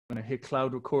going to hit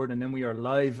cloud record, and then we are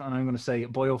live. And I'm going to say,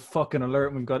 boyo fucking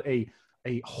alert. We've got a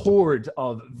horde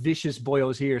of vicious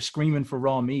boyos here screaming for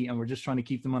raw meat, and we're just trying to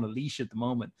keep them on a leash at the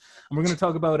moment. And we're going to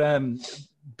talk about,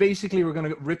 basically, we're going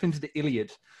to rip into the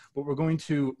Iliad, but we're going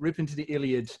to rip into the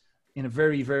Iliad in a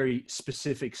very, very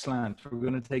specific slant. We're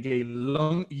going to take a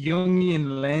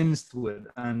Jungian lens to it.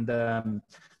 And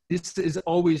this has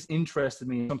always interested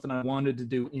me, something I wanted to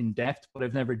do in depth, but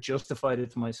I've never justified it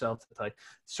to myself that I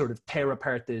sort of tear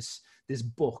apart this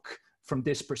book from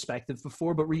this perspective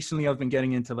before. But recently I've been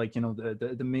getting into, like, you know,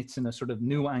 the myths in a sort of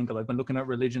new angle. I've been looking at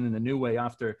religion in a new way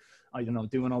after, I don't know,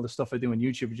 doing all the stuff I do on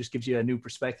YouTube. It just gives you a new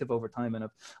perspective over time. And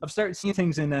I've started seeing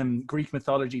things in Greek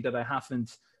mythology that I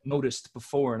haven't noticed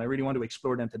before, and I really want to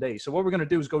explore them today. So what we're going to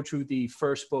do is go through the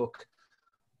first book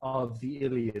of the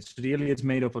Iliad. So the Iliad's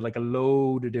made up of like a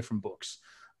load of different books.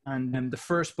 And the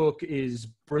first book is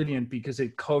brilliant because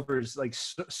it covers like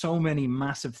so many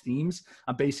massive themes.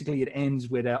 And basically it ends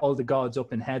with all the gods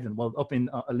up in heaven, well, up in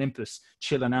Olympus,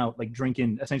 chilling out, like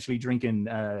essentially drinking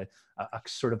a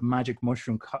sort of magic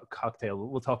mushroom cocktail.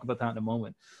 We'll talk about that in a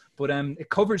moment. But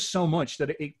it covers so much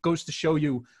that it goes to show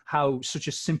you how such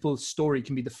a simple story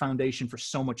can be the foundation for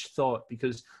so much thought.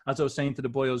 Because as I was saying to the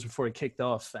boyos before it kicked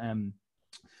off,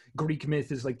 Greek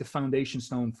myth is like the foundation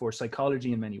stone for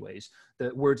psychology in many ways.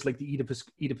 The words like the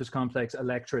Oedipus complex,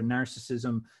 Electra,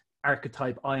 narcissism,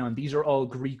 archetype, ion, these are all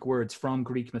Greek words from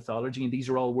Greek mythology. And these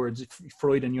are all words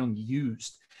Freud and Jung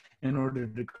used in order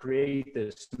to create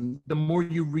this. And the more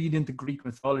you read into Greek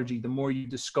mythology, the more you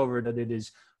discover that it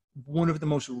is one of the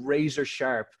most razor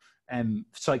sharp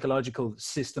psychological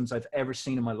systems I've ever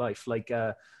seen in my life. Like,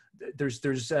 I've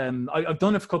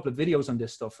done a couple of videos on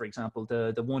this stuff. For example,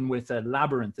 the one with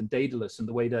Labyrinth and Daedalus, and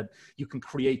the way that you can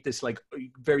create this like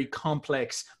very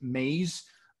complex maze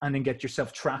and then get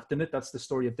yourself trapped in it. That's the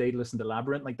story of Daedalus and the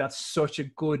Labyrinth. Like, that's such a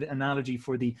good analogy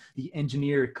for the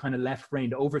engineer kind of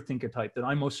left-brained overthinker type that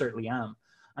I most certainly am.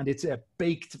 And it's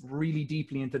baked really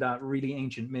deeply into that really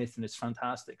ancient myth, and it's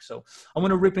fantastic. So I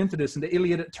want to rip into this, and the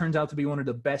Iliad turns out to be one of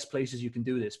the best places you can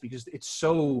do this because it's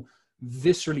so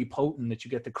viscerally potent that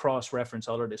you get to cross-reference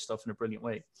all of this stuff in a brilliant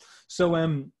way. So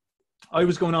I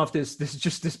was going off this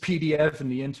PDF in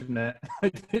the internet.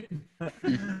 I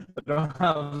don't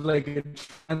have like a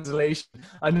translation.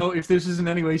 I know if this is in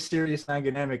any way serious and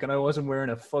academic, and I wasn't wearing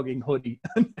a fucking hoodie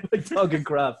and like talking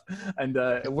crap and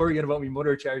worrying about my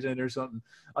mother charging it or something,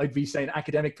 I'd be saying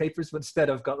academic papers. But instead,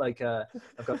 I've got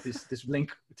this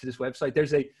link to this website.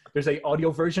 There's a audio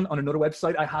version on another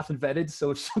website I haven't vetted, so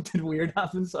if something weird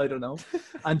happens, I don't know.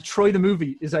 And Troy the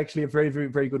movie is actually a very, very,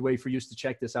 very good way for you to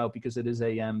check this out because it is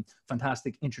a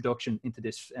fantastic introduction into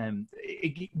this.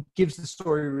 It gives the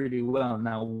story really well.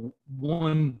 Now,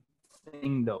 one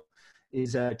thing though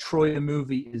is Troy the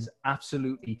movie is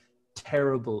absolutely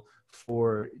terrible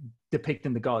for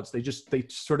depicting the gods. They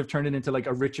sort of turn it into like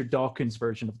a Richard Dawkins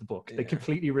version of the book. Yeah. They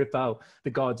completely rip out the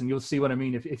gods, and you'll see what I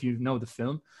mean if you know the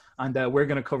film. And we're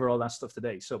going to cover all that stuff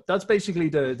today. So that's basically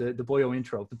the boyo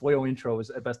intro. The boyo intro is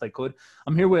the best I could.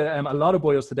 I'm here with a lot of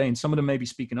boyos today, and some of them may be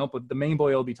speaking up, but the main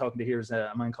boy I'll be talking to here is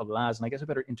a man called Laz, and I guess I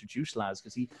better introduce Laz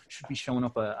because he should be showing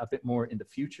up a bit more in the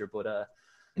future. But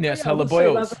yes, yeah, hello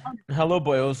boyos. Hello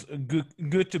boyos.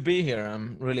 Good to be here.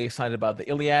 I'm really excited about the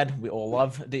Iliad. We all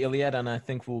love the Iliad, and I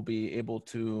think we'll be able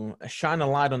to shine a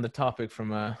light on the topic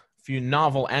from a few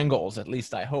novel angles, at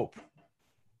least I hope.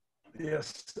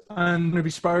 Yes, and we'll be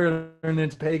spiraling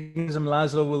into paganism.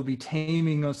 Laszlo will be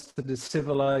taming us to the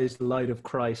civilized light of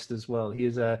Christ as well. He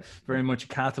is very much a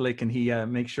Catholic, and he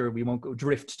makes sure we won't go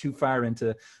drift too far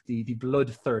into the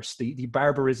bloodthirst, the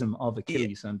barbarism of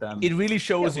Achilles. And it really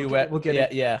shows you where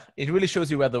it really shows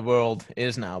you where the world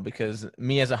is now. Because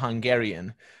me as a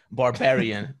Hungarian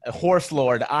barbarian, a horse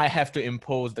lord, I have to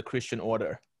impose the Christian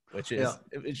order, which is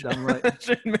damn right.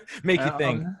 should make you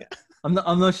think. I'm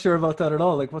not sure about that at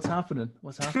all. Like, what's happening?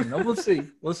 Oh, we'll see.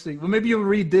 Well, maybe you'll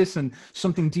read this and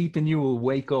something deep in you will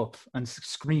wake up and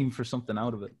scream for something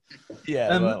out of it.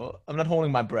 Yeah, well, I'm not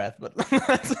holding my breath, but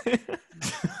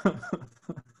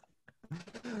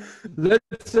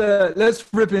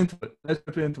let's rip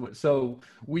into it. So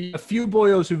a few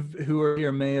boyos who are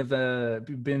here may have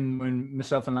been when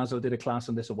myself and Lazo did a class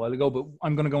on this a while ago, but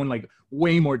I'm going to go in like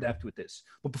way more depth with this.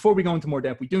 But before we go into more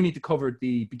depth, we do need to cover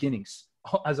the beginnings,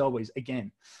 as always,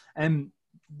 again.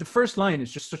 The first line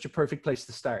is just such a perfect place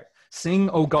to start. Sing,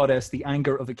 O goddess, the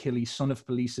anger of Achilles, son of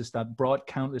Peleus, that brought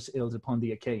countless ills upon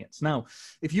the Achaeans. Now,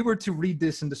 if you were to read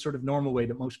this in the sort of normal way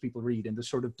that most people read, in the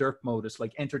sort of derp modus,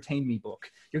 like entertain me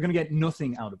book, you're going to get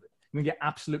nothing out of it. You're going to get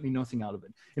absolutely nothing out of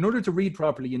it. In order to read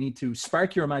properly, you need to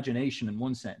spark your imagination in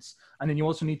one sense. And then you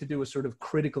also need to do a sort of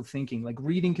critical thinking. Like,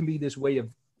 reading can be this way of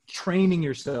training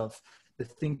yourself to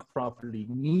think properly.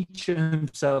 Nietzsche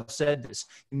himself said this.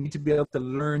 You need to be able to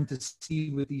learn to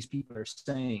see what these people are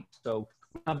saying. So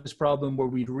we have this problem where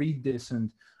we'd read this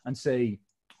and say,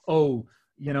 oh,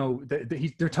 you know,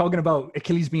 they're talking about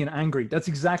Achilles being angry. That's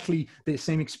exactly the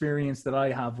same experience that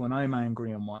I have when I'm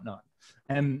angry and whatnot.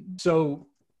 And so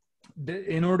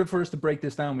in order for us to break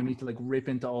this down, we need to like rip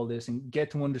into all this and get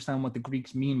to understand what the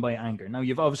Greeks mean by anger. Now,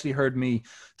 you've obviously heard me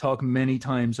talk many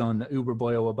times on Uber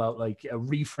Boyo about like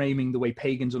reframing the way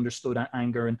pagans understood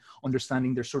anger and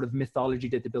understanding their sort of mythology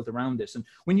that they built around this. And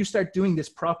when you start doing this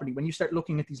properly, when you start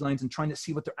looking at these lines and trying to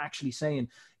see what they're actually saying,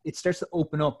 it starts to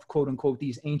open up, quote unquote,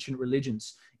 these ancient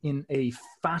religions in a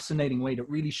fascinating way that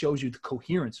really shows you the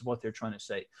coherence of what they're trying to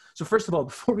say. So first of all,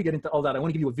 before we get into all that, I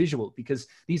want to give you a visual, because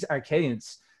these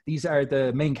Archaeans, these are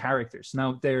the main characters.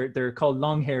 Now, they're called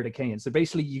long-haired Achaeans. So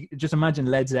basically, you just imagine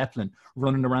Led Zeppelin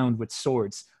running around with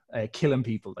swords, killing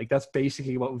people. Like, that's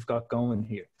basically what we've got going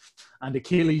here. And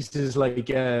Achilles is like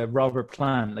Robert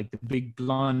Plant, like the big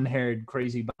blonde-haired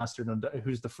crazy bastard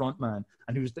who's the front man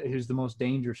and who's the most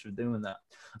dangerous for doing that.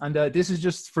 And this is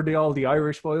just for all the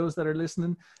Irish boys that are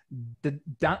listening.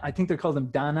 I think they're called them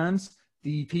Danans.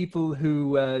 The people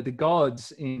who, the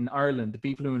gods in Ireland, the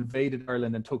people who invaded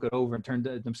Ireland and took it over and turned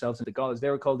themselves into gods, they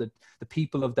were called the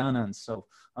people of Danans. So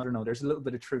I don't know, there's a little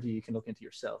bit of trivia you can look into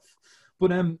yourself.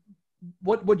 But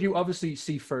what you obviously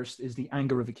see first is the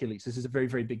anger of Achilles. This is a very,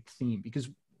 very big theme, because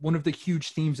one of the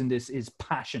huge themes in this is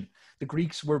passion. The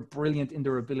Greeks were brilliant in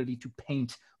their ability to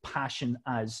paint passion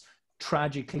as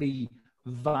tragically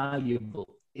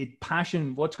valuable.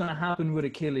 Passion, what's going to happen with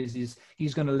Achilles is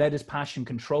he's going to let his passion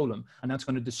control him, and that's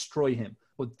going to destroy him.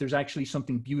 But there's actually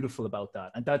something beautiful about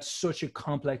that. And that's such a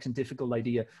complex and difficult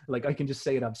idea. Like, I can just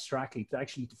say it abstractly, to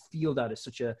actually to feel that is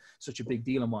such a big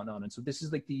deal and whatnot. And so this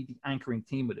is like the anchoring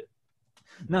theme with it.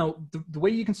 Now, the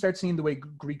way you can start seeing the way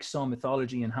Greeks saw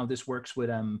mythology and how this works with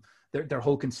their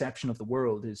whole conception of the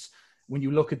world is when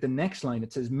you look at the next line.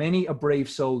 It says, many a brave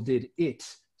soul did it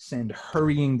send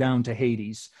hurrying down to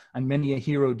Hades, and many a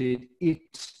hero did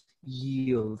it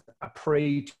yield, a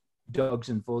prey to dogs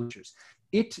and vultures.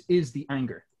 It is the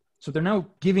anger. So they're now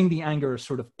giving the anger a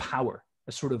sort of power,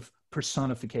 a sort of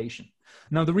personification.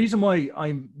 Now, the reason why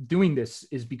I'm doing this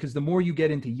is because the more you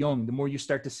get into Jung, the more you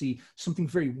start to see something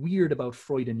very weird about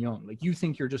Freud and Jung. Like, you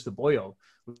think you're just a boyo,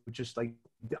 which is like,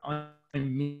 I'm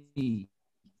me, you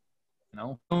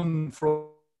know? Jung,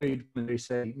 Freud, when they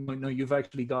say, no, you've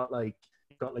actually got like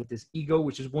this ego,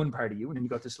 which is one part of you, and then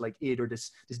you've got this like id, or this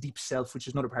deep self, which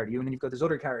is another part of you, and then you've got this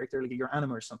other character, like your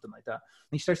anima or something like that.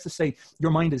 And he starts to say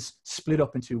your mind is split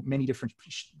up into many different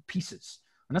pieces,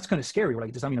 and that's kind of scary. We're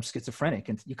like, does that mean I'm schizophrenic?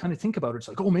 And you kind of think about it, it's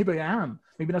like, oh, maybe I am,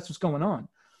 maybe that's what's going on.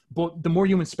 But the more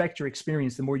you inspect your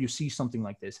experience, the more you see something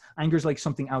like this. Anger is like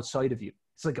something outside of you.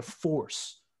 It's like a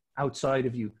force outside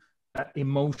of you that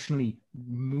emotionally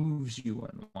moves you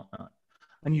and whatnot.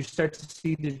 And you start to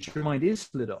see that your mind is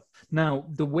split up. Now,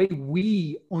 the way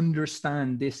we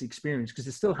understand this experience, because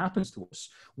it still happens to us,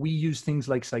 we use things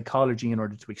like psychology in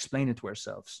order to explain it to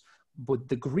ourselves. But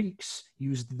the Greeks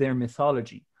used their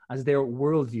mythology as their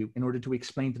worldview in order to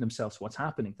explain to themselves what's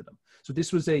happening to them. So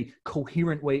this was a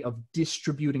coherent way of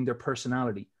distributing their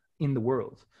personality in the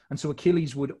world. And so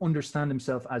Achilles would understand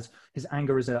himself as his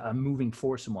anger is a moving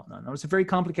force and whatnot. Now, it's a very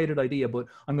complicated idea, but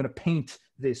I'm going to paint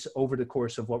this over the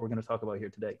course of what we're going to talk about here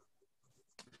today.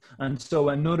 And so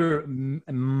another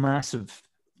massive,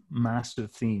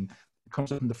 massive theme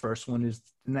comes up in the first one is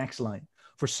the next line.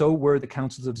 For so were the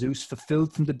counsels of Zeus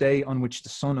fulfilled from the day on which the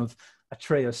son of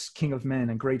Atreus, king of men,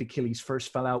 and great Achilles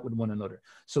first fell out with one another.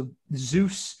 So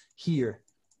Zeus here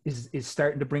is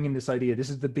starting to bring in this idea. This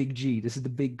is the big G. This is the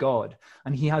big God.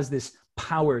 And he has this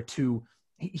power to,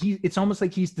 it's almost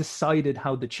like he's decided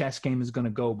how the chess game is going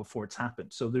to go before it's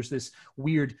happened. So there's this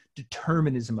weird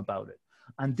determinism about it.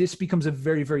 And this becomes a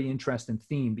very, very interesting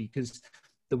theme, because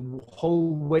the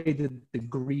whole way that the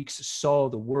Greeks saw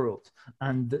the world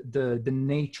and the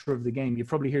nature of the game. You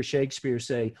probably hear Shakespeare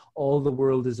say, all the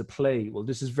world is a play. Well,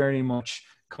 this is very much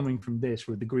coming from this,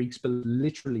 where the Greeks believe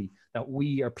literally that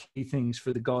we are playthings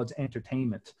for the gods'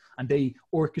 entertainment, and they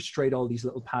orchestrate all these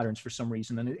little patterns for some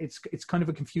reason. And it's kind of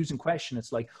a confusing question.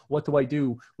 It's like, what do I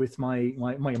do with my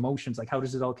emotions? Like, how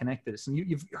does it all connect to this? And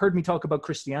you've heard me talk about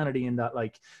Christianity in that,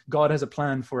 like, God has a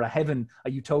plan for a heaven, a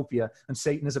utopia, and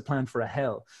Satan has a plan for a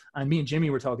hell. And me and Jimmy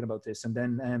were talking about this, and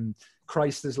then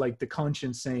Christ is like the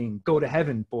conscience saying, go to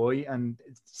heaven, boy, and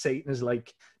Satan is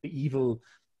like the evil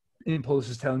impulse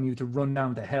is telling you to run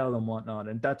down to hell and whatnot.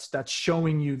 And that's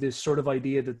showing you this sort of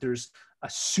idea that there's a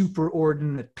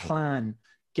superordinate plan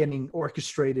getting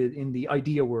orchestrated in the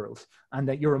idea world, and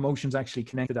that your emotions actually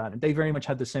connect to that. And they very much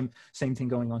had the same thing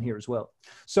going on here as well.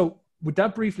 So with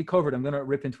that briefly covered, I'm going to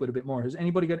rip into it a bit more. Has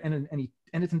anybody got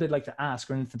anything they'd like to ask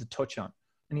or anything to touch on?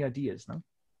 Any ideas? No?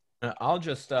 I'll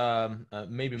just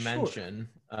maybe mention.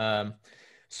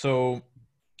 So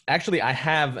actually, I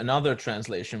have another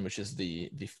translation, which is the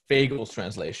Fagel's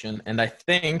translation. And I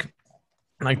think,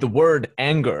 like the word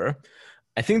anger,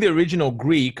 I think the original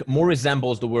Greek more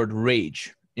resembles the word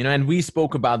rage. You know, and we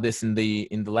spoke about this in the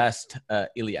last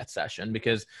Iliad session,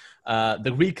 because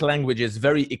the Greek language is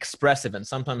very expressive, and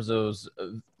sometimes those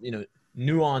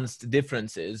nuanced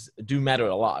differences do matter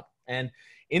a lot. And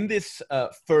in this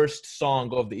first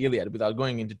song of the Iliad, without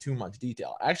going into too much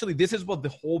detail, actually, this is what the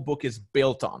whole book is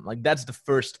built on. Like, that's the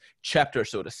first chapter,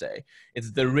 so to say.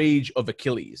 It's the rage of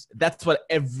Achilles. That's what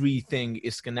everything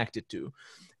is connected to.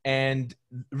 And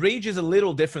rage is a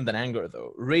little different than anger,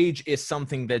 though. Rage is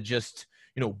something that just,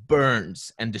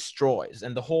 burns and destroys.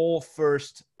 And the whole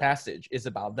first passage is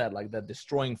about that, like that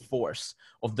destroying force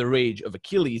of the rage of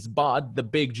Achilles. But the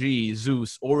big G,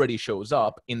 Zeus, already shows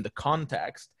up in the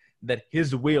context that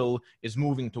his will is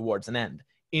moving towards an end,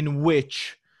 in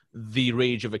which the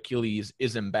rage of Achilles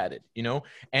is embedded,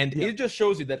 and it just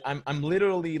shows you that I'm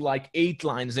literally like 8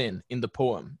 lines in the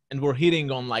poem, and we're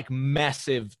hitting on like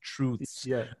massive truths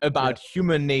about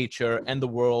human nature and the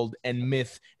world and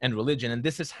myth and religion. And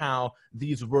this is how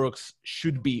these works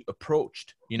should be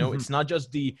approached. It's not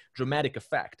just the dramatic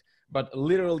effect, but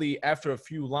literally after a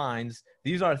few lines,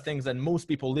 these are things that most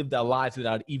people live their lives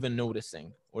without even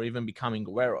noticing or even becoming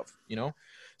aware of,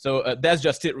 So that's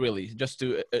just it, really, just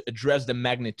to address the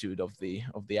magnitude of the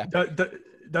epic.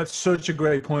 That's such a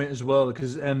great point as well,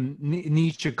 because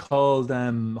Nietzsche called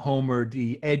Homer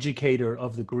the educator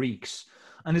of the Greeks.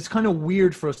 And it's kind of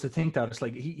weird for us to think that. It's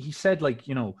like he said, like,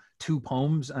 2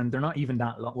 poems, and they're not even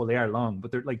that long. Well, they are long,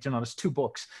 but they're like, it's 2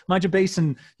 books. Imagine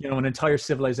basing, an entire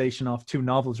civilization off 2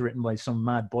 novels written by some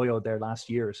mad boy out there last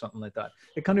year or something like that.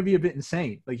 It kind of be a bit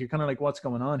insane. Like, you're kind of like, what's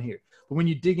going on here? But when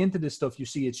you dig into this stuff, you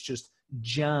see it's just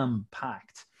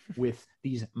jam-packed with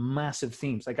these massive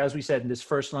themes. Like, as we said in this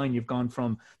first line, you've gone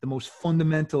from the most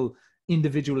fundamental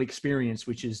individual experience,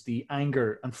 which is the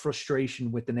anger and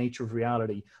frustration with the nature of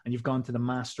reality, and you've gone to the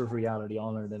master of reality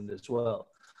all in it as well.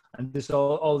 And this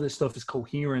all this stuff is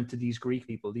coherent to these Greek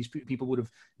people. These people would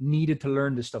have needed to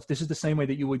learn this stuff. This is the same way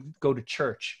that you would go to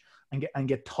church and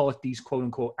get taught these quote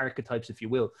unquote archetypes, if you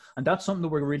will. And that's something that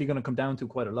we're really going to come down to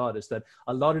quite a lot, is that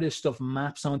a lot of this stuff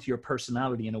maps onto your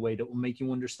personality in a way that will make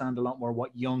you understand a lot more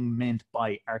what Jung meant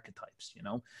by archetypes.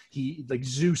 He, like,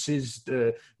 Zeus is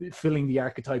filling the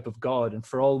archetype of God, and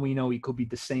for all we know, he could be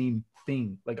the same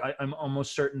thing. Like, I'm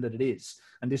almost certain that it is.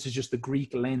 And this is just the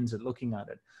Greek lens at looking at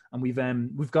it. And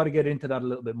we've got to get into that a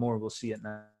little bit more. We'll see it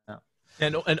now.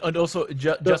 And also,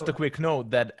 just a quick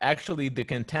note that actually the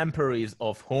contemporaries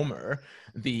of Homer,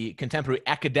 the contemporary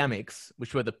academics,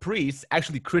 which were the priests,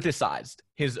 actually criticized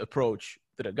his approach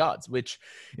to the gods, which,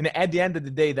 at the end of the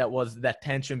day, that was that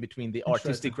tension between the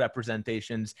artistic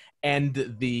representations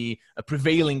and the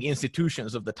prevailing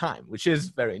institutions of the time, which is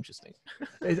very interesting.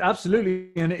 It's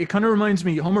absolutely. And it kind of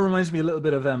Homer reminds me a little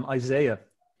bit of Isaiah,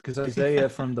 because Isaiah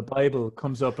from the Bible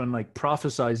comes up and like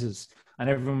prophesizes. And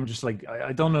everyone was just like,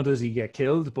 I don't know, does he get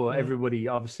killed? But everybody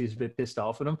obviously is a bit pissed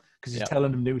off at him because he's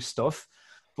telling them new stuff.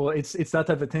 But it's that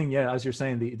type of thing, as you're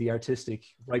saying, the artistic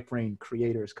right brain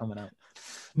creator is coming out.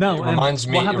 Now, it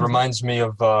reminds me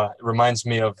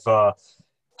of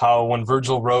how when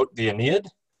Virgil wrote the Aeneid,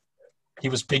 he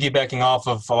was piggybacking off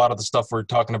of a lot of the stuff we're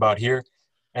talking about here,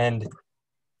 and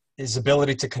his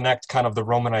ability to connect kind of the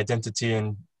Roman identity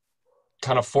and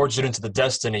kind of forge it into the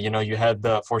destiny. You had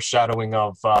the foreshadowing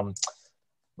of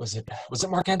was it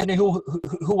Mark Antony? Who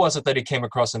was it that he came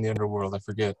across in the underworld? I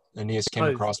forget. Aeneas came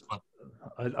across, but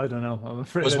I don't know. I'm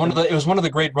afraid it was one of the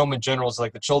great Roman generals,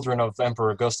 like the children of Emperor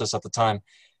Augustus at the time,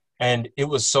 and it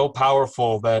was so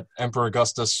powerful that Emperor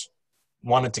Augustus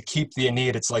wanted to keep the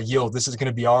Aeneid. It's like, this is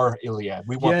going to be our Iliad.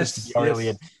 We want this to be our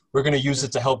Iliad. We're going to use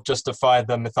it to help justify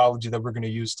the mythology that we're going to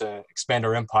use to expand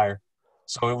our empire.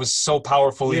 So it was so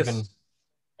powerful, even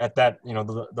at that,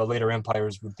 the later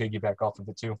empires would piggyback off of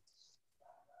it too.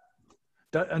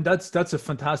 That's a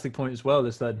fantastic point as well,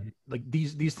 is that like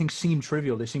these things seem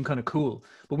trivial, they seem kind of cool,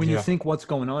 but when you think what's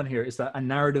going on here is that a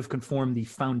narrative can form the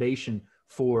foundation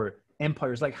for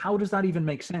empires. Like, how does that even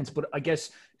make sense? But I guess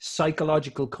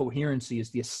psychological coherency is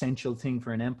the essential thing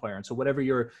for an empire, and so whatever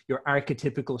your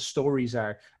archetypical stories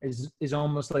are is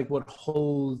almost like what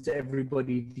holds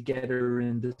everybody together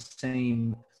in the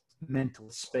same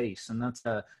mental space. And that's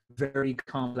a very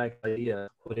complex idea,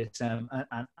 but it's an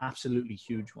absolutely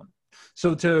huge one.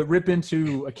 So to rip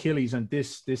into Achilles, and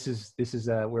this is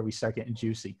where we start getting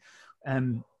juicy.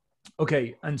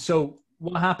 Okay, and so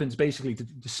what happens basically to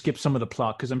skip some of the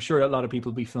plot, because I'm sure a lot of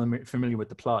people will be familiar with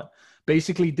the plot.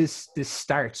 Basically, this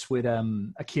starts with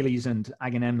Achilles and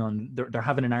Agamemnon. They're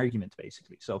having an argument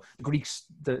basically. So the Greeks,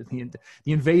 the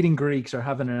invading Greeks are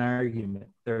having an argument.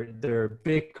 They're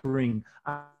bickering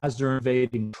as they're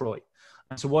invading Troy.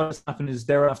 And so what's happened is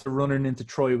they're after running into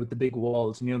Troy with the big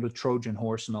walls, and the Trojan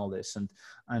horse and all this, and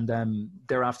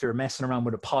they're after messing around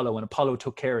with Apollo, and Apollo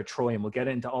took care of Troy, and we'll get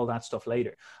into all that stuff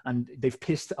later. And they've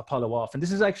pissed Apollo off, and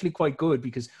this is actually quite good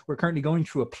because we're currently going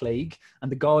through a plague, and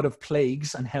the god of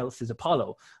plagues and health is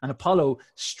Apollo, and Apollo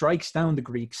strikes down the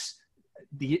Greeks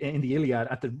in the Iliad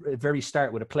at the very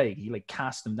start with a plague. He like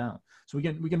cast them down. So we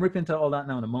can rip into all that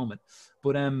now in a moment,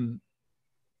 but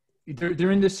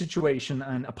they're in this situation,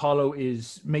 and Apollo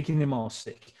is making them all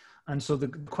sick. And so the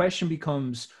question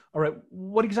becomes, all right,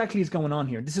 what exactly is going on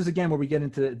here? This is again where we get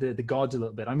into the gods a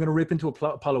little bit. I'm going to rip into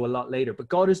Apollo a lot later, but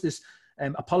God is this,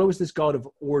 Apollo is this god of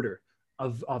order,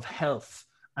 of health,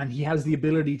 and he has the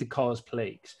ability to cause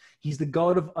plagues. He's the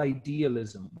god of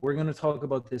idealism. We're going to talk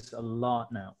about this a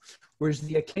lot now. Whereas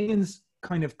the Achaeans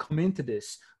kind of come into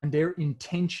this, and their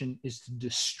intention is to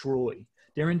destroy.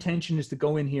 Their intention is to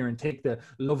go in here and take the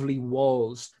lovely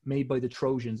walls made by the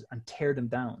Trojans and tear them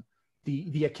down.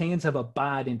 The Achaeans have a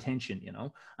bad intention, you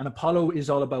know, and Apollo is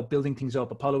all about building things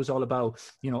up. Apollo is all about,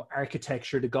 you know,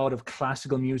 architecture, the god of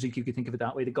classical music, you could think of it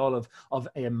that way, the god of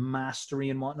a mastery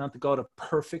and whatnot, the god of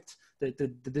perfect, the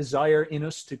desire in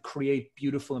us to create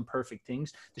beautiful and perfect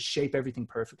things, to shape everything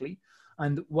perfectly.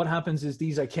 And what happens is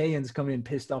these Achaeans come in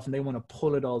pissed off and they want to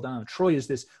pull it all down. Troy is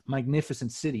this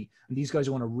magnificent city, and these guys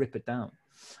want to rip it down.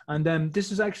 And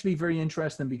this is actually very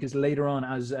interesting because later on,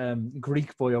 as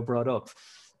Greek Boyo brought up,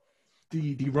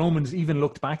 the Romans even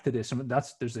looked back to this, and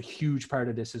there's a huge part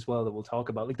of this as well that we'll talk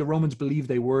about. Like the Romans believed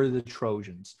they were the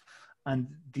Trojans, and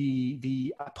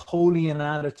the Apollonian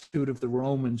attitude of the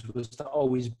Romans was to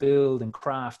always build and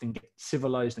craft and get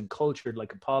civilized and cultured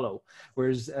like Apollo,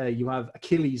 whereas you have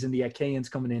Achilles and the Achaeans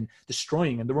coming in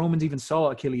destroying, and the Romans even saw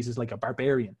Achilles as like a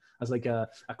barbarian, as like a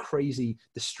crazy,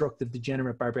 destructive,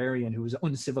 degenerate barbarian who was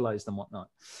uncivilized and whatnot.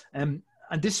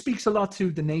 And this speaks a lot to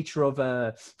the nature of,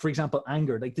 for example,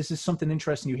 anger. Like this is something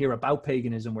interesting you hear about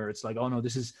paganism, where it's like, oh no,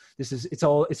 it's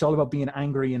all about being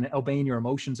angry and obeying your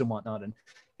emotions and whatnot. And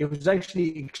it was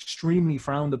actually extremely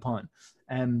frowned upon,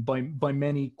 by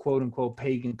many quote unquote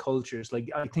pagan cultures. Like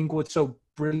I think what's so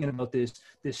brilliant about this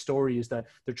story is that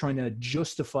they're trying to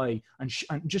justify and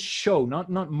just show, not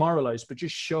moralize, but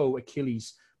just show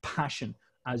Achilles' passion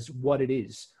as what it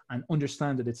is, and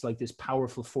understand that it's like this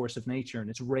powerful force of nature, and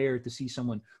it's rare to see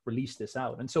someone release this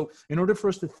out. And so in order for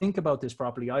us to think about this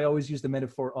properly, I always use the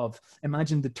metaphor of,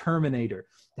 imagine the Terminator.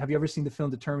 Have you ever seen the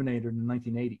film The Terminator in the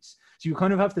 1980s? So you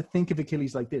kind of have to think of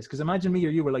Achilles like this, because imagine me or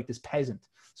you were like this peasant.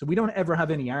 So we don't ever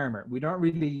have any armor. We're not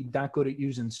really that good at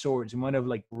using swords. We might have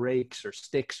like rakes or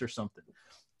sticks or something.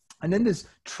 And then this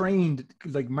trained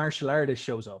like martial artist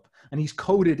shows up, and he's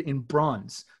coated in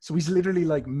bronze. So he's literally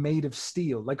like made of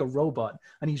steel, like a robot.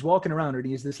 And he's walking around, and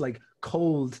he has this like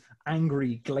cold,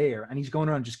 angry glare, and he's going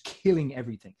around just killing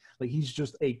everything. Like he's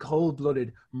just a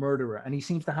cold-blooded murderer. And he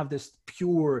seems to have this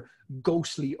pure,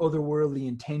 ghostly, otherworldly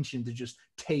intention to just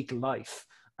take life.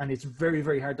 And it's very,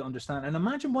 very hard to understand. And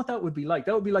imagine what that would be like.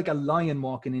 That would be like a lion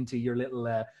walking into your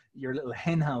little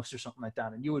hen house or something like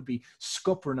that, and you would be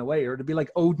scuppering away. Or it'd be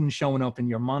like Odin showing up in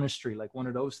your monastery, like one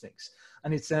of those things.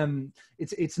 And it's an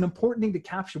important thing to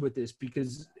capture with this,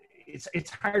 because it's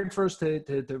hard for us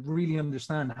to really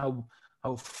understand how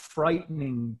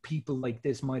frightening people like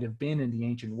this might have been in the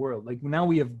ancient world. Like now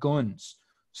we have guns,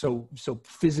 so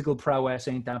physical prowess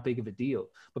ain't that big of a deal.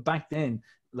 But back then,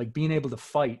 like being able to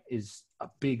fight is a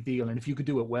big deal. And if you could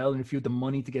do it well, and if you had the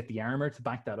money to get the armor to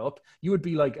back that up, you would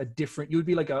be like a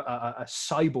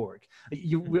cyborg.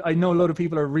 I know a lot of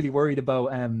people are really worried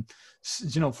about,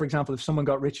 for example, if someone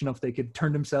got rich enough, they could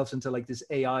turn themselves into like this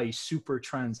AI super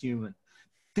transhuman.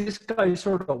 This guy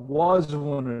sort of was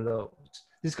one of those.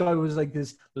 This guy was like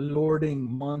this lording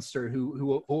monster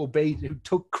who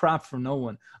took crap from no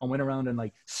one and went around and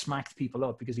like smacked people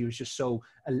up because he was just so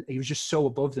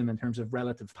above them in terms of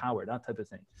relative power, that type of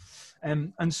thing.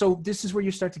 And so this is where you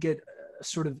start to get a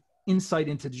sort of insight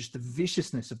into just the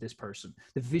viciousness of this person,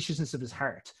 the viciousness of his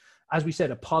heart. As we said,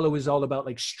 Apollo is all about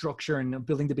like structure and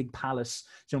building the big palace,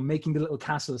 making the little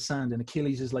castle of sand. And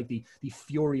Achilles is like the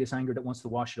furious anger that wants to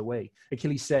wash it away.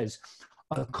 Achilles says,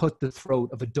 I'll cut the throat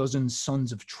of a dozen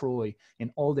sons of Troy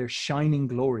in all their shining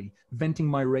glory, venting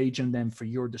my rage on them for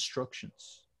your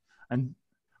destructions. And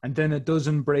And then a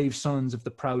dozen brave sons of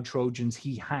the proud Trojans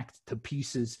he hacked to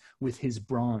pieces with his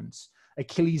bronze.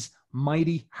 Achilles'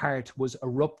 mighty heart was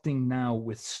erupting now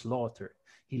with slaughter.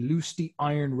 He loosed the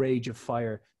iron rage of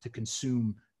fire to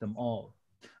consume them all.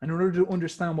 And in order to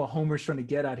understand what Homer's trying to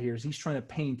get at here is he's trying to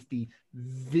paint the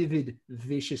vivid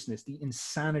viciousness, the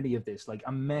insanity of this, like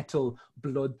a metal,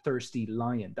 bloodthirsty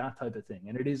lion, that type of thing.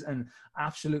 And it is an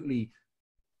absolutely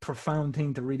profound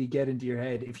thing to really get into your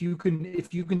head. If you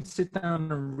can sit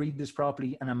down and read this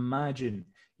properly and imagine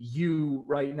you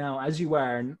right now as you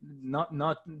are,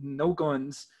 no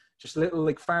guns, just a little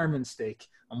like farming stick,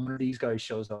 and one of these guys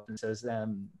shows up and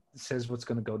says what's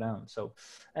going to go down. So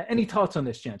any thoughts on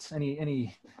this, gents?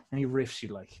 Any riffs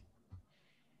you'd like?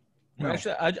 No.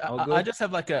 Actually, I just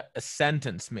have like a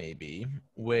sentence maybe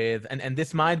with, and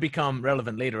this might become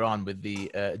relevant later on with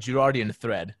the Girardian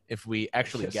thread if we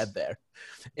actually get there,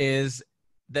 is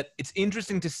that it's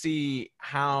interesting to see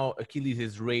how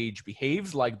Achilles' rage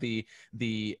behaves, like the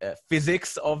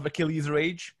physics of Achilles'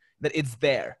 rage, that it's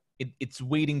there. It's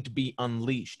waiting to be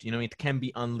unleashed. You know, it can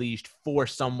be unleashed for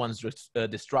someone's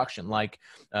destruction, like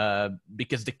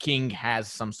because the king has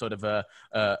some sort of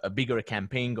a bigger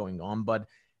campaign going on, but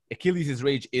Achilles'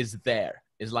 rage is there.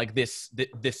 Is like this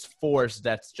force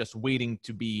that's just waiting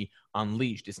to be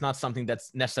unleashed. It's not something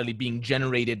that's necessarily being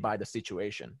generated by the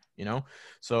situation, you know?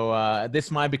 So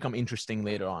this might become interesting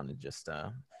later on. It just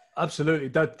absolutely.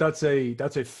 That's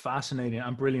a fascinating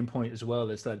and brilliant point as well,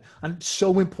 is that, and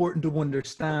so important to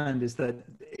understand, is that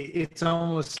it's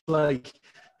almost like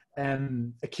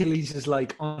Achilles is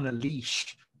like on a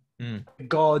leash. The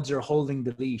gods are holding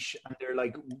the leash and they're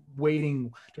like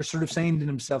waiting. They're sort of saying to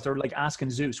themselves, they're like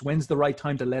asking Zeus, when's the right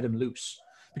time to let him loose?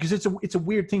 Because it's a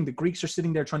weird thing. The Greeks are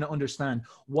sitting there trying to understand,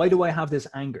 why do I have this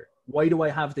anger? Why do I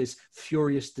have this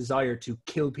furious desire to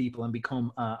kill people and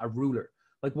become a ruler?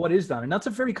 Like, what is that? And that's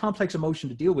a very complex emotion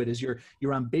to deal with, is your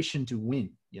ambition to win,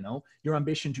 you know, your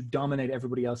ambition to dominate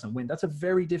everybody else and win. That's a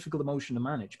very difficult emotion to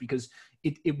manage, because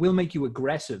it will make you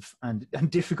aggressive and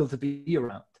difficult to be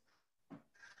around.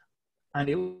 And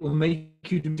it will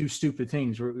make you do stupid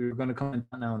things. We're going to come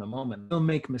on now in a moment. You'll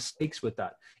make mistakes with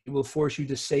that. It will force you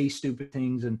to say stupid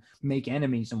things and make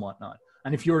enemies and whatnot.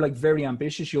 And if you're like very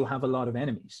ambitious, you'll have a lot of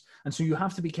enemies. And so you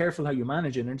have to be careful how you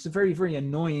manage it. And it's a very, very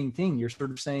annoying thing. You're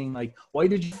sort of saying like, why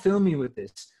did you fill me with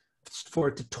this? For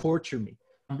it to torture me.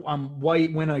 Why,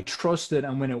 when I trust it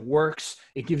and when it works,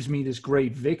 it gives me this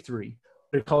great victory,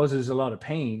 but it causes a lot of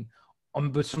pain.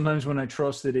 But sometimes when I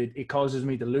trust it, it causes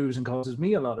me to lose and causes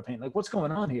me a lot of pain. Like, what's going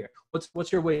on here?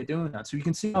 What's your way of doing that? So you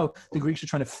can see how the Greeks are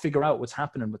trying to figure out what's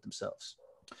happening with themselves.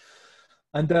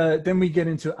 And then we get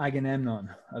into Agamemnon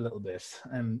a little bit.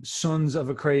 Sons of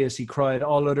Acraeus, he cried,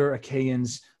 all other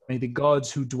Achaeans, may the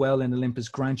gods who dwell in Olympus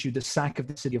grant you the sack of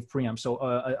the city of Priam. So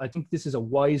I think this is a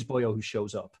wise boyo who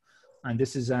shows up. And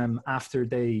this is after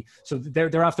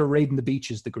they're after raiding the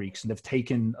beaches, the Greeks, and they've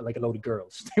taken like a load of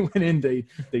girls. They went in,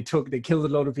 they killed a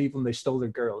load of people and they stole their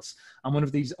girls. And one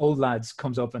of these old lads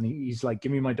comes up and he's like,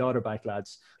 give me my daughter back,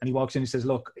 lads. And he walks in and says,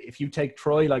 look, if you take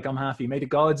Troy, like, I'm happy. May the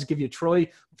gods give you Troy.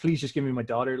 Please just give me my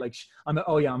daughter. Like, I'm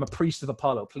a priest of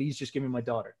Apollo. Please just give me my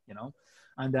daughter, you know?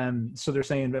 And so they're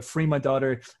saying, free my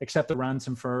daughter, accept the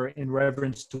ransom for her in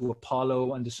reverence to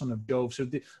Apollo and the son of Jove. So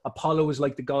Apollo is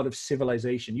like the god of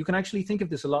civilization. You can actually think of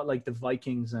this a lot like the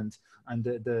Vikings and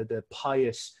the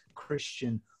pious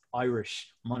Christian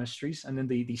Irish monasteries, and then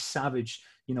the savage,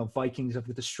 you know, Vikings of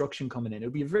the destruction coming in. It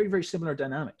would be a very, very similar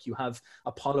dynamic. You have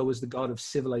Apollo as the god of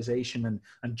civilization,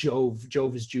 and Jove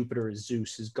is Jupiter, is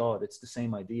Zeus, is God. It's the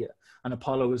same idea. And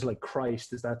Apollo is like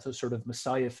Christ, is that sort of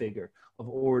Messiah figure of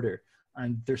order.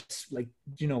 And there's like,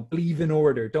 you know, believe in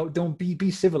order. Don't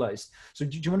be civilized. So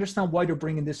do you understand why they're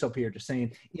bringing this up here? They're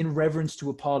saying in reverence to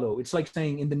Apollo. It's like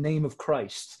saying in the name of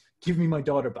Christ, give me my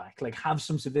daughter back. Like, have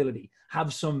some civility,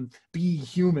 be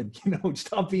human, you know,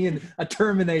 stop being a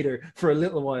Terminator for a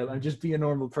little while and just be a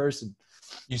normal person.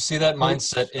 You see that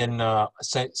mindset in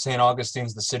St.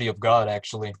 Augustine's The City of God,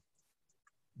 actually.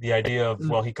 The idea of,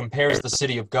 well, he compares the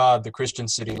city of God, the Christian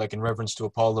city, like in reverence to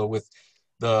Apollo, with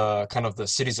the kind of the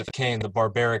cities of Cain, the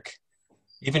barbaric.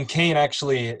 Even Cain,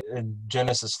 actually, in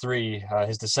Genesis 3,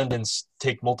 his descendants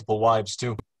take multiple wives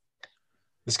too.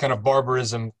 This kind of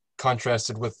barbarism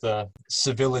contrasted with the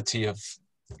civility of,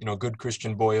 you know, good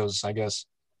Christian boyos, I guess.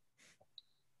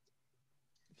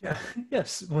 Yeah,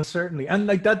 yes, most certainly. And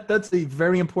like that's a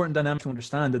very important dynamic to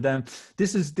understand. That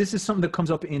this is something that comes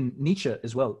up in Nietzsche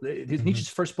as well. Nietzsche's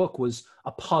first book was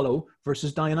Apollo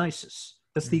versus Dionysus.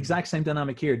 That's the exact same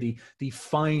dynamic here. The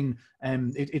fine,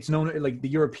 it's known, like, the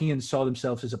Europeans saw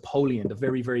themselves as Apollyon, the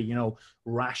very, very, you know,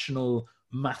 rational,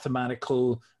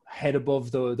 mathematical, head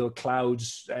above the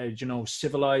clouds,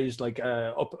 civilized, like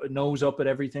up nose up at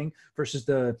everything, versus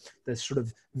the sort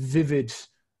of vivid,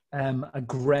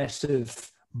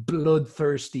 aggressive,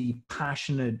 bloodthirsty,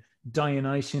 passionate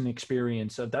Dionysian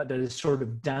experience of that is sort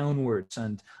of downwards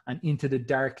and into the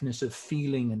darkness of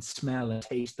feeling and smell and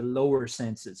taste, the lower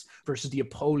senses, versus the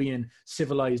Apollonian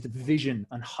civilized vision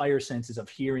and higher senses of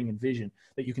hearing and vision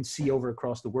that you can see over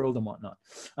across the world and whatnot.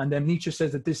 And then Nietzsche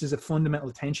says that this is a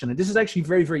fundamental tension, and this is actually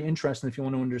very, very interesting if you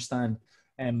want to understand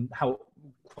how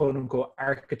quote unquote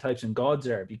archetypes and gods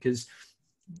are, because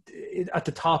at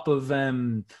the top of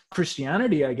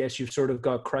Christianity, I guess, you've sort of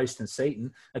got Christ and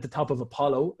Satan. At the top of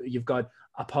Apollo, you've got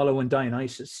Apollo and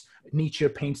Dionysus. Nietzsche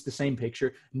paints the same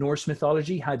picture. Norse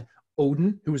mythology had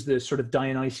Odin, who was the sort of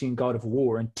Dionysian god of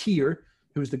war, and Tyr,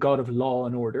 who was the god of law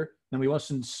and order. And he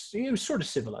was sort of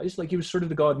civilized, like he was sort of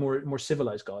the god, more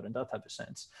civilized god in that type of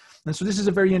sense. And so this is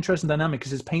a very interesting dynamic,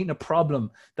 because it's painting a problem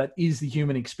that is the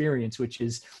human experience, which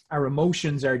is our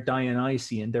emotions are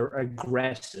Dionysian, they're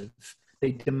aggressive.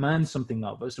 They demand something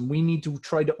of us, and we need to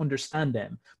try to understand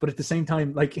them. But at the same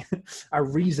time, like our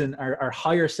reason, our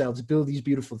higher selves build these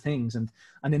beautiful things. And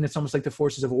then it's almost like the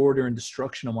forces of order and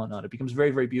destruction and whatnot. It becomes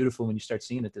very, very beautiful when you start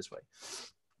seeing it this way.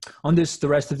 On this, the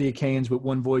rest of the Achaeans with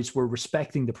one voice were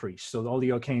respecting the priests. So all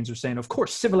the Achaeans are saying, of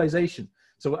course, civilization.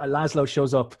 So Laszlo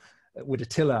shows up with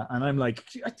Attila, and I'm like,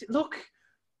 look,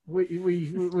 we'll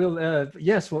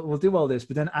do all this.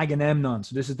 But then Agamemnon,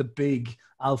 so this is the big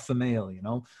alpha male,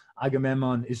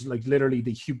 Agamemnon is like literally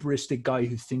the hubristic guy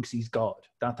who thinks he's God,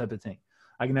 that type of thing.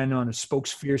 Agamemnon spoke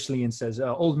fiercely and says,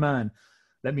 old man,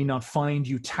 let me not find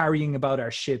you tarrying about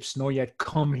our ships, nor yet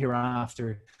come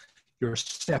hereafter. Your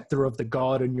scepter of the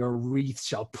god and your wreath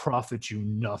shall profit you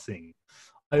nothing.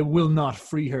 I will not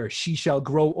free her. She shall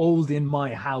grow old in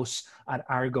my house at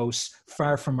Argos,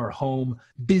 far from her home,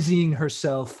 busying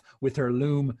herself with her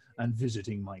loom and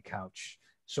visiting my couch.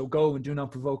 So go and do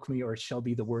not provoke me, or it shall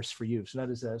be the worse for you. So that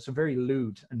is some very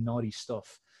lewd and naughty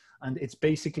stuff. And it's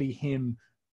basically him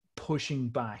pushing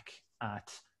back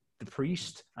at the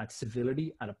priest, at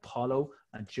civility, at Apollo,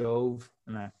 at Jove,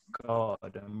 and at God.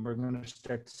 And we're going to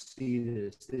start to see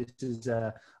this. This is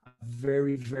a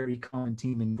very, very common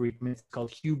theme in Greek myth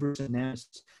called hubris and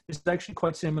nemesis. This is actually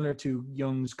quite similar to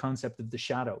Jung's concept of the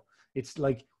shadow. It's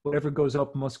like whatever goes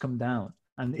up must come down.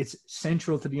 And it's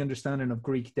central to the understanding of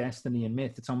Greek destiny and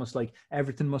myth. It's almost like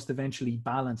everything must eventually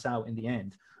balance out in the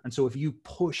end. And so if you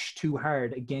push too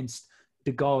hard against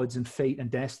the gods and fate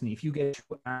and destiny, if you get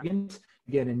too arrogant,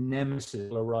 you get a nemesis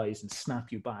will arise and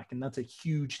snap you back. And that's a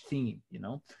huge theme,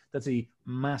 That's a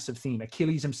massive theme.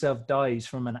 Achilles himself dies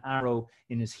from an arrow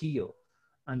in his heel.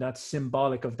 And that's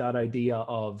symbolic of that idea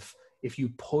of, if you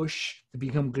push to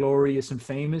become glorious and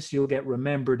famous, you'll get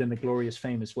remembered in a glorious,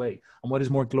 famous way. And what is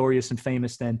more glorious and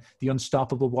famous than the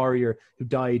unstoppable warrior who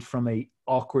died from a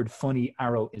awkward, funny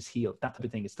arrow in his heel? That type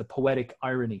of thing. It's the poetic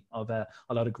irony of a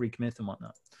lot of Greek myth and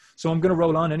whatnot. So I'm going to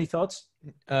roll on. Any thoughts?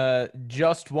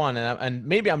 Just one, and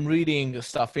maybe I'm reading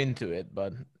stuff into it,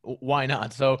 but why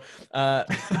not? So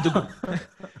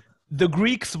the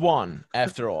Greeks won,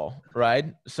 after all,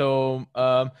 right? So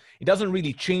it doesn't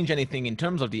really change anything in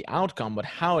terms of the outcome, but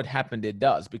how it happened, it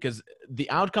does. Because the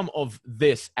outcome of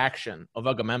this action of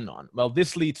Agamemnon, well,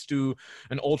 this leads to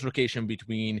an altercation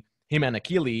between him and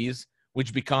Achilles,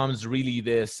 which becomes really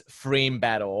this frame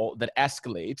battle that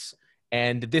escalates.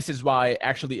 And this is why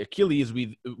actually Achilles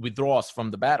withdraws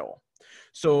from the battle.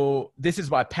 So this is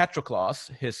why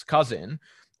Patroclus, his cousin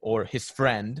or his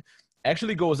friend,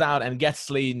 actually goes out and gets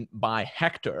slain by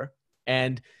Hector.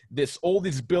 And all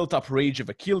this built up rage of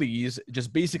Achilles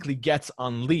just basically gets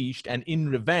unleashed. And in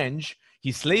revenge,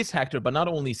 he slays Hector, but not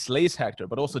only slays Hector,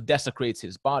 but also desecrates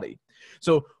his body.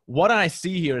 So what I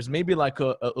see here is maybe like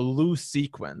a loose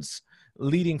sequence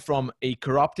leading from a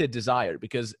corrupted desire.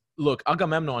 Because look,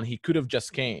 Agamemnon, he could have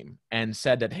just came and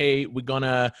said that, hey, we're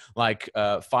gonna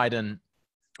fight an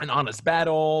honest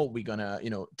battle, we're gonna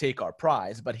take our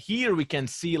prize. But here we can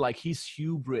see like his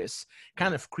hubris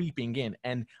kind of creeping in,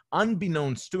 and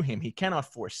unbeknownst to him, he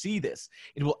cannot foresee this.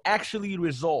 It will actually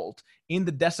result in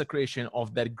the desecration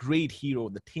of that great hero,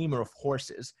 the tamer of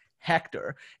horses,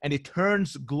 Hector, and it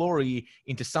turns glory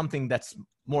into something that's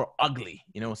more ugly,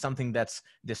 something that's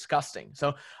disgusting.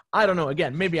 So I don't know,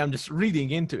 again, maybe I'm just reading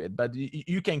into it, but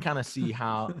you can kind of see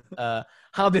how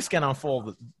this can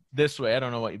unfold this way. I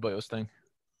don't know what you boys think.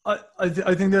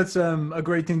 I think that's a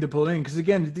great thing to pull in, because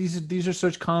again, these are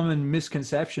such common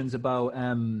misconceptions about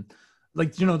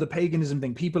like, you know, the paganism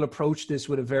thing, people approach this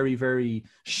with a very, very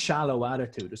shallow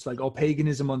attitude. It's like, oh,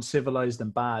 paganism, uncivilized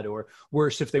and bad, or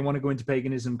worse, if they want to go into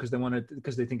paganism because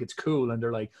they think it's cool, and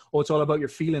they're like, oh, it's all about your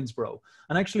feelings, bro.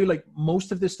 And actually, like,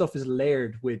 most of this stuff is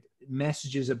layered with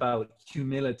messages about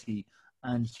humility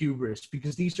and hubris,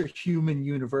 because these are human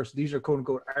universal. These are quote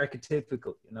unquote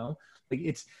archetypical, you know, like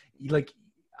it's like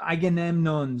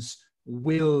Agamemnon's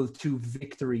will to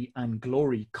victory and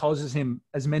glory causes him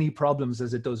as many problems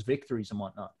as it does victories and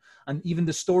whatnot. And even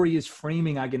the story is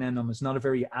framing Agamemnon as not a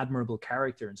very admirable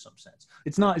character in some sense.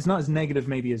 It's not as negative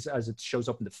maybe as it shows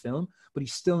up in the film, but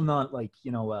he's still not like,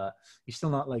 you know, he's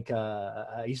not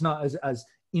as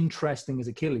interesting as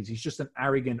Achilles. He's just an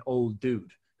arrogant old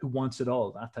dude who wants it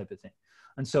all, that type of thing.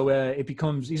 And so it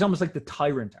becomes, he's almost like the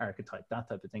tyrant archetype, that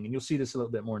type of thing. And you'll see this a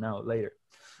little bit more now later.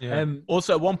 Yeah.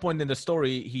 Also, at one point in the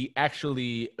story, he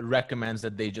actually recommends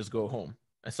that they just go home.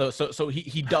 So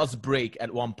he does break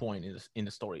at one point in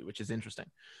the story, which is interesting.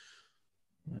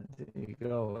 There you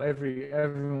go.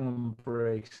 Everyone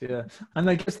breaks, yeah. And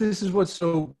I guess this is what's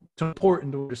so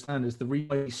important to understand, is the reason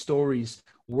why these stories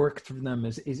work through them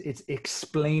is it's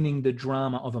explaining the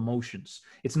drama of emotions.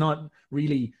 It's not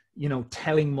really, you know,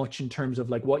 telling much in terms of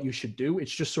like what you should do.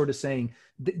 It's just sort of saying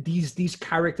these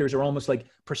characters are almost like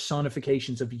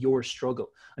personifications of your struggle.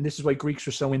 And this is why Greeks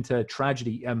were so into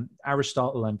tragedy.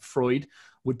 Aristotle and Freud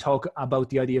would talk about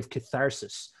the idea of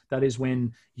catharsis. That is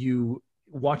when you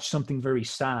watch something very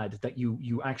sad that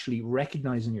you actually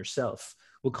recognize in yourself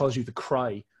will cause you to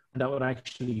cry, and that would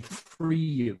actually free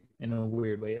you in a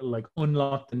weird way. It'll like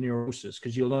unlock the neurosis,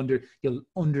 because you'll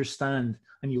understand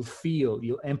and you'll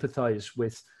empathize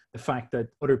with the fact that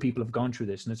other people have gone through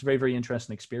this. And it's a very, very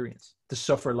interesting experience to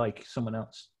suffer like someone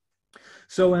else.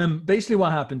 So basically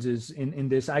what happens is in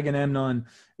this, Agamemnon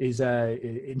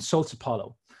insults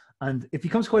Apollo. And it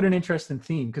becomes quite an interesting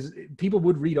theme, because people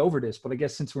would read over this, but I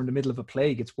guess since we're in the middle of a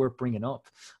plague, it's worth bringing up.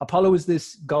 Apollo is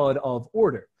this god of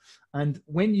order. And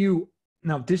I'm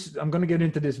going to get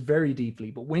into this very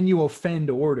deeply, but when you offend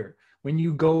order, when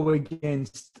you go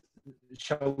against,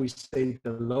 shall we say,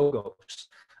 the logos,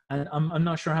 and I'm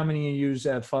not sure how many of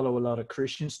you follow a lot of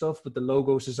Christian stuff, but the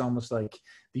logos is almost like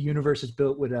the universe is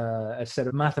built with a set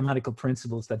of mathematical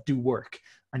principles that do work,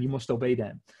 and you must obey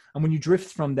them. And when you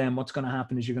drift from them, what's going to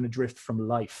happen is you're going to drift from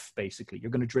life, basically.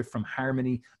 You're going to drift from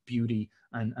harmony, beauty,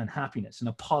 and happiness. And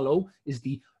Apollo is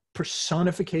the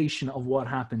personification of what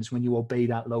happens when you obey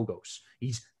that logos.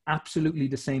 He's absolutely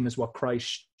the same as what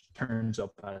Christ turns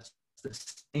up as, the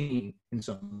same in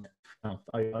some.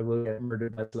 I will get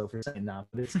murdered by Flo for saying that,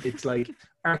 but it's like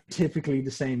archetypically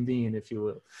the same being, if you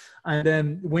will. And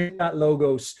then when that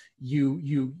logos,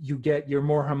 you're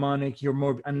more harmonic, you're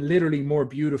more, and literally more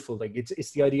beautiful. Like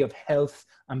it's the idea of health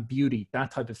and beauty,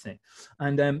 that type of thing.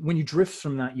 And when you drift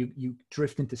from that, you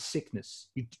drift into sickness,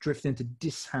 you drift into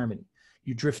disharmony.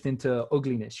 You drift into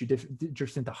ugliness, you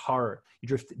drift into horror, you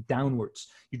drift downwards,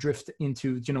 you drift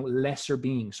into, you know, lesser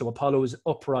beings. So Apollo is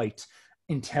upright,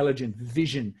 intelligent,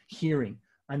 vision, hearing.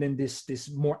 And then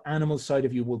this more animal side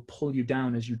of you will pull you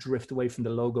down as you drift away from the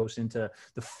logos into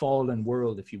the fallen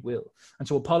world, if you will. And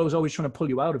so Apollo is always trying to pull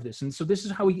you out of this. And so this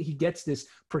is how he gets this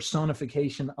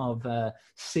personification of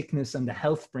sickness and the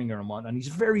health bringer and whatnot. And he's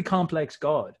a very complex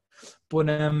god. But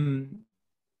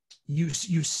you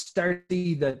start to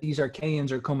see that these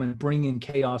Archaeans are coming, bringing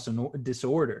chaos and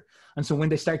disorder. And so when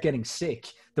they start getting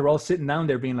sick, they're all sitting down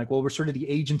there being like, well, we're sort of the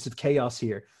agents of chaos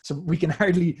here. So we can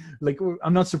hardly, like,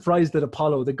 I'm not surprised that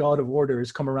Apollo, the god of order,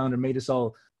 has come around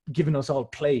and given us all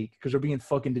plague, because we're being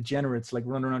fucking degenerates, like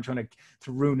running around trying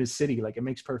to ruin his city. Like, it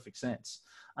makes perfect sense.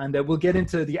 And we'll get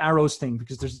into the arrows thing,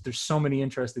 because there's so many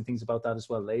interesting things about that as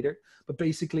well later. But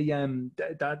basically,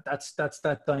 that's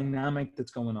that dynamic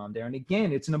that's going on there. And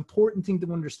again, it's an important thing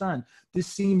to understand. This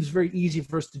seems very easy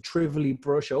for us to trivially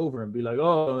brush over and be like,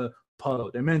 oh,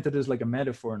 Apollo, they meant it as like a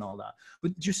metaphor and all that.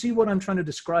 But do you see what I'm trying to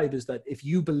describe is that if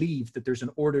you believe that there's an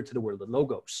order to the world, the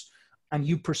logos, and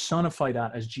you personify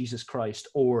that as Jesus Christ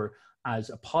or as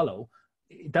Apollo,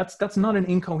 that's not an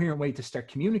incoherent way to start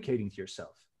communicating to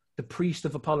yourself. The priest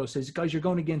of Apollo says, guys, you're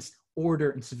going against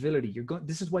order and civility.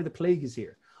 This is why the plague is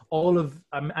here. All of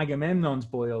Agamemnon's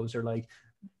boyos are like,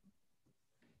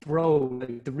 bro,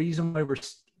 like, the reason why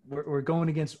we're going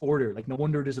against order, like, no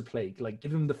wonder there's a plague. Like,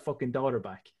 give him the fucking daughter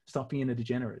back. Stop being a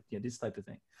degenerate. Yeah, this type of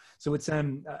thing. So it's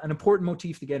an important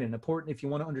motif to get in. Important if you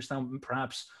want to understand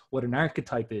perhaps what an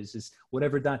archetype is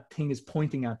whatever that thing is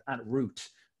pointing at root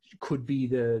could be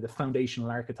the foundational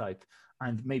archetype.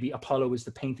 And maybe Apollo is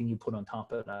the painting you put on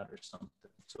top of that or something.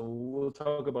 So we'll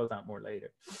talk about that more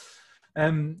later.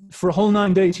 For a whole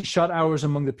 9 days, he shot hours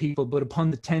among the people, but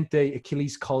upon the 10th day,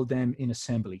 Achilles called them in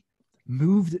assembly.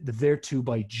 moved thereto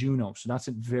by Juno. So that's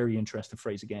a very interesting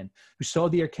phrase again. Who saw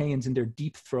the Achaeans in their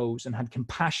deep throes and had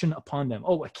compassion upon them.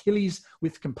 Oh, Achilles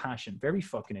with compassion. Very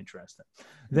fucking interesting.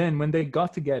 Then when they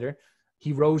got together,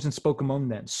 he rose and spoke among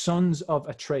them. Sons of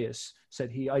Atreus,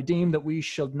 said he, I deem that we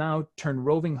shall now turn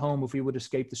roving home if we would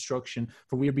escape destruction,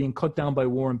 for we are being cut down by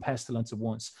war and pestilence at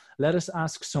once. Let us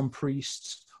ask some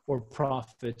priests or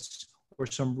prophets or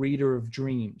some reader of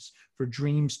dreams, for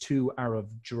dreams too are of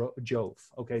Jove.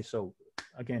 Okay, so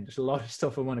again, there's a lot of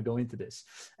stuff I want to go into this.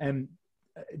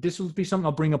 This will be something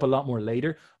I'll bring up a lot more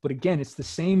later, but again, it's the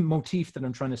same motif that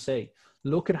I'm trying to say.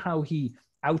 Look at how he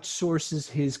outsources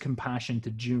his compassion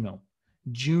to Juno.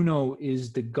 Juno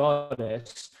is the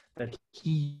goddess that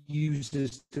he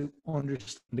uses to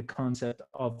understand the concept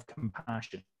of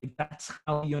compassion. That's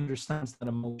how he understands that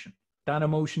emotion. That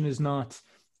emotion is not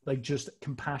like just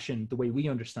compassion the way we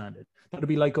understand it. That would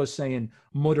be like us saying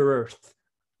Mother Earth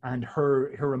and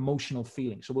her emotional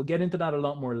feeling. So we'll get into that a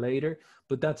lot more later,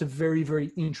 but that's a very,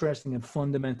 very interesting and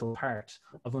fundamental part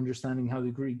of understanding how the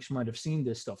Greeks might have seen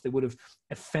this stuff. They would have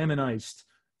effeminized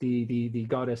the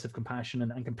goddess of compassion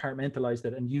and compartmentalized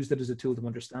it and used it as a tool to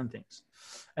understand things.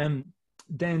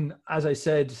 Then, as I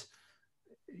said,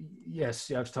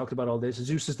 yes, I've talked about all this.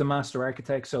 Zeus is the master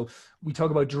architect. So we talk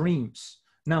about dreams.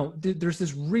 Now, there's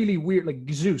this really weird, like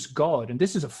Zeus, God, and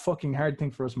this is a fucking hard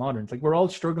thing for us moderns. Like we're all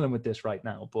struggling with this right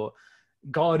now, but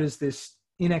God is this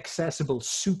inaccessible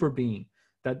super being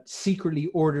that secretly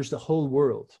orders the whole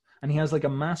world. And he has like a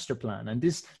master plan. And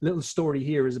this little story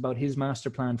here is about his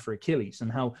master plan for Achilles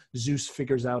and how Zeus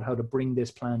figures out how to bring this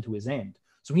plan to his end.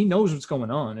 So he knows what's going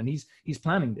on and he's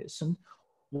planning this. And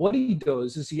what he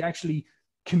does is he actually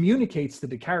communicates to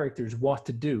the characters what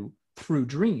to do through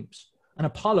dreams. And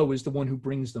Apollo is the one who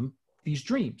brings them these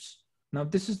dreams. Now,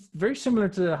 this is very similar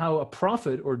to how a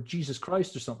prophet or Jesus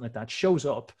Christ or something like that shows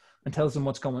up and tells them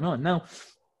what's going on. Now,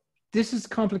 this is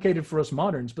complicated for us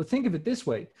moderns, but think of it this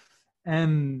way.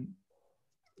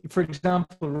 For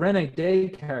example, Rene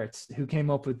Descartes, who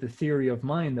came up with the theory of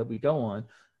mind that we go on,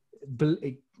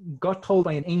 got told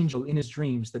by an angel in his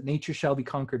dreams that nature shall be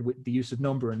conquered with the use of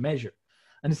number and measure.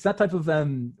 And it's that type of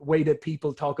way that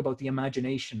people talk about the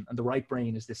imagination and the right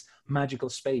brain as this magical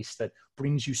space that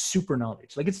brings you super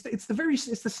knowledge. Like it's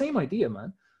the same idea,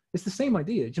 man. It's the same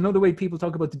idea. Do you know the way people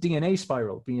talk about the DNA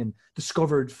spiral being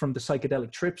discovered from the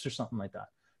psychedelic trips or something like that?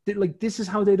 Like this is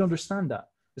how they'd understand that.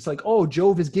 It's like, oh,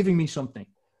 Jove is giving me something.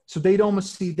 So they'd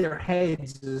almost see their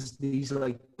heads as these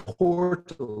like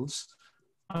portals.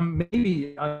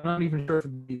 Maybe I'm not even sure if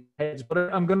it'd be heads, but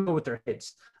I'm going to go with their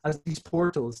heads as these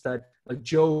portals that like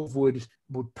Jove would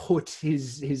put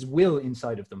his will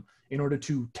inside of them in order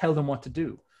to tell them what to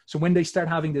do. So when they start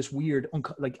having this weird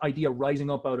like idea rising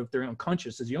up out of their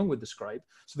unconscious, as Jung would describe,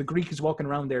 so the Greek is walking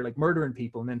around there like murdering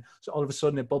people, and then so all of a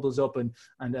sudden it bubbles up, and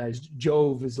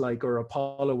Jove is like, or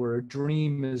Apollo, or a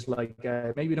dream is like,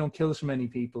 maybe don't kill so many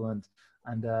people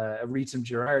and read some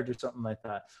Girard or something like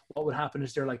that. What would happen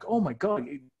is they're like, oh my God,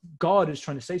 God is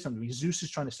trying to say something to me. Zeus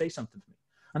is trying to say something to me.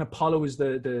 And Apollo is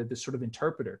the sort of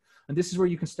interpreter. And this is where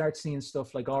you can start seeing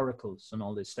stuff like oracles and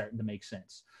all this starting to make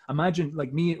sense. Imagine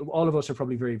like me, all of us are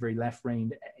probably very, very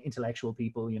left-brained intellectual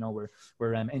people, you know,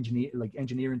 we're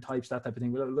engineering types, that type of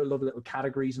thing. We love little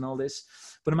categories and all this.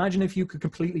 But imagine if you could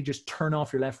completely just turn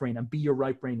off your left brain and be your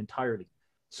right brain entirely.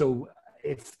 So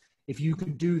if you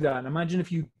could do that, imagine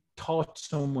if you taught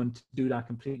someone to do that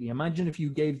completely. Imagine if you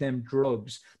gave them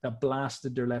drugs that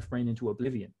blasted their left brain into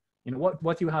oblivion. You know,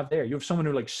 what do you have there? You have someone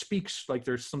who like speaks like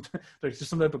there's some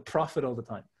type of prophet all the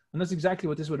time. And that's exactly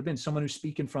what this would have been. Someone who's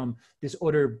speaking from this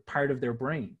other part of their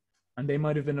brain. And they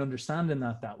might have been understanding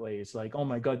that way. It's like, oh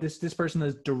my God, this person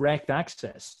has direct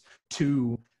access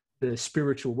to the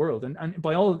spiritual world. And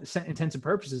by all intents and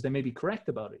purposes, they may be correct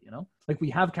about it, you know? Like we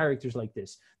have characters like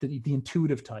this, the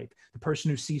intuitive type, the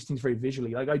person who sees things very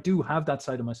visually. Like I do have that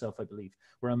side of myself, I believe,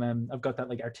 where I've got that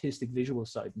like artistic visual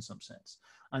side in some sense.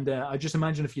 And I just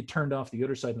imagine if you turned off the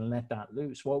other side and let that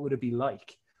loose, what would it be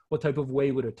like? What type of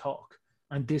way would it talk?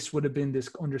 And this would have been this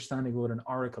understanding of what an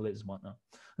oracle is and whatnot.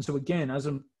 And so again,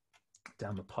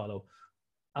 damn Apollo,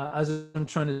 as I'm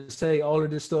trying to say, all of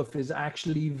this stuff is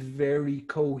actually very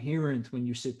coherent when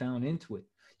you sit down into it.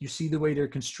 You see the way they're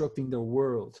constructing their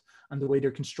world and the way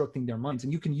they're constructing their minds.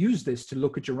 And you can use this to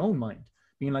look at your own mind,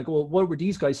 being like, well, what were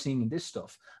these guys seeing in this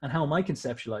stuff? And how am I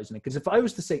conceptualizing it? Because if I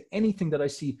was to say anything that I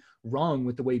see wrong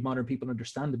with the way modern people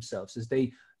understand themselves is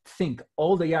they think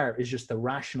all they are is just the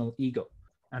rational ego.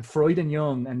 And Freud and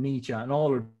Jung and Nietzsche and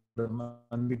all of them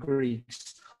and the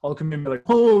Greeks all come in and be like,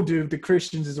 oh, dude, the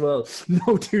Christians as well.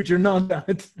 No, dude, you're not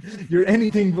that. You're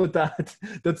anything but that.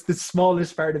 That's the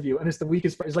smallest part of you. And it's the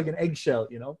weakest part. It's like an eggshell,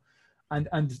 you know?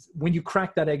 And when you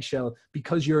crack that eggshell,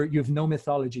 because you have no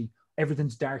mythology,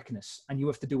 everything's darkness, and you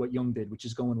have to do what Jung did, which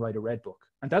is go and write a red book.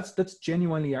 And that's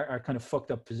genuinely our kind of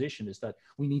fucked up position, is that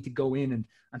we need to go in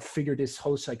and figure this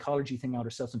whole psychology thing out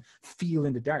ourselves and feel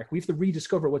in the dark. We have to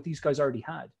rediscover what these guys already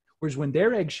had. Whereas when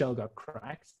their eggshell got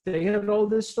cracked, they had all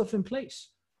this stuff in place.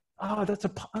 That's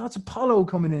Apollo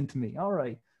coming into me. All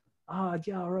right.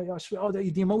 Yeah, all right. Oh,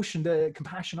 the emotion, the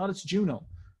compassion, that's Juno.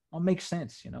 All makes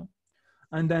sense,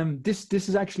 And this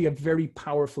is actually a very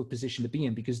powerful position to be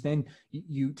in, because then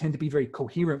you tend to be very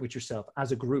coherent with yourself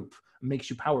as a group. It makes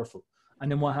you powerful. And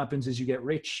then what happens is you get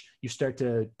rich, you start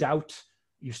to doubt,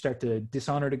 you start to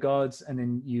dishonor the gods, and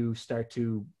then you start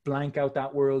to blank out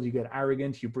that world. You get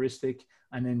arrogant, hubristic,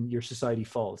 and then your society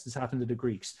falls. This happened to the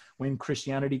Greeks. When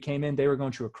Christianity came in, they were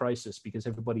going through a crisis because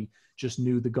everybody just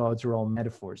knew the gods were all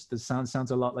metaphors. This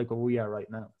sounds a lot like what we are right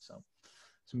now. So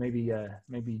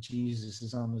maybe Jesus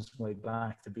is on his way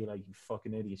back to be like, you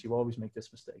fucking idiots, you always make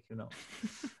this mistake,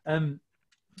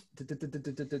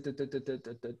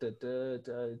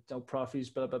 No prophecies,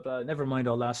 blah blah blah. Never mind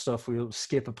all that stuff. We'll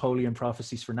skip Apollyon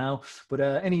prophecies for now. But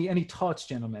any thoughts,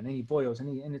 gentlemen? Any boyos?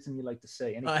 Anything you'd like to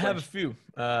say? I have a few.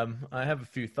 I have a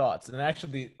few thoughts, and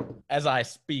actually, as I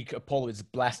speak, Apollo is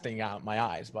blasting out my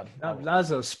eyes. But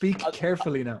Lazo, speak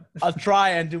carefully now. I'll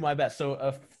try and do my best.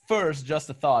 So first, just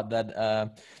a thought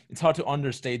that it's hard to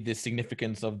understate the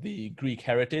significance of the Greek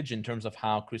heritage in terms of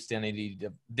how Christianity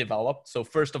developed. So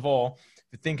first of all,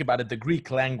 if you think about it, the Greek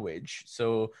language,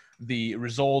 so the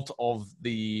result of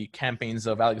the campaigns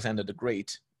of Alexander the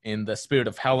Great in the spirit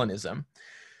of Hellenism.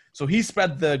 So he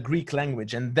spread the Greek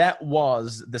language, and that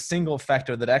was the single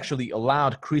factor that actually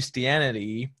allowed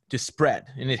Christianity to spread,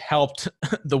 and it helped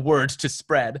the word to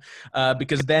spread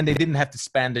because then they didn't have to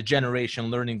spend a generation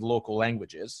learning the local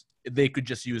languages. They could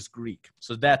just use Greek.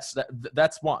 So that's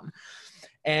one.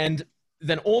 And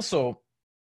then also,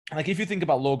 like if you think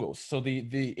about logos, so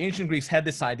the ancient Greeks had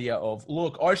this idea of,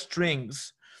 look, our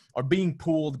strings are being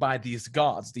pulled by these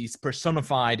gods, these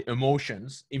personified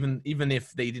emotions, even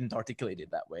if they didn't articulate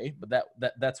it that way, but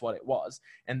that's what it was.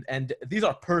 And these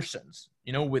are persons,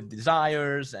 with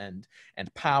desires and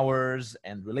powers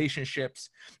and relationships.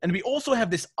 And we also have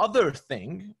this other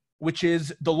thing, which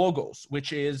is the logos,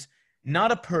 which is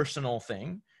not a personal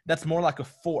thing. That's more like a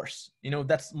force,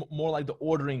 that's more like the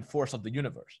ordering force of the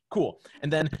universe. Cool.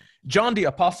 And then John the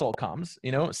Apostle comes,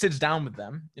 sits down with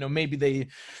them, maybe they,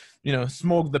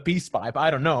 smoke the peace pipe,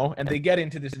 I don't know. And they get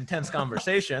into this intense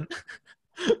conversation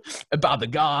about the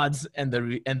gods and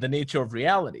the nature of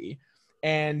reality.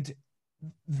 And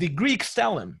the Greeks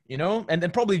tell him, and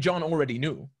then probably John already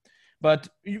knew, but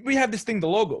we have this thing, the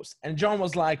logos. And John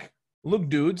was like, look,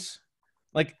 dudes,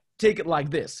 like, take it like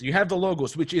this. You have the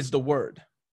logos, which is the word.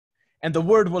 And the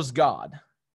word was God,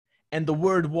 and the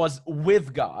word was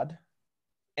with God,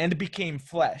 and became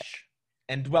flesh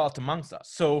and dwelt amongst us.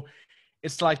 So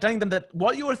it's like telling them that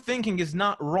what you are thinking is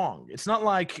not wrong. It's not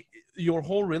like your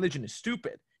whole religion is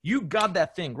stupid. You got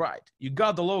that thing right. You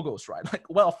got the logos right. Like,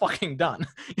 well, fucking done.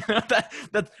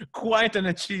 That's quite an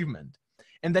achievement.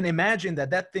 And then imagine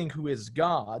that thing who is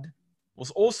God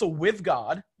was also with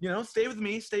God, stay with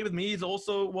me, he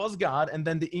also was God, and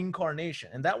then the incarnation.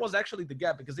 And that was actually the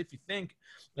gap, because if you think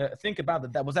about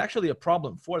it, that was actually a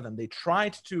problem for them. They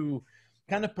tried to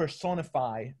kind of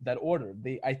personify that order.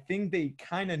 I think they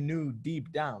kind of knew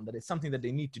deep down that it's something that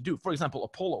they need to do. For example,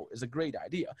 Apollo is a great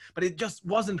idea, but it just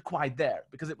wasn't quite there,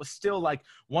 because it was still like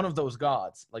one of those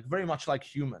gods, like very much like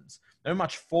humans, very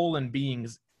much fallen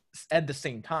beings at the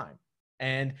same time.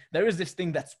 And there is this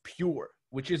thing that's pure,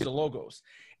 which is the logos.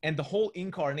 And the whole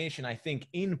incarnation, I think,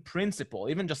 in principle,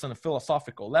 even just on a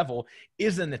philosophical level,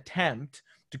 is an attempt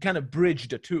to kind of bridge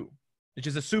the two, which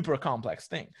is a super complex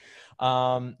thing.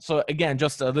 So again,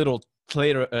 just a little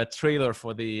trailer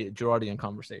for the Girardian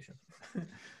conversation.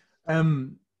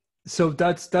 So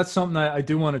that's something I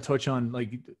do want to touch on.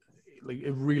 Like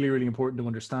really, really important to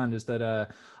understand is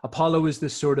that Apollo is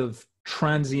this sort of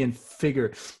transient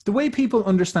figure. The way people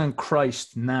understand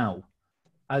Christ now,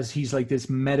 as he's like this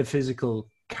metaphysical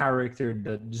character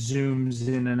that zooms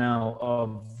in and out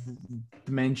of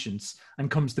dimensions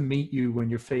and comes to meet you when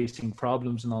you're facing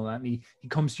problems and all that. And he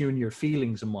comes to you in your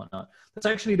feelings and whatnot. That's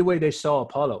actually the way they saw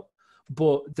Apollo.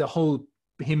 But the whole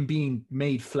him being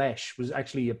made flesh was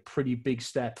actually a pretty big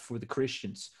step for the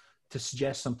Christians to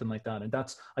suggest something like that. And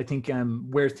that's, I think,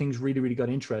 where things really, really got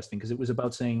interesting, because it was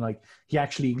about saying like he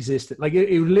actually existed. Like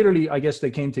it literally, I guess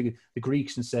they came to the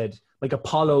Greeks and said like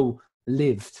Apollo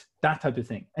lived, that type of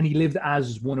thing, and he lived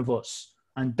as one of us.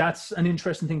 And that's an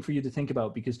interesting thing for you to think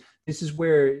about, because this is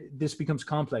where this becomes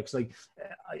complex. Like,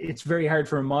 it's very hard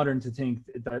for a modern to think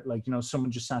that, like, you know,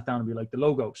 someone just sat down and be like, the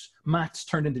Logos, maths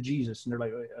turned into Jesus. And they're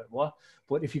like, what?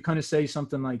 But if you kind of say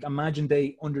something like, imagine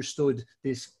they understood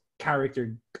this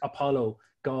character, Apollo,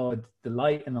 God, the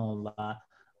light and all that.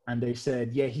 And they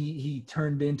said, yeah, he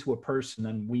turned into a person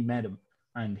and we met him.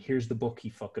 And here's the book he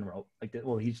fucking wrote. Like,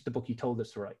 well, he's the book he told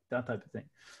us to write, that type of thing.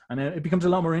 And it becomes a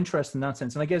lot more interesting in that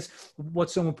sense. And I guess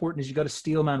what's so important is you got to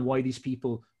steel man why these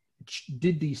people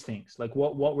did these things. Like,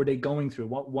 what were they going through?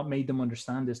 What made them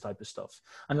understand this type of stuff?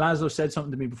 And Laszlo said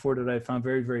something to me before that I found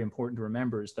very, very important to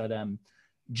remember, is that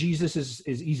Jesus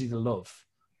is easy to love.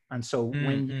 And so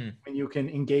when you can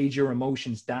engage your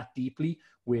emotions that deeply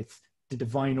with the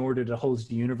divine order that holds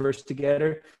the universe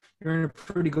together, you're in a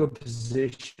pretty good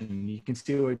position. You can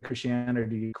see why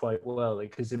Christianity did quite well,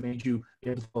 because it made you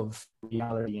able to love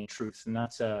reality and truth, and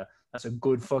that's a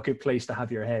good fucking place to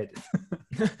have your head.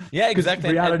 Yeah,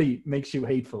 exactly. Reality makes you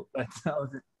hateful. That's how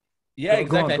it. Yeah,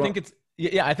 exactly.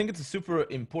 I think it's a super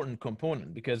important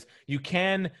component, because you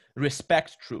can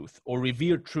respect truth or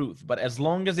revere truth, but as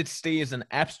long as it stays an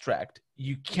abstract,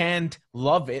 you can't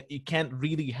love it. You can't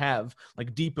really have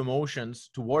like deep emotions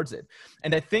towards it.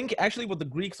 And I think actually what the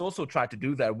Greeks also tried to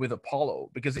do there with Apollo,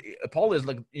 because Apollo is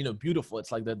like, you know, beautiful.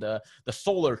 It's like the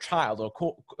solar child, or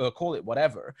call it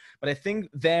whatever. But I think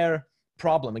their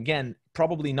problem, again,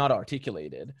 probably not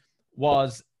articulated,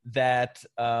 was that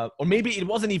or maybe it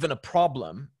wasn't even a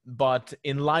problem, but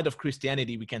in light of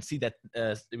Christianity we can see that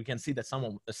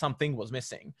something was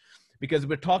missing, because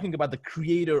we're talking about the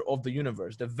creator of the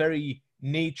universe, the very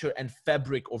nature and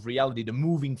fabric of reality, the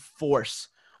moving force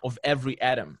of every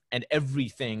atom and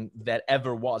everything that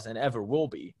ever was and ever will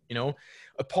be. You know,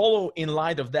 Apollo in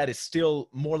light of that is still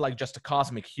more like just a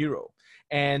cosmic hero.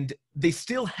 And they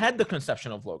still had the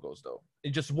conception of Logos, though.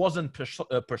 It just wasn't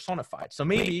personified. So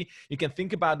maybe you can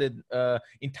think about it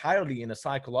entirely in a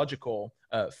psychological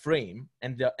frame,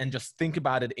 and just think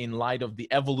about it in light of the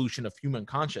evolution of human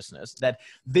consciousness, that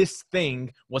this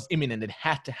thing was imminent. It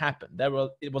had to happen.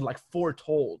 It was like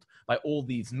foretold by all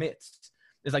these myths.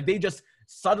 It's like they just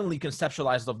suddenly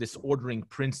conceptualized of this ordering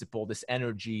principle, this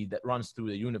energy that runs through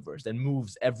the universe, that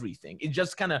moves everything. It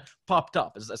just kind of popped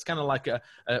up. It's kind of like a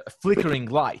flickering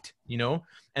light, you know?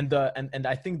 And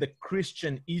I think the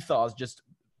Christian ethos just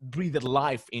breathed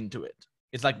life into it.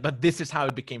 It's like, but this is how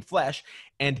it became flesh,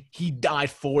 and he died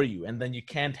for you. And then you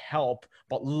can't help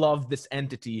but love this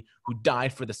entity who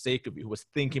died for the sake of you, who was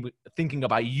thinking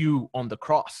about you on the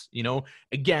cross, you know?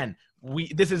 Again,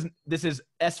 this is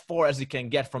as far as you can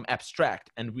get from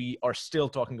abstract, and we are still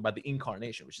talking about the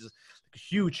incarnation, which is a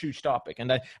huge topic.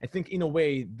 And I think in a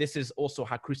way this is also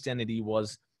how Christianity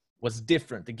was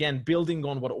different, again building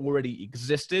on what already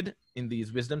existed in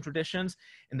these wisdom traditions,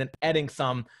 and then adding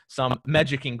some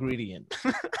magic ingredient.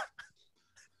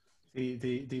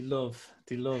 the love.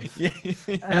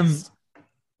 Yes.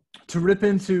 To rip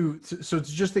into, so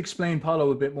to just explain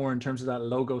Paulo a bit more in terms of that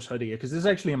Logos idea, because this is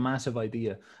actually a massive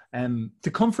idea,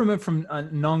 to come from it from a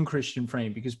non-Christian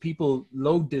frame, because people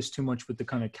load this too much with the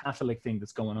kind of Catholic thing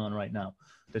that's going on right now.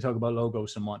 They talk about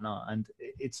Logos and whatnot, and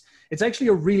it's actually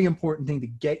a really important thing to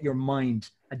get your mind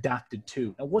adapted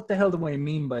to. Now, what the hell do I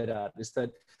mean by that? Is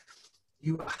that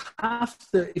you have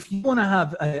to, if you want to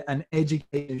have an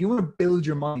education, if you want to build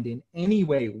your mind in any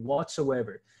way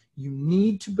whatsoever, you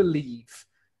need to believe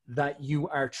that you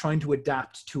are trying to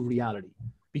adapt to reality.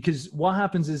 Because what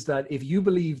happens is that if you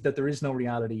believe that there is no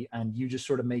reality and you just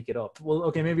sort of make it up, well,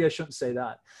 okay, maybe I shouldn't say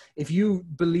that. If you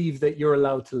believe that you're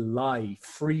allowed to lie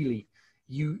freely,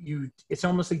 it's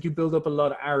almost like you build up a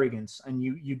lot of arrogance, and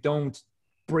you don't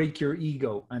break your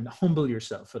ego and humble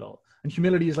yourself at all. And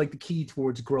humility is like the key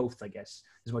towards growth, I guess,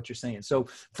 is what you're saying. So,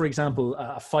 for example,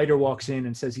 a fighter walks in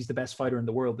and says he's the best fighter in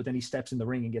the world, but then he steps in the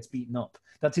ring and gets beaten up.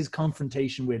 That's his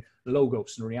confrontation with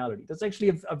Logos and reality. That's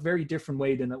actually a very different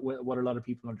way than what a lot of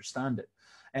people understand it.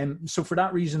 And so for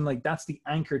that reason, like, that's the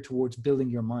anchor towards building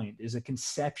your mind, is a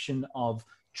conception of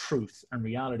truth and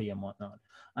reality and whatnot.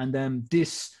 And then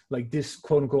this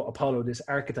quote unquote Apollo, this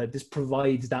archetype, this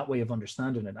provides that way of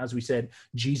understanding it. As we said,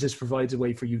 Jesus provides a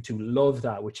way for you to love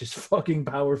that, which is fucking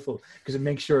powerful, because it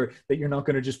makes sure that you're not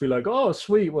going to just be like, oh,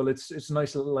 sweet, well, it's a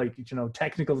nice little, like, you know,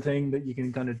 technical thing that you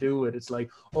can kind of do it. It's like,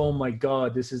 oh my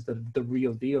God, this is the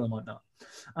real deal and whatnot.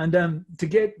 And to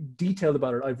get detailed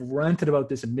about it, I've ranted about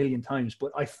this a million times,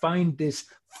 but I find this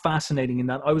fascinating in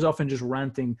that I was often just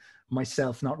ranting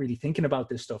myself, not really thinking about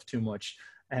this stuff too much.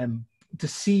 To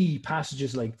see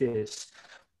passages like this,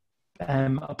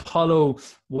 Apollo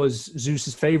was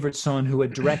Zeus's favorite son, who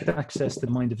had direct access to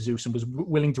the mind of Zeus and was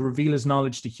willing to reveal his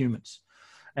knowledge to humans.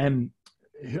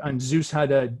 and Zeus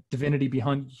had a divinity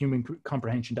beyond human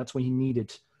comprehension. That's why he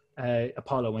needed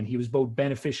Apollo, and he was both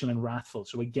beneficial and wrathful.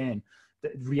 So again,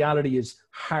 the reality is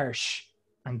harsh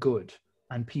and good,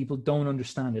 and people don't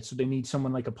understand it. So they need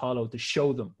someone like Apollo to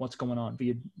show them what's going on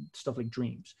via stuff like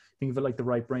dreams. Think of it like the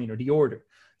right brain or the order.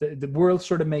 The world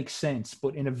sort of makes sense,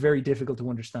 but in a very difficult to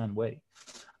understand way.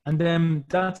 And then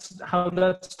that's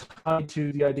tied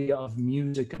to the idea of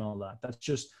music and all that. That's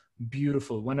just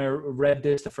beautiful. When I read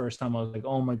this the first time, I was like,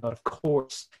 oh my God, of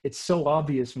course. It's so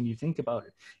obvious when you think about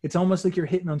it. It's almost like you're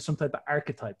hitting on some type of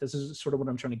archetype. This is sort of what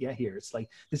I'm trying to get here. It's like,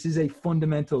 this is a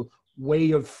fundamental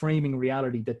way of framing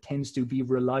reality that tends to be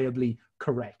reliably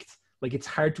correct. Like, it's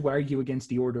hard to argue against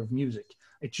the order of music.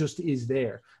 It just is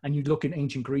there. And you look at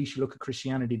ancient Greece, you look at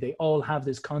Christianity, they all have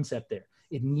this concept there.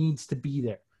 It needs to be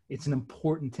there. It's an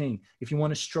important thing. If you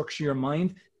want to structure your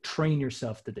mind, train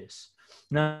yourself to this.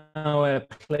 Now,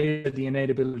 play the innate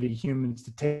ability of humans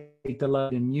to take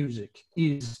delight in music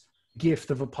is gift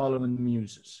of Apollo and the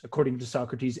Muses. According to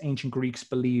Socrates, ancient Greeks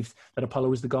believed that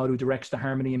Apollo is the god who directs the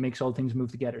harmony and makes all things move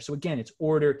together. So again, it's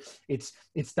order. It's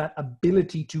that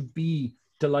ability to be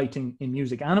delighting in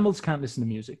music. Animals can't listen to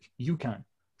music. You can.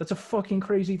 That's a fucking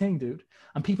crazy thing, dude.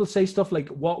 And people say stuff like,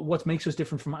 what makes us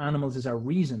different from animals is our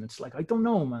reason. It's like, I don't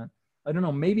know, man. I don't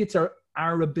know. Maybe it's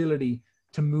our ability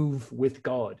to move with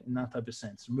God in that type of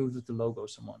sense, move with the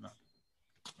logos and whatnot.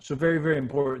 So very, very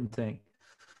important thing.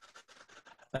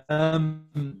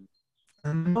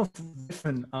 Enough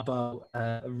riffing about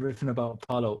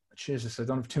Apollo. Jesus, I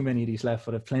don't have too many of these left,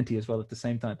 but I have plenty as well at the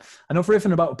same time. Enough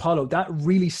riffing about Apollo. That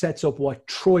really sets up what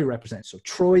Troy represents. So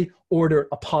Troy, order,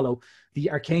 Apollo. The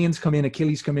Archaeans come in,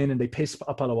 Achilles come in, and they piss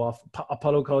Apollo off.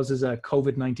 Apollo causes a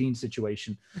COVID-19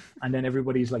 situation, and then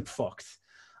everybody's like fucked.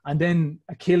 And then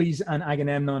Achilles and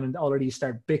Agamemnon already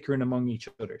start bickering among each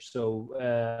other. So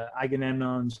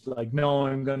Agamemnon's like, no,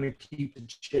 I'm going to keep the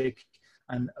chick.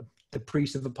 And the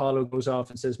priest of Apollo goes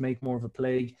off and says, make more of a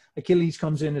plague. Achilles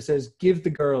comes in and says, give the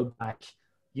girl back.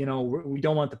 You know, we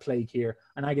don't want the plague here.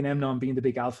 And Agamemnon, being the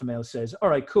big alpha male, says, all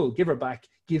right, cool, give her back.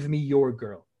 Give me your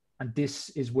girl. And this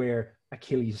is where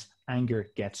Achilles' anger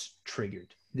gets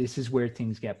triggered. This is where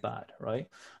things get bad, right?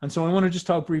 And so I want to just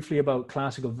talk briefly about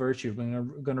classical virtue.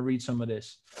 I'm going to read some of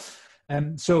this.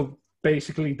 So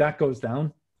basically that goes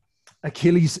down.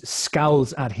 Achilles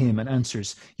scowls at him and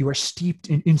answers, you are steeped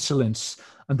in insolence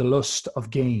and the lust of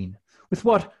gain. With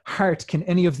what heart can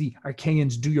any of the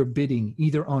Archaeans do your bidding,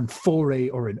 either on foray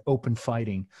or in open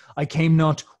fighting? I came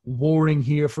not warring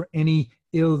here for any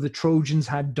ill the Trojans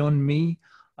had done me.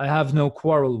 I have no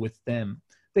quarrel with them.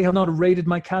 They have not raided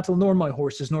my cattle nor my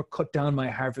horses, nor cut down my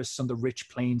harvests on the rich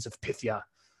plains of Phthia.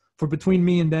 For between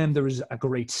me and them there is a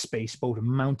great space, both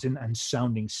mountain and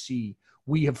sounding sea.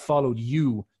 We have followed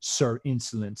you, Sir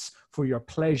Insolence, for your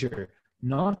pleasure,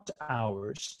 not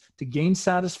ours, to gain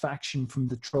satisfaction from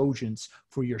the Trojans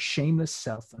for your shameless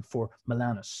self and for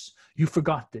Melanus. You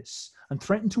forgot this, and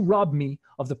threatened to rob me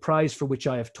of the prize for which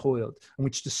I have toiled, and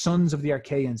which the sons of the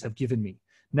Archaeans have given me.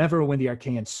 Never, when the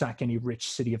Archaeans sack any rich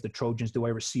city of the Trojans, do I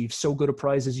receive so good a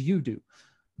prize as you do,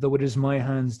 though it is my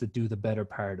hands that do the better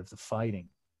part of the fighting.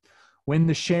 When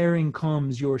the sharing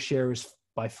comes, your share is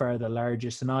by far the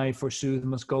largest, and I, forsooth,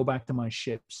 must go back to my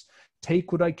ships.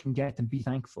 Take what I can get and be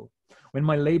thankful. When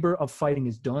my labor of fighting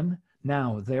is done,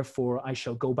 now, therefore, I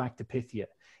shall go back to Phthia.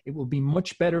 It will be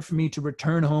much better for me to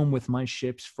return home with my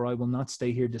ships, for I will not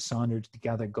stay here dishonored to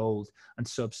gather gold and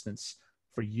substance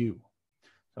for you.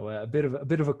 So a bit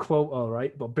of a quote, all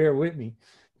right, but bear with me.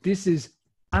 This is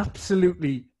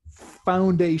absolutely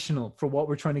foundational for what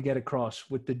we're trying to get across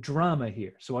with the drama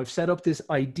here. So I've set up this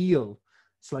ideal.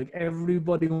 It's like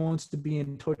everybody wants to be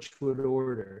in touch with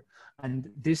order. And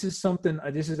this is something,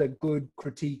 this is a good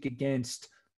critique against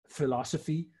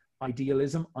philosophy,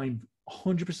 idealism. I'm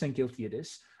 100% guilty of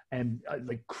this. And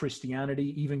like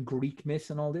Christianity, even Greek myth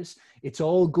and all this, it's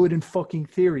all good in fucking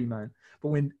theory, man. But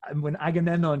when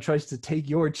Agamemnon tries to take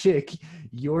your chick,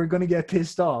 you're going to get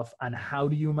pissed off. And how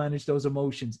do you manage those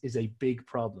emotions is a big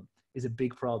problem,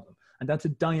 And that's a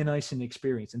Dionysian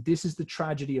experience. And this is the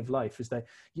tragedy of life, is that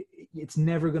it's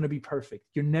never going to be perfect.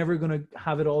 You're never going to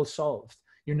have it all solved.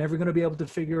 You're never going to be able to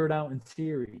figure it out in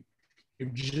theory. You're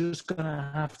just going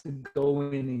to have to go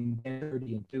in and get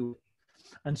dirty and do it.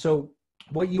 And so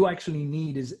what you actually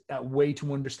need is a way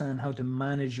to understand how to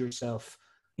manage yourself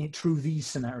through these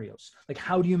scenarios. Like,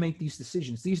 how do you make these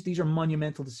decisions? These are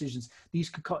monumental decisions.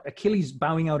 These could Achilles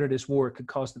bowing out of this war could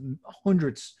cost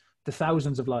hundreds to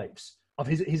thousands of lives of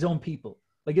his own people.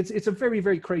 Like it's a very,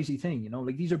 very crazy thing, you know,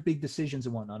 like these are big decisions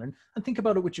and whatnot. And think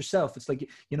about it with yourself. It's like,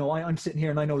 you know, I'm sitting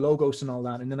here and I know Logos and all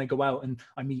that. And then I go out and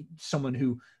I meet someone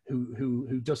who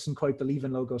doesn't quite believe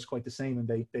in Logos quite the same. And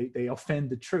they offend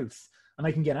the truth, and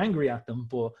I can get angry at them,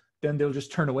 but then they'll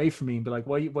just turn away from me and be like,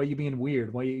 why are you being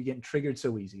weird? Why are you getting triggered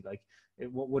so easy? Like,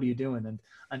 what are you doing?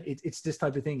 And it's this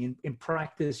type of thing. In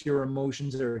practice, your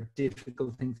emotions are a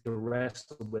difficult thing to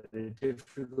wrestle with, a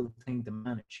difficult thing to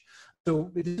manage.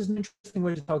 So it is an interesting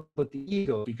way to talk about the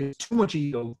ego, because too much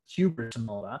ego, hubris and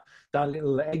all that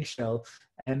little eggshell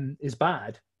is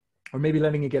bad, or maybe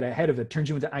letting it get ahead of it turns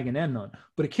you into Agamemnon.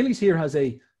 But Achilles here has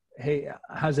a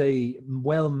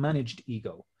well-managed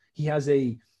ego. He has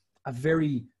a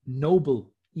very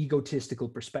noble egotistical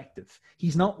perspective.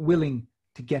 He's not willing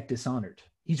to get dishonored.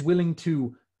 He's willing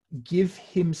to give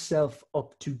himself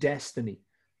up to destiny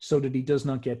so that he does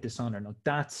not get dishonored. Now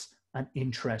that's an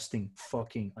interesting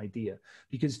fucking idea,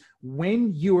 because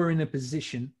when you are in a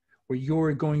position where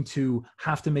you're going to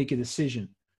have to make a decision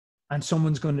and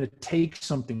someone's going to take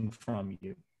something from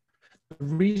you, the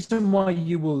reason why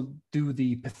you will do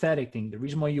the pathetic thing, the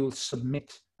reason why you will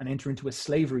submit and enter into a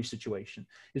slavery situation,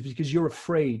 is because you're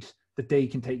afraid that they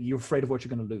can take you. You're afraid of what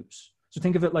you're going to lose. So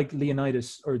think of it like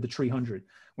Leonidas or the 300,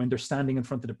 when they're standing in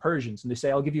front of the Persians and they say,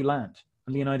 I'll give you land.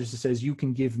 And Leonidas says, you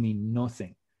can give me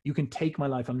nothing. You can take my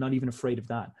life. I'm not even afraid of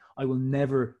that. I will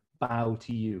never bow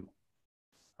to you.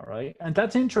 All right. And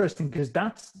that's interesting, because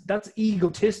that's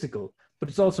egotistical, but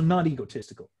it's also not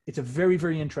egotistical. It's a very,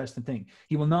 very interesting thing.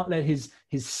 He will not let his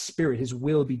spirit, his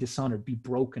will be dishonored, be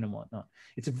broken and whatnot.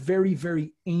 It's a very,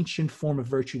 very ancient form of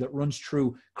virtue that runs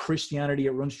through Christianity.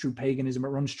 It runs through paganism. It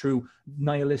runs through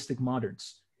nihilistic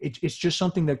moderns. It's just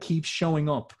something that keeps showing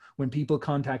up when people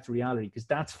contact reality, because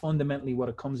that's fundamentally what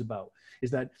it comes about, is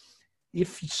that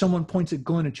if someone points a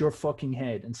gun at your fucking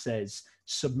head and says,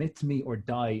 submit to me or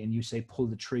die, and you say, pull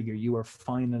the trigger, you are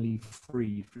finally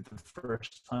free for the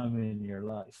first time in your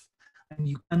life. And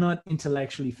you cannot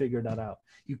intellectually figure that out.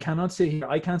 You cannot sit here.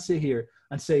 I can't sit here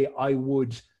and say, I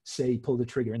would say, pull the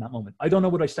trigger in that moment. I don't know.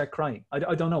 Would I start crying? I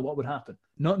don't know what would happen.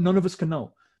 None of us can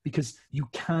know, because you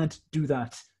can't do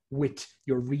that with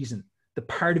your reason. The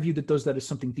part of you that does that is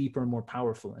something deeper and more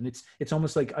powerful. And it's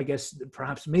almost like, I guess,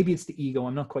 perhaps maybe it's the ego.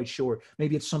 I'm not quite sure.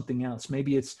 Maybe it's something else.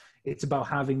 Maybe it's about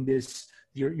having this,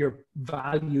 your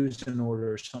values in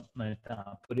order or something like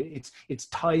that. But it's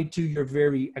tied to your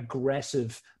very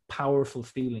aggressive, powerful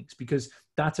feelings, because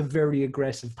that's a very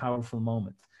aggressive, powerful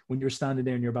moment when you're standing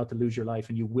there and you're about to lose your life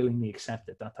and you willingly accept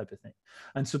it, that type of thing.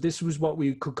 And so this was what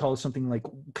we could call something like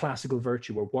classical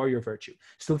virtue or warrior virtue.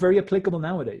 Still very applicable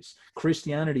nowadays.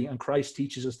 Christianity and Christ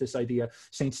teaches us this idea.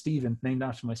 Saint Stephen, named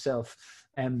after myself,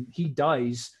 he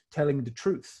dies telling the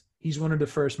truth. He's one of the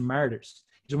first martyrs.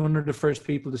 He's one of the first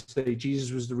people to say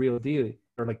Jesus was the real deal.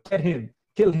 They're like, get him,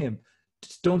 kill him.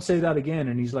 Just don't say that again.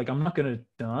 And he's like, I'm not going to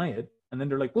deny it. And then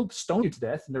they're like, we'll stone you to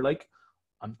death. And they're like,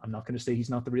 I'm not going to say he's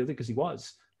not the real deal, because he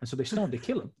was. And so they stone, they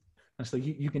kill him. And it's like,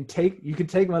 you can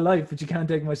take my life, but you can't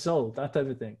take my soul, that type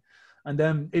of thing. And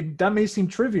then that may seem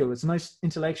trivial. It's a nice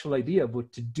intellectual idea,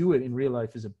 but to do it in real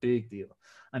life is a big deal.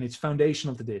 And it's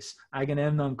foundational to this.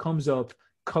 Agamemnon comes up,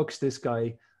 cucks this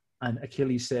guy, and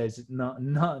Achilles says,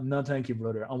 no, thank you,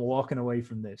 brother. I'm walking away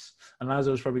from this. And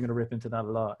Lazo's probably going to rip into that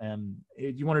a lot. Do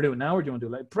you want to do it now, or do you want to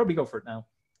do it later? Probably go for it now.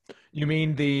 You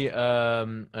mean the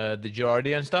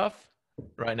Girardian stuff?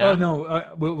 Right now? Oh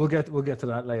no, we'll get to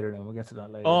that later. Then we'll get to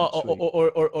that later.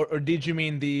 Or did you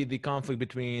mean the conflict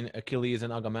between Achilles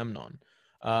and Agamemnon?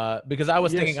 Because I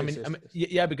was thinking,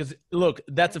 yeah, because look,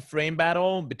 that's a frame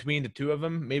battle between the two of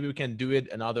them. Maybe we can do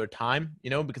it another time,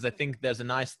 because I think there's a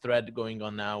nice thread going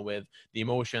on now with the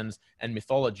emotions and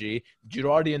mythology.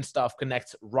 Girardian stuff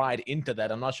connects right into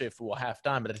that. I'm not sure if we'll have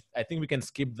time, but I think we can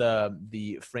skip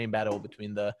the frame battle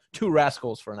between the two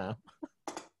rascals for now.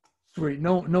 Sweet.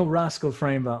 No rascal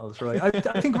frame battles, right?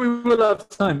 I think we will have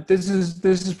time. This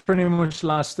is pretty much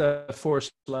last 4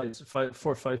 slides, 4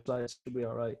 or 5 slides. Should be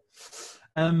all right.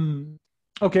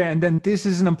 Okay, and then this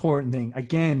is an important thing.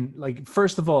 Again, like,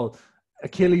 first of all,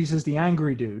 Achilles is the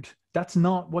angry dude. That's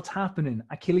not what's happening.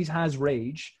 Achilles has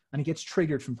rage, and he gets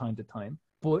triggered from time to time.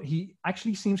 But he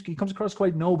actually he comes across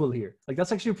quite noble here. Like,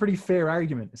 that's actually a pretty fair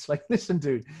argument. It's like, listen,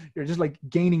 dude, you're just like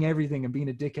gaining everything and being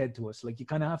a dickhead to us. Like, you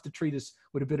kind of have to treat us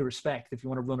with a bit of respect if you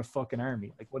want to run a fucking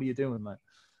army. Like, what are you doing, man?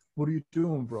 What are you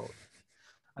doing, bro?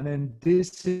 And then this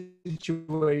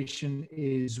situation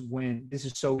is when, this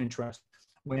is so interesting,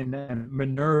 when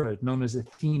Minerva, known as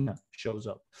Athena, shows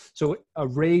up. So a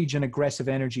rage and aggressive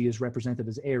energy is represented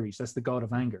as Ares. That's the god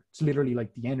of anger. It's literally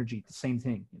like the energy, the same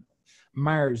thing.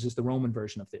 Mars is the Roman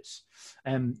version of this.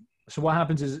 So what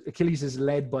happens is Achilles is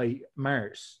led by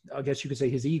Mars. I guess you could say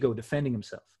his ego defending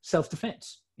himself,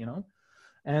 self-defense, you know.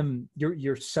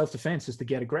 Your self-defense is to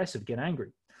get aggressive, get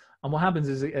angry. And what happens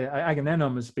is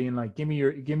Agamemnon is being like, give me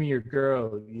your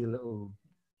girl, you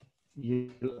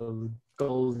little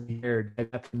gold-haired,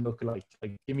 look-alike,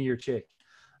 like, give me your chick.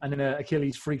 And then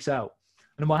Achilles freaks out.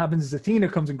 And then what happens is Athena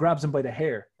comes and grabs him by the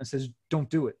hair and says, don't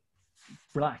do it.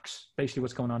 Relax. Basically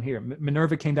what's going on here.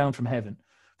 Minerva came down from heaven,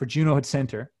 for Juno had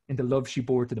sent her in the love she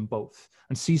bore to them both,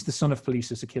 and seized the son of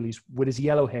Peleus, Achilles, with his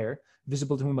yellow hair,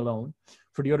 visible to him alone.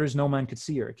 For the others, no man could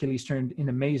see her. Achilles turned in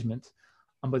amazement,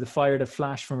 and by the fire that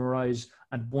flashed from her eyes,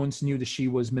 and once knew that she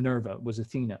was Minerva, was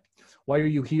Athena. Why are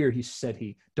you here, said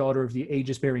he, daughter of the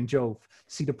aegis-bearing Jove?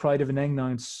 See the pride of an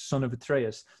Engnine, son of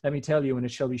Atreus. Let me tell you, and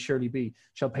it shall be surely be,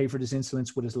 shall pay for this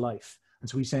insolence with his life. And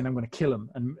so he's saying, I'm going to kill him.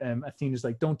 And Athena's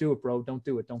like, don't do it, bro. Don't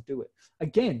do it. Don't do it.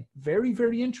 Again, very,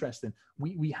 very interesting.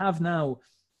 We have now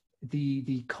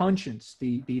the conscience,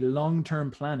 the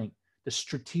long-term planning, the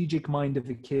strategic mind of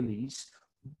Achilles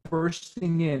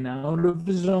bursting in out of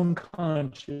his own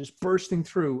conscience, bursting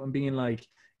through and being like,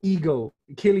 ego,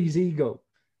 Achilles' ego.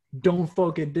 Don't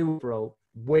fucking do it, bro.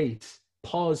 Wait.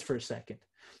 Pause for a second.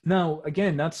 Now,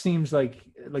 again, that seems like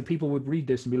people would read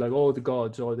this and be like, oh, the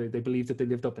gods, or they believe that they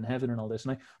lived up in heaven and all this.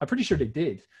 And I'm pretty sure they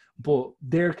did. But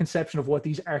their conception of what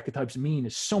these archetypes mean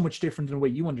is so much different than the way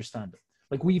you understand it.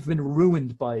 Like, we've been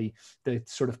ruined by the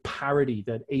sort of parody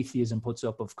that atheism puts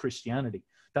up of Christianity.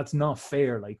 That's not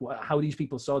fair. Like, how these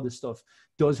people saw this stuff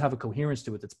does have a coherence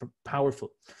to it that's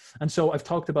powerful. And so I've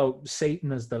talked about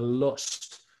Satan as the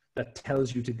lust that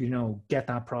tells you to, you know, get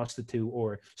that prostitute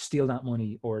or steal that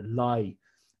money or lie.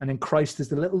 And then Christ is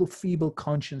the little feeble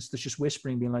conscience that's just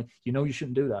whispering, being like, you know, you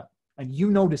shouldn't do that. And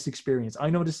you know this experience. I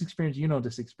know this experience. You know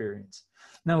this experience.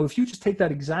 Now, if you just take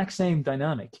that exact same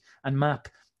dynamic and map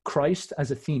Christ as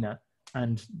Athena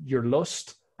and your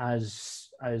lust as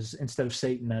instead of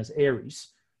Satan as Ares,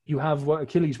 you have what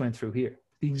Achilles went through here.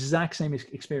 The exact same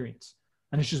experience.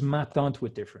 And it's just mapped onto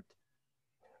it different.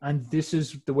 And this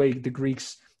is the way the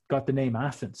Greeks got the name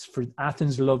Athens, for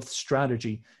Athens loved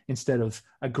strategy instead of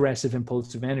aggressive,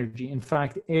 impulsive energy. In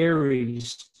fact,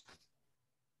 Ares,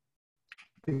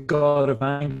 the god of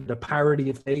anger, the parody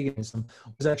of paganism,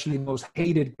 was actually the most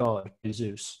hated god by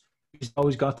Zeus. He's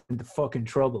always got into fucking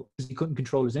trouble because he couldn't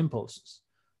control his impulses.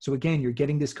 So again, you're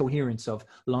getting this coherence of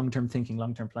long-term thinking,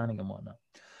 long-term planning and whatnot.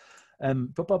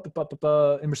 In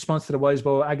response to the wise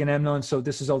bow, Agamemnon, so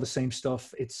this is all the same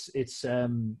stuff.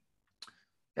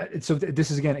 So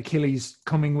this is again Achilles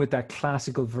coming with that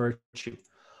classical virtue.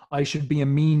 I should be a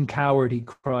mean coward, he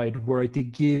cried, were I to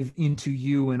give into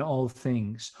you in all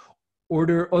things.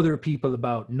 Order other people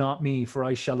about, not me, for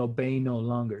I shall obey no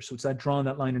longer. So it's that drawing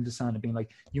that line in the sand and being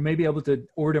like, you may be able to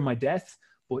order my death,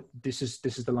 but this is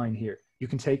the line here. You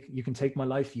can take my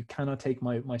life, you cannot take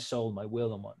my soul, my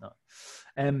will and whatnot.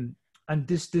 And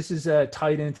this is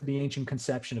tied into the ancient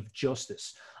conception of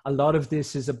justice. A lot of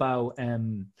this is about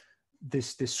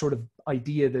this sort of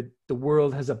idea that the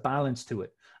world has a balance to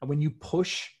it, and when you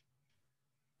push,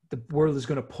 the world is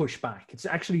going to push back.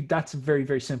 That's a very,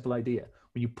 very simple idea.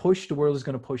 When you push, the world is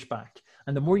going to push back,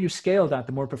 and the more you scale that,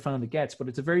 the more profound it gets. But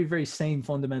it's a very, very same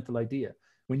fundamental idea.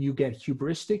 When you get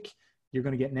hubristic, you're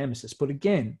going to get nemesis. But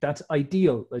again, that's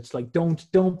ideal. It's like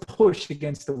don't push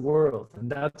against the world, and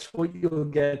that's what you'll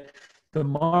get. The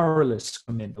moralists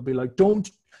come in. They'll be like, don't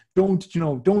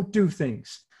do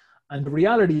things. And the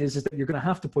reality is that you're going to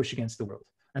have to push against the world.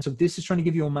 And so this is trying to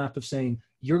give you a map of saying,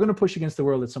 you're going to push against the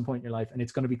world at some point in your life, and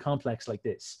it's going to be complex like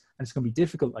this, and it's going to be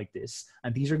difficult like this,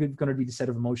 and these are going to be the set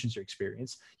of emotions you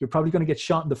experience. You're probably going to get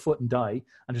shot in the foot and die,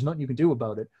 and there's nothing you can do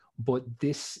about it. But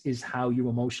this is how you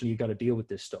emotionally got to deal with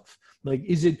this stuff. Like,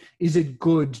 is it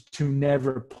good to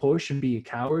never push and be a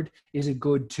coward? Is it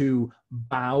good to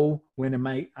bow when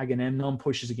Agamemnon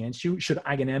pushes against you? Should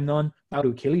Agamemnon bow to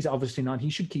Achilles? Obviously not.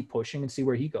 He should keep pushing and see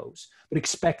where he goes, but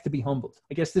expect to be humbled.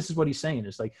 I guess this is what he's saying.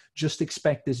 It's like, just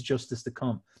expect this justice to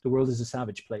come. The world is a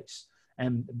savage place.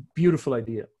 And beautiful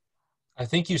idea. I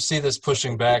think you see this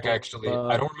pushing back, actually.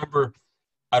 I don't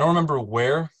remember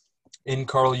where in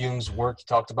Carl Jung's work he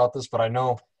talked about this, but I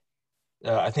know,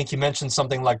 I think he mentioned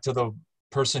something like, to the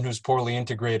person who's poorly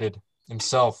integrated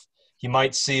himself, he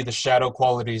might see the shadow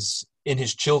qualities in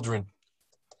his children.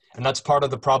 And that's part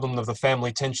of the problem of the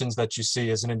family tensions that you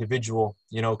see as an individual,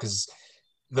 because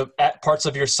the parts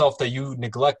of yourself that you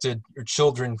neglected, your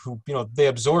children who, they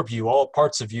absorb you, all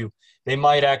parts of you, they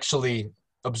might actually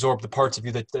absorb the parts of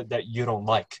you that you don't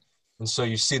like. And so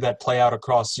you see that play out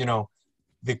across,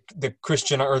 the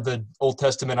Christian or the Old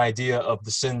Testament idea of the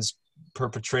sins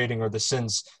perpetrating, or the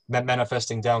sins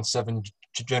manifesting down 7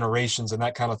 generations and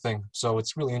that kind of thing. So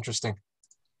it's really interesting.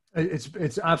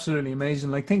 It's absolutely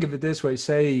amazing. Like, think of it this way: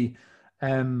 say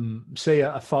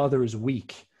a father is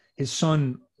weak, his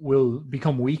son will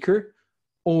become weaker,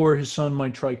 or his son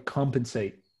might try to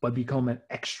compensate by becoming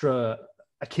extra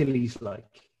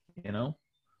Achilles-like, you know.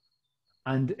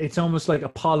 And it's almost like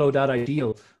Apollo, that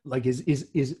ideal, like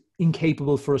is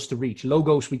incapable for us to reach.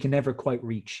 Logos we can never quite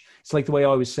reach. It's like the way I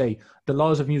always say, the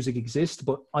laws of music exist,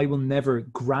 but I will never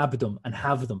grab them and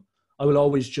have them. I will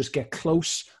always just get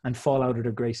close and fall out of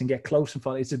their grace, and get close and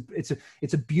fall.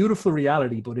 It's a beautiful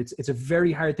reality, but it's a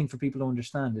very hard thing for people to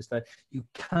understand, is that you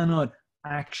cannot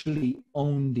actually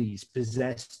own these,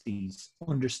 possess these,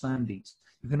 understand these.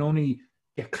 You can only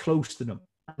get close to them.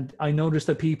 And I noticed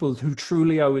that people who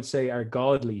truly, I would say, are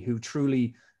godly, who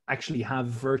truly actually have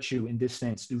virtue in this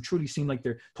sense, who truly seem like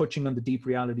they're touching on the deep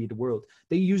reality of the world,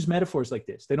 they use metaphors like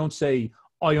this. They don't say,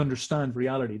 I understand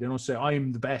reality. They don't say,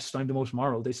 I'm the best, I'm the most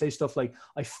moral. They say stuff like,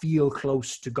 I feel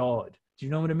close to God. Do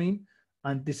you know what I mean?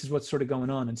 And this is what's sort of going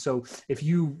on. And so if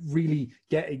you really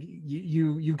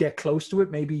you get close to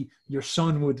it, maybe your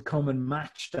son would come and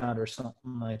match that or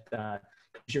something like that,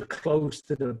 because you're close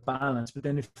to the balance. But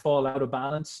then if you fall out of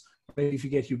balance, maybe if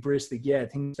you get hubristic,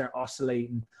 things start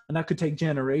oscillating, and that could take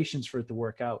generations for it to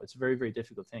work out. It's a very, very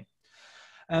difficult thing.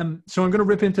 So I'm going to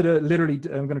rip into I'm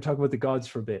going to talk about the gods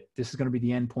for a bit. This is going to be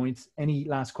the end point. Any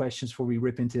last questions before we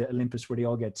rip into Olympus, where they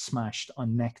all get smashed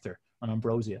on nectar, on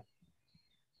ambrosia?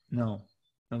 No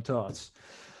thoughts.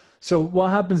 So what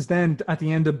happens then at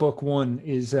the end of book one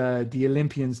is the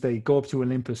Olympians, they go up to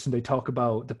Olympus and they talk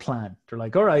about the plan. They're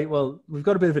like, all right, well, we've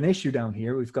got a bit of an issue down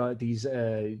here. We've got these,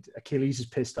 Achilles is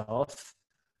pissed off.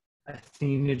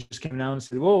 Athena just came down and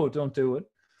said, whoa, don't do it.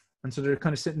 And so they're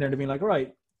kind of sitting there, they're being like, all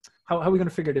right, how are we going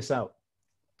to figure this out?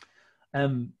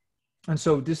 And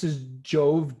so this is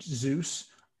Jove, Zeus,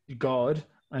 God,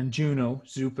 and Juno,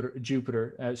 Jupiter.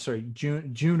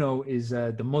 Juno is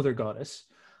the mother goddess,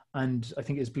 and I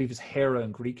think I believe it's Hera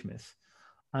in Greek myth.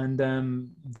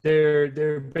 And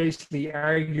they're basically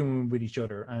arguing with each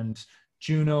other, and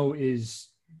Juno is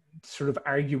sort of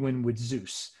arguing with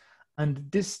Zeus. And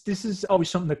this is always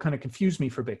something that kind of confused me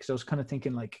for a bit, because I was kind of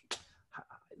thinking like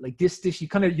this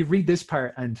you read this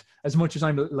part, and as much as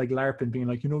I'm like LARPing, being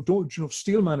like, don't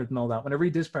steel man it and all that, when I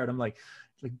read this part, I'm like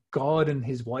God and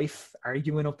his wife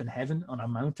arguing up in heaven on a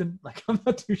mountain. Like, I'm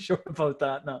not too sure about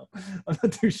that now. I'm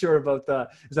not too sure about that.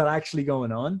 Is that actually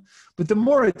going on? But the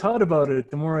more I thought about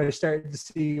it, the more I started to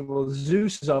see, well,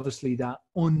 Zeus is obviously that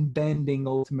unbending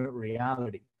ultimate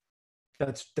reality.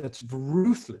 That's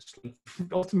ruthless.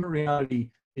 Ultimate reality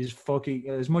is fucking,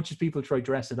 as much as people try to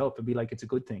dress it up and be like it's a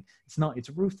good thing, it's not. It's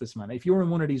ruthless, man. If you were in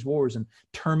one of these wars and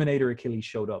Terminator Achilles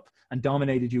showed up and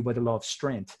dominated you by the law of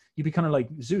strength, you'd be kind of like,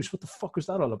 Zeus, what the fuck was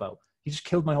that all about? He just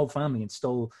killed my whole family and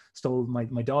stole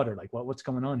my daughter. Like, what's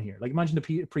going on here? Like, imagine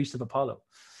the priest of Apollo.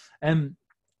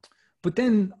 But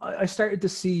then I started to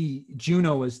see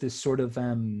Juno as this sort of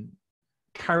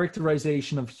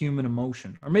characterization of human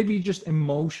emotion, or maybe just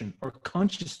emotion or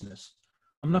consciousness.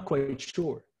 I'm not quite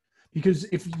sure. Because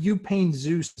if you paint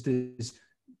Zeus as this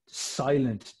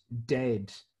silent,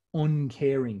 dead,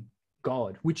 uncaring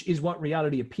God, which is what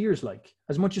reality appears like,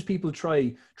 as much as people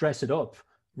try dress it up,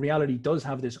 reality does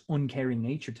have this uncaring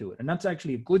nature to it. And that's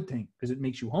actually a good thing, because it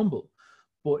makes you humble.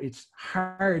 But it's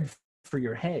hard for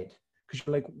your head, because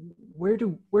you're like, where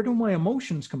do my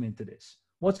emotions come into this?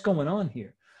 What's going on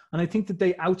here? And I think that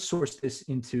they outsourced this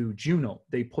into Juno.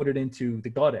 They put it into the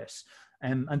goddess.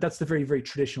 And that's the very, very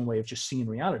traditional way of just seeing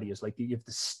reality, is like you have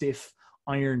the stiff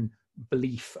iron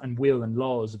belief and will and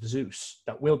laws of Zeus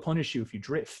that will punish you if you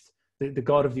drift. The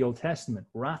God of the Old Testament,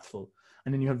 wrathful.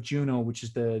 And then you have Juno, which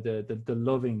is the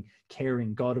loving,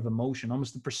 caring God of emotion,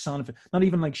 almost the personification, not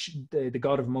even like the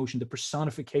God of emotion, the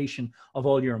personification of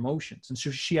all your emotions. And so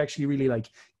she actually really like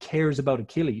cares about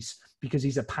Achilles because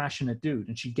he's a passionate dude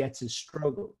and she gets his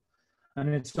struggle. And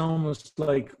it's almost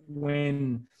like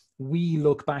when we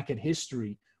look back at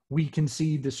history, we can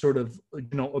see the sort of,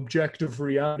 objective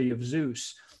reality of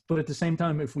Zeus. But at the same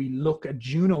time, if we look at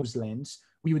Juno's lens,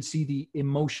 we would see the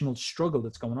emotional struggle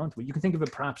that's going on to it. You can think of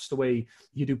it perhaps the way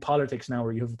you do politics now,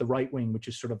 where you have the right wing, which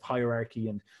is sort of hierarchy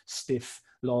and stiff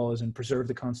laws and preserve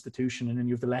the Constitution. And then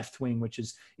you have the left wing, which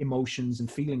is emotions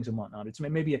and feelings and whatnot. It's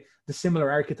maybe the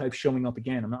similar archetype showing up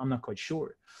again. I'm not quite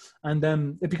sure. And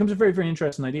it becomes a very, very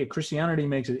interesting idea. Christianity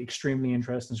makes it extremely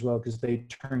interesting as well, because they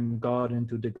turn God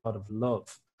into the God of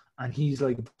love. And he's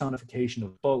like a personification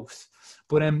of both.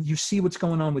 But you see what's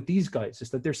going on with these guys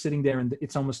is that they're sitting there, and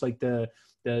it's almost like the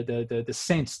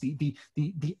sense,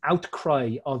 the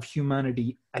outcry of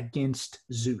humanity against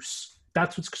Zeus.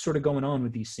 That's what's sort of going on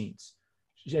with these scenes.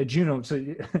 Juno. So,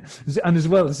 and as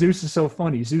well, Zeus is so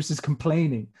funny. Zeus is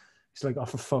complaining. He's like, oh,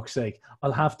 for fuck's sake,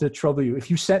 I'll have to trouble you.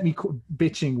 If you set me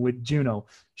bitching with Juno,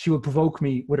 she will provoke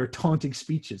me with her taunting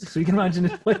speeches. So you can imagine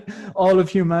it, like, all of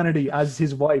humanity as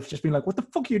his wife just being like, what the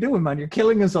fuck are you doing, man? You're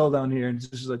killing us all down here. And it's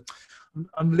just like,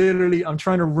 I'm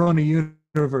trying to run a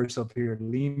universe up here.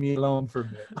 Leave me alone for a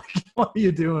bit. Like, what are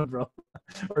you doing, bro?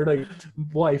 Or like,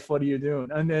 wife, what are you doing?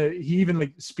 And he even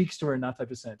like speaks to her in that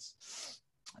type of sense.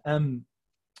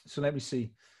 So let me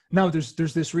see. Now there's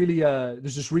this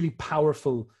really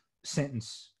powerful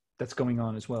sentence that's going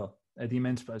on as well. The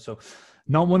immense. So,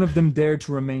 not one of them dared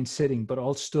to remain sitting, but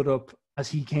all stood up as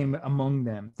he came among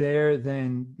them. There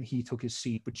then he took his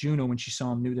seat. But Juno, when she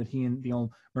saw him, knew that he and the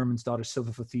old merman's daughter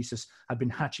Theseus had been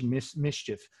hatching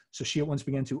mischief. So she at once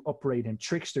began to upbraid him.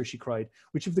 Trickster, she cried,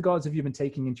 which of the gods have you been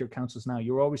taking into your counsels now?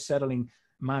 You're always settling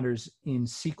matters in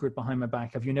secret behind my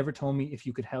back. Have you never told me, if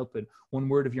you could help it, one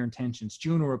word of your intentions?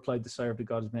 Juno replied, the sire of the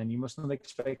gods of men, you must not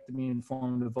expect to be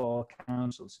informed of all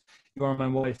counsels. You are my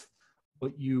wife,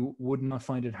 but you would not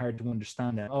find it hard to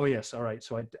understand that. Oh yes, all right.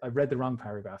 So I read the wrong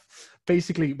paragraph.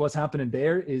 Basically, what's happening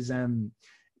there is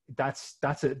that's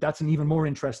an even more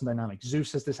interesting dynamic.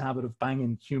 Zeus has this habit of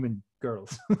banging human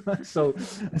girls. so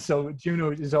Juno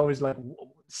is always like,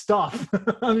 stop,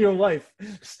 I'm your wife,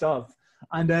 stop.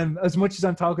 And as much as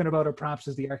I'm talking about her perhaps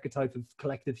as the archetype of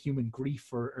collective human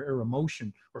grief or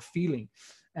emotion or feeling,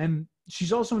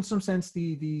 she's also in some sense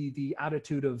the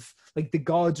attitude of like the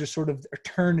gods are sort of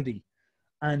eternity,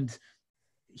 and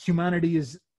humanity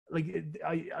is like,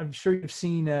 I'm sure you've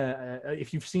seen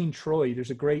if you've seen Troy,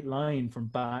 there's a great line from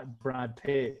Brad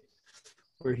Pitt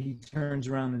where he turns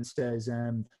around and says,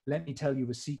 let me tell you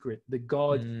a secret, the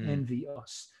gods envy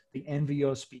us. They envy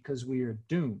us because we are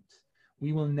doomed.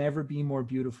 We will never be more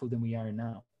beautiful than we are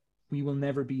now. We will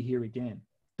never be here again.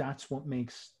 That's what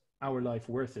makes our life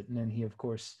worth it. And then he, of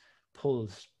course,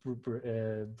 pulls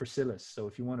Bacillus. So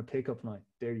if you want a pickup line,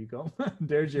 there you go.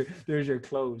 there's your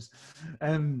close.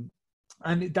 And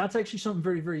that's actually something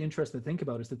very, very interesting to think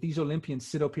about, is that these Olympians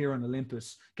sit up here on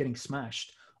Olympus getting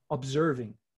smashed,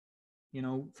 observing,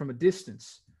 from a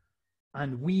distance.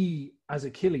 And we, as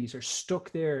Achilles, are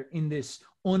stuck there in this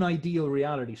unideal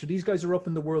reality. So these guys are up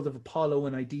in the world of Apollo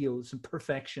and ideals and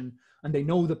perfection, and they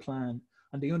know the plan,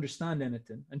 and they understand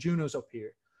anything. And Juno's up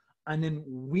here. And then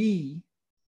we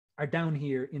are down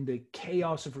here in the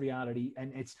chaos of reality,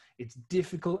 and it's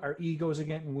difficult. Our egos are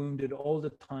getting wounded all the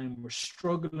time. We're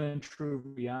struggling through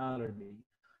reality.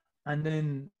 And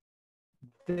then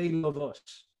they love us.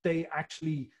 They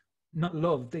actually, not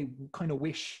love, they kind of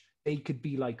wish they could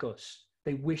be like us.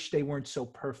 They wish they weren't so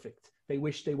perfect. They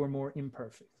wish they were more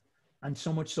imperfect. And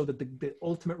so much so that the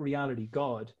ultimate reality,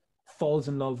 God, falls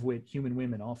in love with human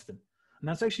women often. And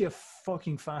that's actually a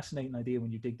fucking fascinating idea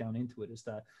when you dig down into it, is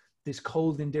that this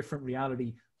cold, indifferent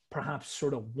reality perhaps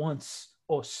sort of wants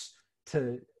us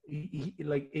to,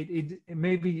 like, it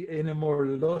maybe in a more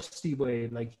lusty way,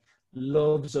 like,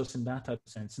 loves us in that type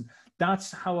of sense. And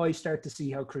that's how I start to see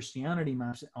how Christianity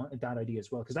maps that idea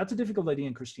as well, because that's a difficult idea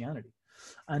in Christianity.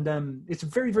 And it's a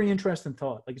very, very interesting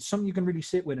thought. Like, it's something you can really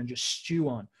sit with and just stew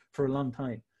on for a long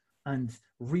time and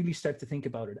really start to think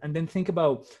about it. And then think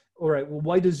about, all right, well,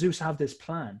 why does Zeus have this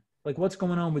plan? Like, what's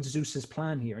going on with Zeus's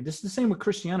plan here? And this is the same with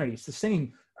Christianity. It's the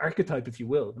same archetype, if you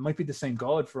will. It might be the same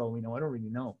God for all we know. I don't really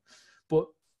know. But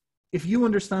if you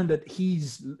understand that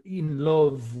he's in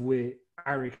love with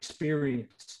our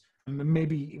experience,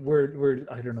 maybe we're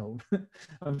I don't know,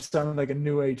 I'm sounding like a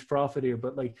new age prophet here,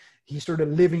 but like, he's sort of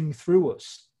living through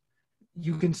us.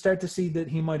 You can start to see that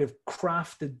he might have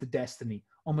crafted the destiny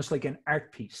almost like an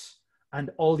art piece, and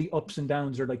all the ups and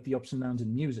downs are like the ups and downs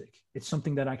in music. It's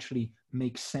something that actually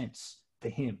makes sense to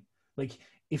him. Like,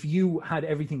 if you had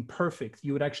everything perfect,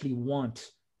 you would actually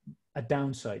want a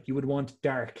downside. You would want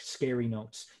dark, scary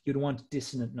notes. You'd want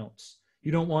dissonant notes.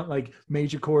 You don't want like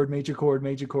major chord, major chord,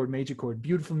 major chord, major chord.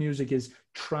 Beautiful music is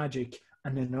tragic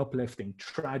and then uplifting,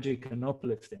 tragic and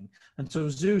uplifting. And so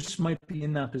Zeus might be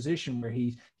in that position where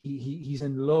he's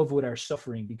in love with our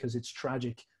suffering because it's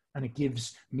tragic and it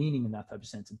gives meaning in that type of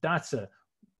sense. And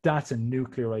that's a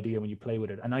nuclear idea when you play with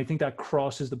it. And I think that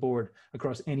crosses the board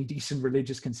across any decent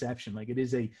religious conception. Like, it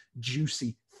is a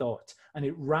juicy thought, and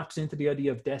it wraps into the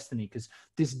idea of destiny, because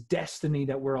this destiny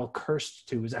that we're all cursed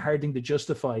to is a hard thing to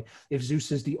justify if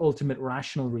Zeus is the ultimate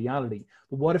rational reality.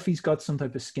 But what if he's got some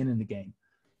type of skin in the game?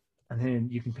 And then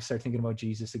you can start thinking about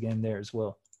Jesus again there as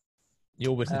well. You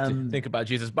always need to think about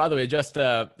Jesus. By the way, just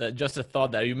a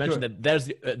thought there. You mentioned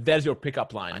that there's your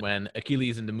pickup line when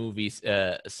Achilles in the movies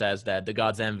says that the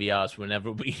gods envy us. We'll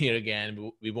never be here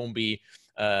again. We won't be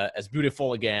as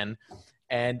beautiful again.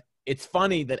 And it's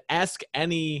funny that ask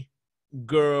any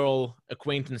girl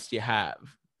acquaintance you have,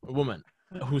 a woman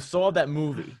who saw that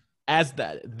movie as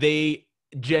that, they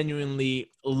genuinely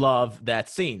love that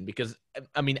scene because,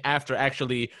 I mean, after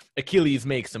actually Achilles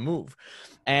makes a move.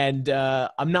 And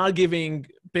I'm not giving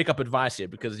pickup advice here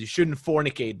because you shouldn't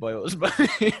fornicate, boys. But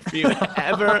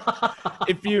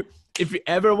if you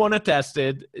ever want to test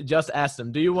it, just ask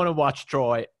them, do you want to watch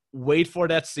Troy? Wait for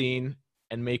that scene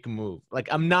and make a move. Like,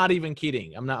 I'm not even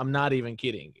kidding. I'm not even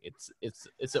kidding.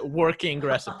 It's a working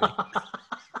recipe.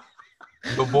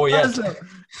 No boy yet.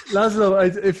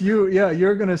 Laszlo,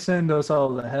 you're gonna send us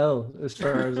all to hell, as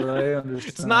far as I understand.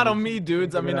 It's not on me,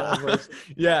 dudes. I mean,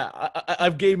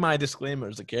 I've gave my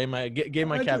disclaimers, okay? Gave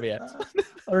my caveats.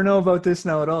 I don't know about this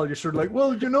now at all. You're sort of like,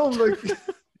 well, like,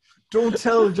 don't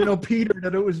tell, Peter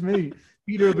that it was me.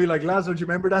 Peter will be like, Laszlo, do you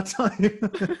remember that time?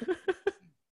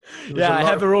 Yeah, I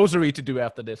have a rosary to do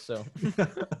after this, so.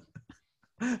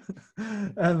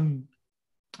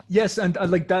 Yes, and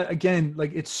like that again,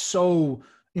 like it's so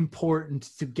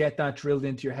important to get that drilled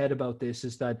into your head about this,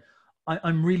 is that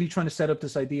I'm really trying to set up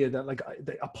this idea that like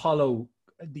the Apollo,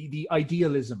 the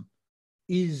idealism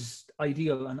is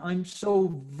ideal, and I'm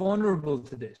so vulnerable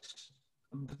to this.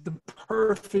 The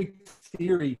perfect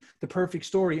theory, the perfect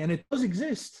story, and it does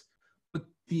exist, but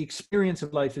the experience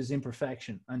of life is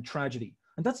imperfection and tragedy.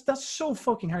 And that's so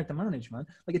fucking hard to manage, man.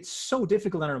 Like, it's so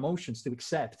difficult on our emotions to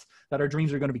accept that our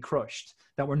dreams are going to be crushed,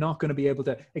 that we're not going to be able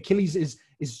to. Achilles is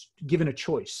given a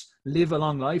choice: live a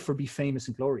long life or be famous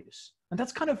and glorious. And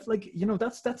that's kind of like,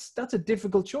 that's a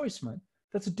difficult choice, man.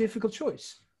 That's a difficult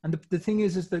choice. And the thing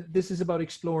is that this is about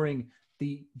exploring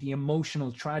the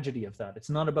emotional tragedy of that. It's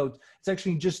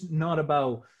actually just not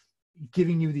about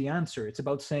giving you the answer. It's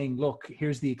about saying, look,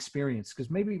 here's the experience, because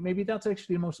maybe that's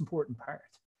actually the most important part.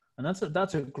 And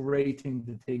that's a great thing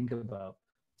to think about.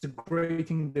 It's a great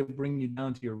thing to bring you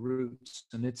down to your roots.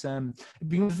 And it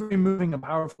becomes very moving and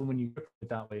powerful when you put it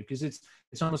that way, because it's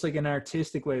almost like an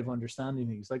artistic way of understanding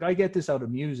things. Like, I get this out of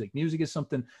music. Music is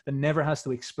something that never has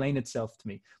to explain itself to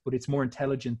me, but it's more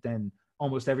intelligent than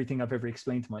almost everything I've ever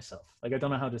explained to myself. Like, I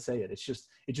don't know how to say it.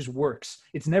 It just works.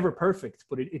 It's never perfect,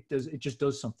 but it just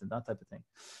does something, that type of thing.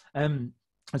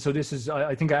 And so this is,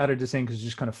 I think I added this in because it's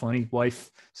just kind of funny.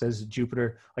 Wife says,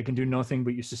 Jupiter, I can do nothing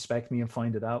but you suspect me and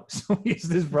find it out. So he's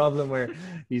this problem where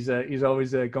he's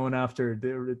always going after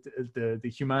the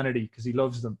humanity because he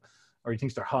loves them, or he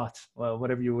thinks they're hot. Well,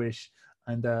 whatever you wish.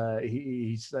 And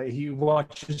he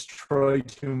watches Troy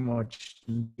too much.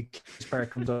 And this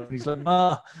part comes up and he's like,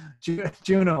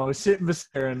 Juno, I was sitting beside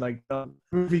her and like the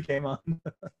movie came on.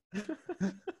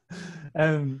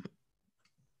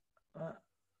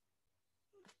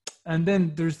 And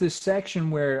then there's this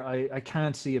section where I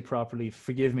can't see it properly.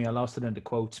 Forgive me, I lost it in the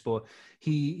quotes, but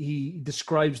he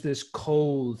describes this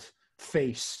cold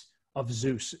face of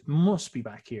Zeus. It must be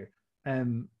back here.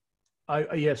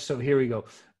 Yes, so here we go.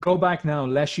 Go back now,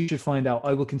 lest you should find out.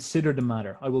 I will consider the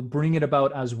matter. I will bring it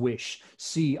about as wish.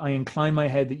 See, I incline my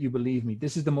head that you believe me.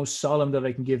 This is the most solemn that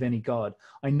I can give any god.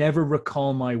 I never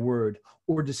recall my word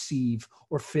or deceive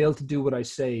or fail to do what I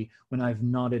say when I've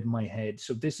nodded my head.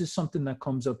 So this is something that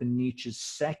comes up in Nietzsche's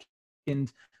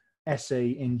second essay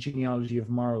in Genealogy of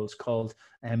Morals called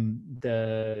I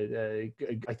think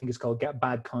it's called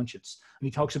Bad Conscience. And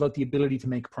he talks about the ability to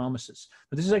make promises.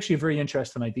 But this is actually a very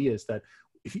interesting idea, is that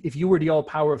if you were the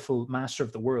all-powerful master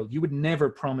of the world, you would never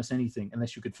promise anything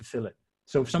unless you could fulfill it.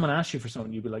 So if someone asked you for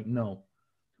something, you'd be like, no.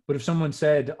 But if someone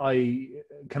said,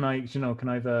 can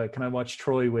I watch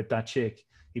Troy with that chick?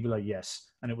 He'd be like, yes,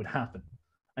 and it would happen.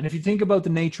 And if you think about the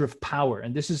nature of power,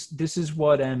 and this is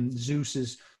what Zeus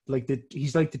is like,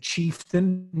 he's like the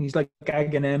chieftain, he's like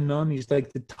Agamemnon, he's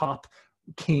like the top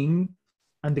king,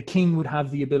 and the king would have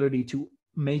the ability to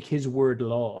make his word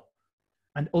law.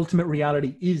 And ultimate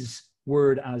reality is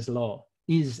word as law,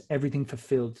 is everything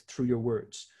fulfilled through your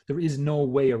words. There is no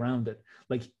way around it.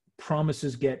 Like,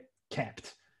 promises get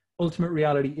kept. Ultimate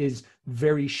reality is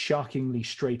very shockingly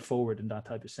straightforward in that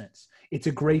type of sense. It's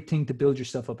a great thing to build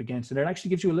yourself up against. And it actually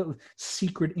gives you a little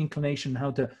secret inclination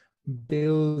how to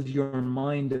build your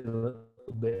mind a little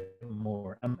bit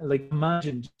more. Like,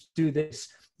 imagine, just do this.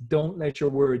 Don't let your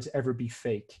words ever be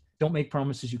fake. Don't make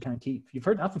promises you can't keep. You've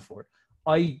heard that before.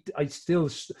 I still,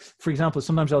 for example,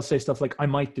 sometimes I'll say stuff like, I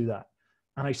might do that.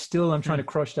 And I'm trying to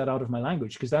crush that out of my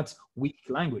language, because that's weak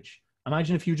language.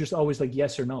 Imagine if you just always like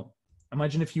yes or no.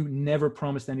 Imagine if you never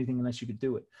promised anything unless you could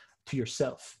do it to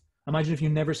yourself. Imagine if you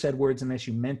never said words unless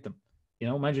you meant them.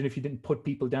 Imagine if you didn't put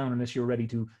people down unless you were ready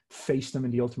to face them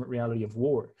in the ultimate reality of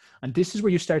war. And this is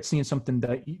where you start seeing something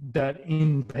that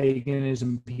in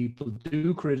paganism people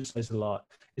do criticize a lot,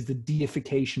 is the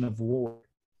deification of war.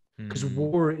 Because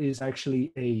war is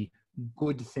actually a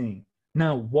good thing.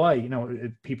 Now, why?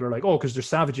 People are like, oh, because they're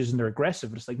savages and they're aggressive.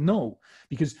 But it's like, no,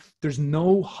 because there's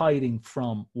no hiding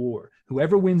from war.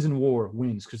 Whoever wins in war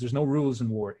wins, because there's no rules in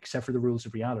war except for the rules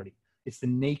of reality. It's the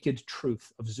naked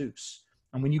truth of Zeus.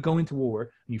 And when you go into war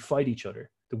and you fight each other,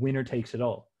 the winner takes it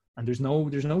all. And there's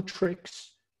no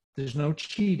tricks. There's no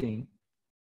cheating.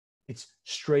 It's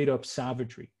straight up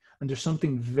savagery. And there's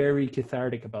something very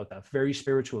cathartic about that, very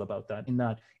spiritual about that, in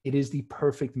that it is the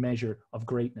perfect measure of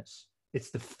greatness. It's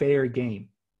the fair game,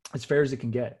 as fair as it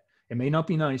can get. It may not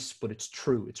be nice, but it's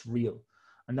true. It's real.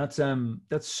 And that's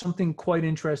something quite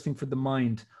interesting for the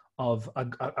mind of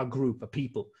a group, a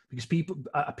people, because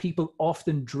people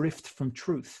often drift from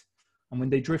truth. And when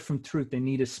they drift from truth, they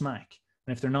need a smack.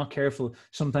 And if they're not careful,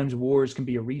 sometimes wars can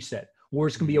be a reset.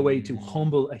 Wars can be a way to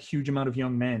humble a huge amount of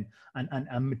young men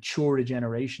and mature a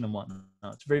generation and whatnot.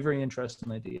 It's a very, very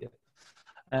interesting idea.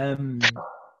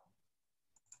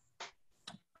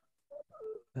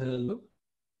 Hello?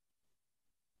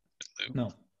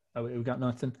 No, we got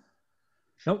nothing.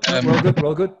 No, we're all good. We're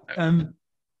all good.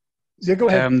 Yeah, go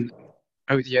ahead.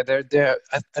 Oh yeah,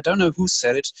 I don't know who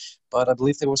said it, but I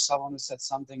believe there was someone who said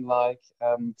something like,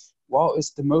 "War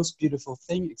is the most beautiful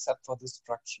thing except for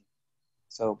destruction."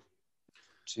 So,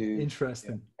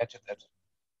 interesting. Add to that.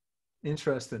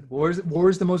 Interesting. War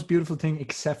is the most beautiful thing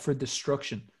except for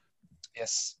destruction.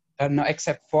 Yes, no,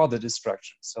 except for the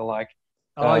destruction. So like,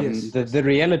 yes. The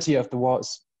reality of the war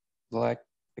is like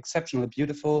exceptionally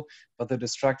beautiful, but the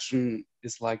destruction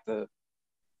is like the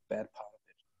bad part of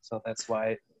it. So that's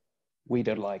why we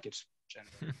don't like it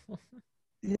generally.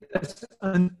 Yes,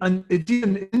 and it's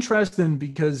even interesting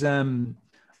because I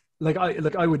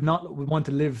would not want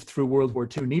to live through World War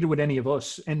II. Neither would any of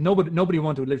us, and nobody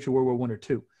wanted to live through World War I or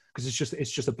II, because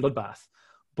it's just a bloodbath.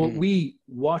 But we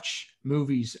watch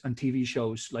movies and TV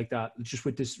shows like that just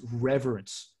with this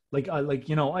reverence.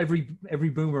 Every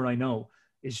boomer I know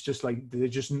is just like they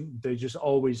just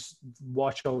always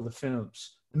watch all the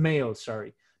films, males,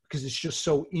 sorry, because it's just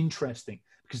so interesting.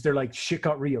 Because they're like, shit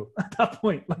got real at that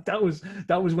point. Like that was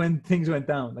when things went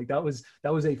down. Like that was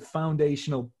a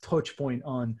foundational touch point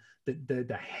on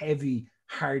the heavy,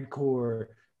 hardcore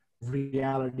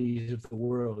realities of the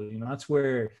world. That's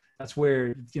where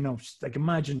like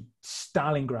imagine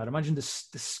Stalingrad. Imagine the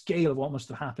scale of what must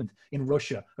have happened in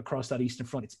Russia across that Eastern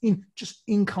Front. It's just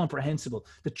incomprehensible.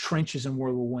 The trenches in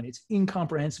World War I. It's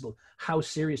incomprehensible how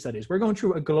serious that is. We're going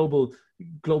through a global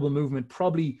movement,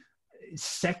 probably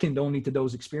second only to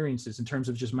those experiences in terms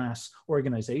of just mass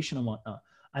organization and whatnot.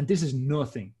 And this is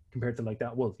nothing compared to like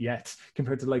that. Well, yet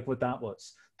compared to like what that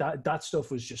was. That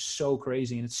stuff was just so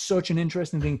crazy. And it's such an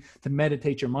interesting thing to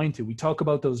meditate your mind to. We talk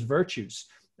about those virtues,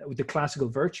 with the classical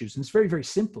virtues, and it's very, very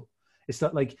simple. It's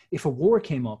that like if a war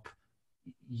came up,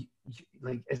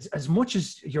 like as much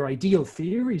as your ideal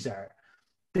theories are,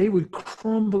 they would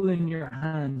crumble in your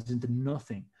hands into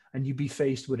nothing. And you'd be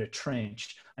faced with a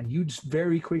trench, and you'd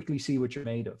very quickly see what you're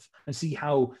made of and see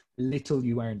how little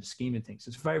you are in the scheme of things.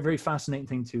 It's a very, very fascinating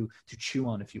thing to chew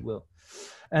on, if you will.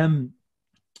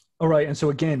 All right. And so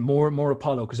again, more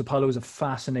Apollo, because Apollo is a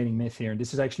fascinating myth here. And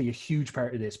this is actually a huge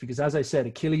part of this, because as I said,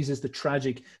 Achilles is the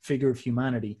tragic figure of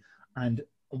humanity. And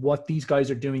what these guys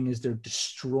are doing is they're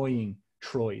destroying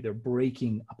Troy. They're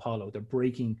breaking Apollo. They're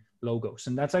breaking Logos.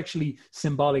 And that's actually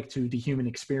symbolic to the human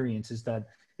experience, is that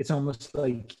it's almost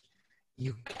like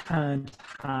you can't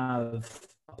have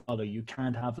Apollo, you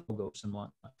can't have Logos and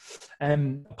whatnot.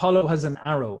 Apollo has an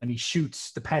arrow and he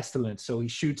shoots the pestilence. So he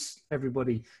shoots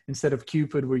everybody. Instead of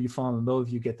Cupid, where you fall in love,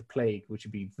 you get the plague, which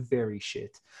would be very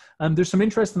shit. There's some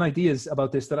interesting ideas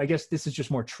about this that I guess this is just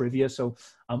more trivia. So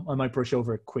I might brush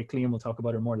over it quickly and we'll talk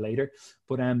about it more later.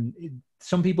 But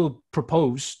some people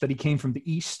propose that he came from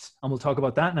the east, and we'll talk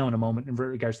about that now in a moment in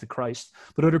regards to Christ.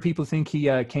 But other people think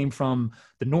he came from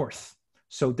the north.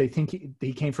 So they think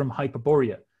he came from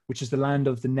Hyperborea, which is the land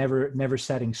of the never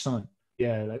setting sun.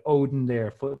 Yeah, like Odin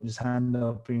there, putting his hand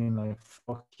up, being like,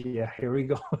 fuck yeah, here we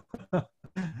go.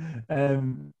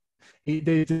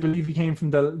 They believe he came from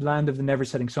the land of the never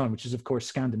setting sun, which is of course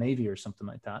Scandinavia or something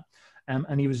like that.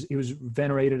 And he was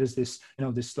venerated as this,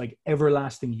 this like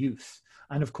everlasting youth.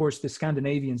 And of course, the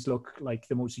Scandinavians look like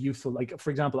the most youthful. Like,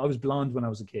 for example, I was blonde when I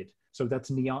was a kid. So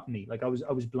that's neoteny. Like I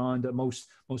was blonde. Most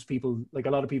people, like a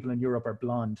lot of people in Europe, are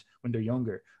blonde when they're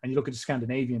younger. And you look at the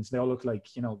Scandinavians, they all look like,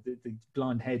 the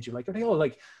blonde heads. You're like, are they all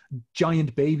like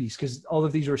giant babies? Because all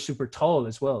of these are super tall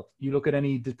as well. You look at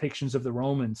any depictions of the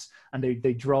Romans, and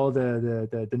they draw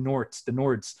the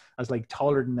Nords as like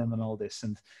taller than them and all this.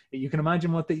 And you can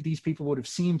imagine what these people would have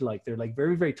seemed like. They're like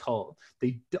very, very tall.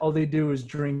 All they do is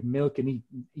drink milk and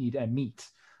eat meat.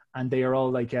 and they are all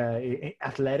like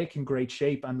athletic in great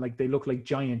shape, and like they look like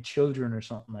giant children or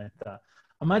something like that.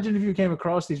 Imagine if you came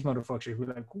across these motherfuckers, you'd be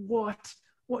like,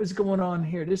 what is going on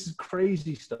here? This is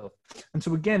crazy stuff. And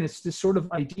so again, it's this sort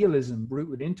of idealism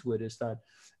rooted into it, is that,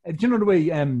 do you know the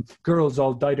way girls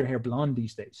all dye their hair blonde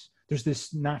these days? There's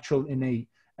this natural innate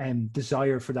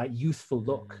desire for that youthful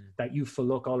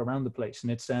look all around the place.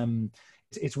 And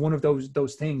it's one of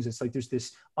those things. It's like there's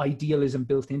this idealism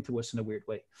built into us in a weird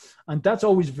way. And that's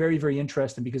always very, very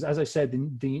interesting, because as I said,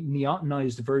 the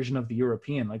neotenized version of the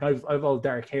European, like I've all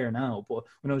dark hair now, but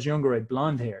when I was younger, I had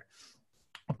blonde hair.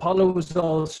 Apollo was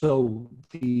also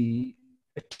the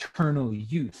eternal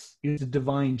youth. He was the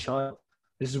divine child.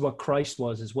 This is what Christ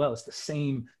was as well. It's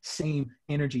the same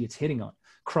energy it's hitting on.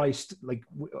 Christ, like,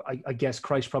 I guess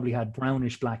Christ probably had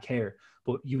brownish black hair,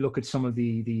 but you look at some of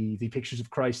the pictures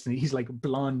of Christ and he's like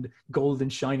blonde, golden,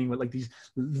 shining with like these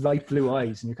light blue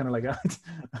eyes, and you're kind of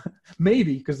like,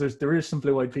 maybe because there is some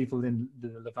blue-eyed people in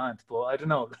the Levant, but I don't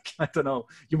know. I don't know.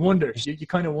 You wonder. You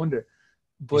kind of wonder.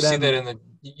 But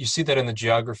you see that in the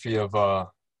geography of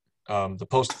the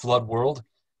post-flood world,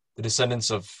 the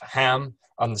descendants of Ham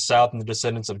on the south and the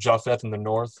descendants of Japheth in the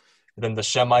north, and then the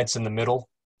Shemites in the middle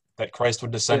that Christ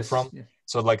would descend from. Yeah.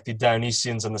 So like the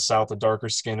Dionysians in the south, the darker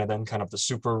skin, and then kind of the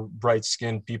super bright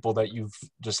skinned people that you've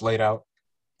just laid out.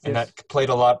 And that played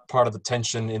a lot part of the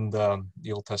tension in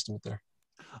the Old Testament there.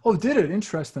 Oh, did it?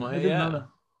 Interesting. I didn't know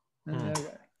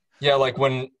that. Yeah, like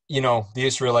when, the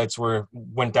Israelites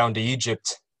went down to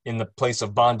Egypt in the place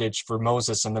of bondage for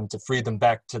Moses and them to free them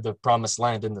back to the promised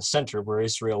land in the center where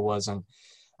Israel was. And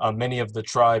many of the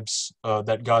tribes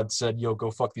that God said, yo,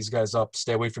 go fuck these guys up,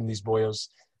 stay away from these boyos,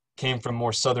 came from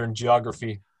more southern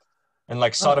geography. And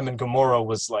like Sodom and Gomorrah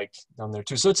was like down there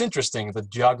too. So it's interesting. The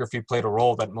geography played a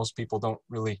role that most people don't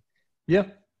really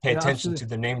pay attention to.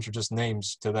 The names are just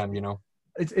names to them,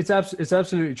 It's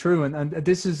absolutely true, and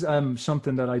this is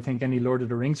something that I think any Lord of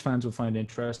the Rings fans will find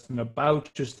interesting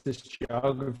about just this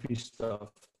geography stuff,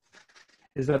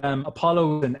 is that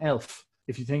Apollo is an elf,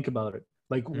 if you think about it,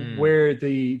 like where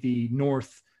the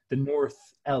North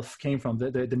elf came from.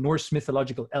 The Norse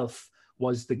mythological elf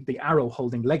was the arrow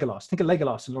holding Legolas. Think of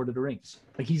Legolas in Lord of the Rings.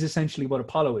 Like he's essentially what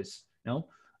Apollo is,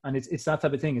 And it's that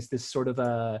type of thing. It's this sort of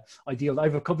ideal. I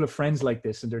have a couple of friends like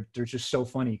this, and they're just so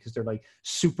funny because they're like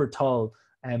super tall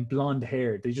and blonde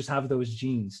hair. They just have those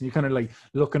genes, and you're kind of like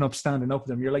looking up, standing up with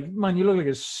them. You're like, man, you look like a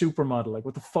supermodel. Like,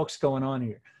 what the fuck's going on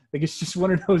here? Like, it's just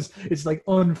one of those. It's like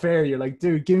unfair. You're like,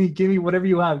 dude, give me whatever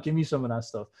you have. Give me some of that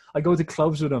stuff. I go to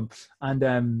clubs with them, and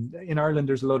in Ireland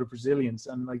there's a lot of Brazilians,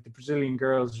 and like the Brazilian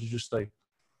girls are just like.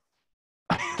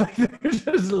 Like they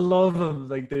just love him.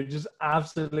 Like they're just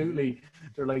absolutely.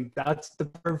 They're like, that's the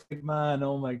perfect man.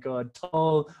 Oh my god,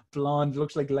 tall, blonde,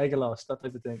 looks like Legolas, that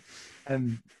type of thing.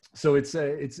 So it's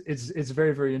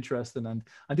very, very interesting, and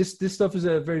this stuff is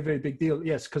a very, very big deal.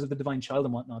 Yes, because of the divine child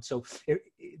and whatnot. So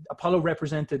Apollo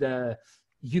represented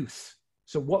youth.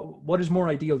 So what is more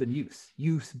ideal than youth?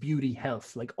 Youth, beauty,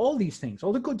 health, like all these things,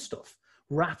 all the good stuff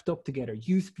wrapped up together.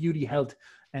 Youth, beauty, health,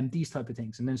 and these type of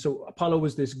things. And then so Apollo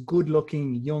was this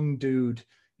good-looking young dude,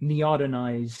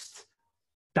 neotenized,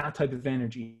 that type of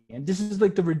energy. And this is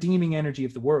like the redeeming energy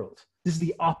of the world. This is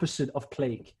the opposite of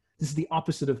plague. This is the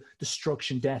opposite of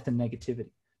destruction, death, and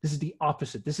negativity. This is the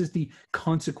opposite. This is the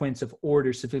consequence of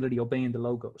order, civility, obeying the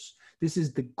logos. This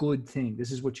is the good thing.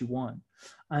 This is what you want.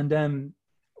 And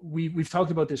we've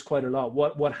talked about this quite a lot.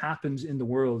 What happens in the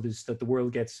world is that the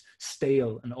world gets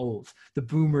stale and old. The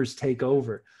boomers take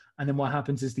over. And then what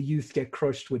happens is the youth get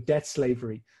crushed with debt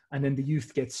slavery. And then the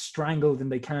youth gets strangled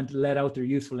and they can't let out their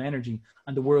youthful energy.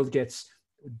 And the world gets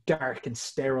dark and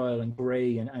sterile and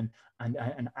gray and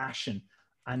ashen.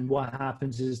 And what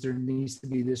happens is there needs to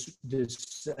be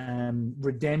this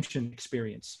redemption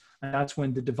experience. And that's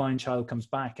when the divine child comes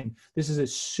back. And this is a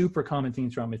super common theme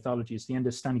throughout mythology. It's the end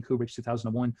of Stanley Kubrick's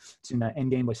 2001. It's in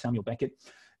Endgame by Samuel Beckett.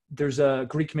 There's a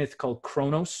Greek myth called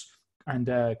Kronos.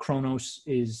 And Kronos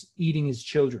is eating his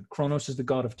children. Kronos is the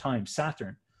god of time.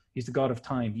 Saturn, he's the god of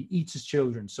time. He eats his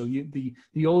children. So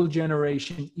the old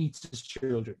generation eats his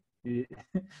children. The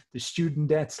student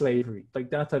debt slavery,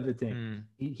 like that type of thing.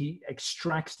 He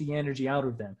extracts the energy out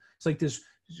of them. It's like this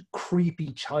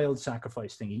creepy child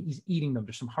sacrifice thing. He's eating them.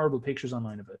 There's some horrible pictures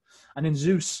online of it. And then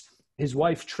Zeus, his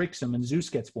wife tricks him, and Zeus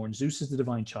gets born. Zeus is the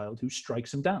divine child who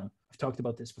strikes him down. I've talked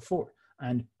about this before.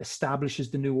 And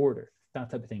establishes the new order. That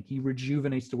type of thing. He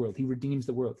rejuvenates the world. He redeems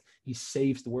the world. He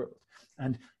saves the world.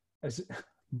 And as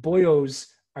boyos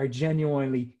are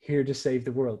genuinely here to save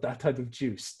the world, that type of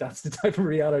juice, that's the type of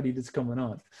reality that's coming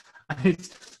on. And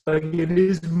it's Like, it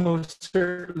is most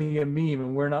certainly a meme,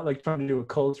 and we're not like trying to do a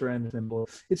cult or anything, but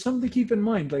it's something to keep in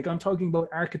mind. Like, I'm talking about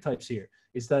archetypes here,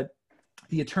 is that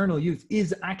the eternal youth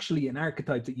is actually an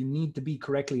archetype that you need to be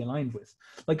correctly aligned with.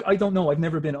 Like, I don't know, I've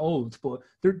never been old, but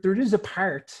there is a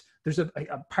part, there's a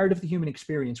part of the human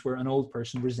experience where an old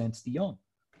person resents the young,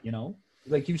 you know?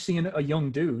 Like, you see a young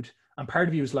dude, and part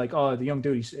of you is like, oh, the young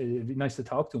dude, it'd be nice to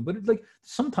talk to him. But like,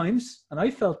 sometimes, and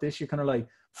I felt this, you're kind of like,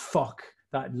 fuck,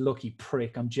 that lucky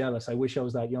prick, I'm jealous. I wish I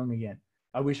was that young again.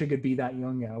 I wish I could be that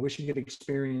young again. I wish I could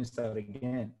experience that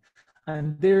again.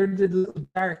 And they're the little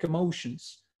dark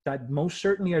emotions that most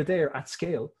certainly are there at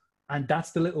scale. And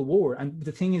that's the little war. And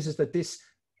the thing is that this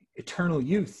eternal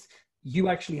youth, you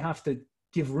actually have to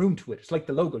give room to it. It's like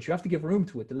the logos. You have to give room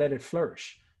to it to let it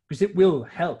flourish, because it will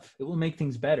help. It will make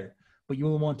things better, but you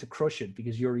will want to crush it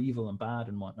because you're evil and bad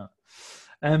and whatnot.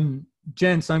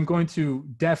 Gents, I'm going to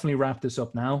definitely wrap this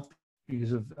up now,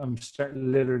 because I'm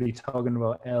literally talking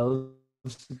about elves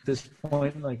at this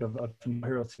point. Like, I've been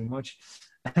here too much.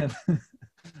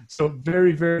 So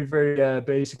very, very, very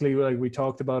basically, like, we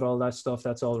talked about all that stuff.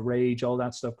 That's all rage, all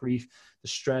that stuff, grief, the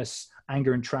stress,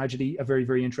 anger, and tragedy. A very,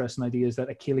 very interesting idea is that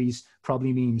Achilles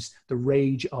probably means the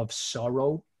rage of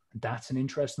sorrow. That's an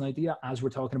interesting idea. As we're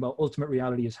talking about, ultimate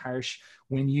reality is harsh.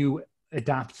 When you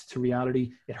adapt to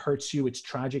reality, it hurts you, it's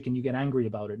tragic, and you get angry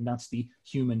about it. And that's the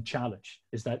human challenge,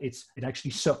 is that it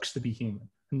actually sucks to be human.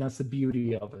 And that's the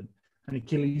beauty of it. And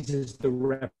Achilles is the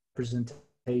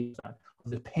representation of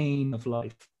the pain of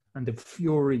life and the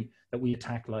fury that we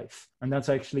attack life. And that's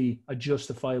actually a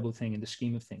justifiable thing in the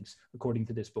scheme of things, according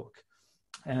to this book.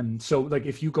 So, like,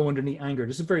 if you go underneath anger,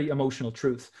 this is a very emotional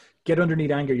truth. Get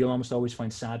underneath anger, you'll almost always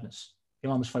find sadness.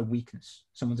 You'll almost find weakness.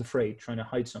 Someone's afraid, trying to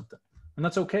hide something. And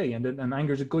that's okay. And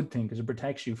anger is a good thing because it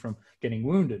protects you from getting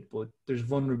wounded, but there's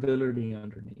vulnerability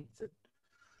underneath it.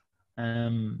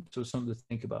 So it's something to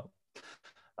think about.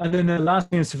 And then the last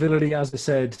thing in civility, as I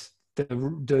said,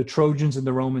 the Trojans and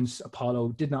the Romans,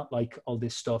 Apollo, did not like all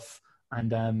this stuff.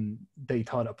 And they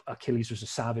thought Achilles was a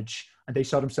savage, and they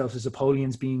saw themselves as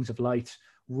Apollonians, beings of light.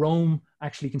 Rome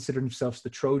actually considered themselves the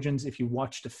Trojans. If you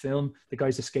watch the film, the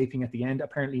guys escaping at the end,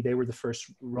 apparently they were the first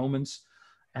Romans.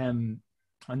 And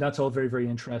that's all very, very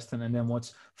interesting. And then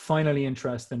what's finally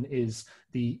interesting is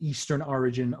the Eastern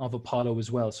origin of Apollo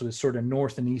as well. So it's sort of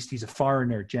north and east. He's a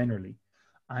foreigner generally.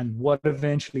 And what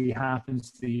eventually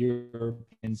happens to the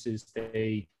Europeans is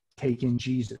they take in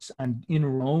Jesus. And in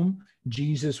Rome,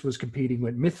 Jesus was competing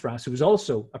with Mithras, who was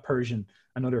also a Persian,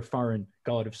 another foreign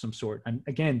god of some sort. And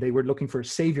again, they were looking for a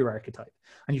savior archetype.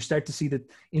 And you start to see that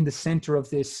in the center of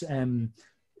this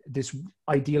this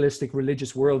idealistic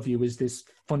religious worldview is this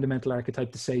fundamental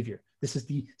archetype, the savior. This is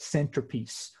the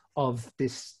centerpiece of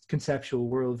this conceptual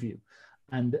worldview.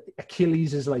 And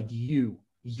Achilles is like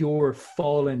your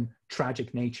fallen,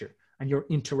 tragic nature and your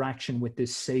interaction with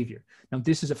this savior. Now,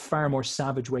 this is a far more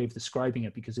savage way of describing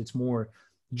it because it's more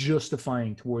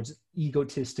justifying towards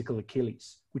egotistical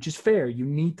Achilles, which is fair. You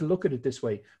need to look at it this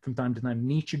way from time to time.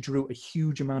 Nietzsche drew a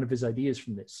huge amount of his ideas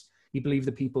from this. He believed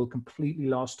that people completely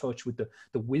lost touch with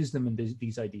the wisdom in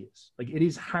these ideas. Like, it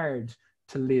is hard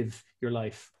to live your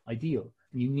life ideal.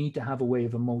 And you need to have a way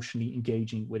of emotionally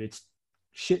engaging with its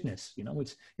shitness, you know,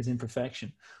 it's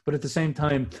imperfection. But at the same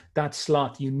time, that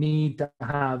slot, you need to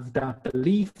have that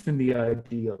belief in the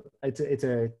ideal. It's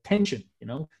a tension, you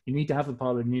know. You need to have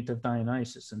Apollo, you need to have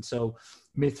Dionysus. And so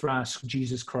Mithras,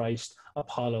 Jesus Christ,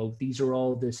 Apollo, these are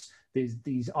all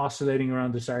these oscillating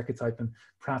around this archetype, and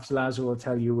perhaps Lazo will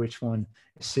tell you which one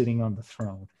is sitting on the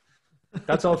throne.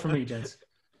 That's all from me, gents.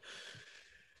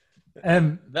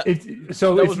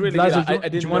 So that was really Lazo, good.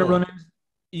 do you want to run in?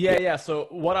 Yeah. So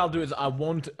what I'll do is I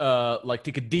won't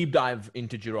take a deep dive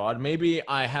into Girard. Maybe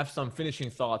I have some finishing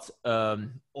thoughts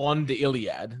on the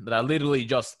Iliad that I literally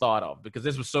just thought of because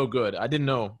this was so good. I didn't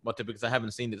know what to, because I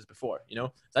haven't seen this before, you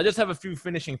know. So I just have a few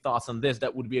finishing thoughts on this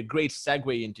that would be a great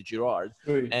segue into Girard,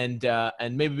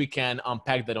 and maybe we can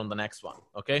unpack that on the next one,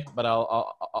 okay? But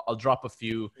I'll drop a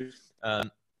few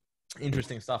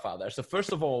interesting stuff out there. So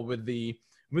first of all, with the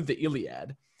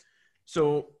Iliad,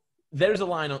 so there's a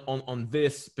line on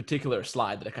this particular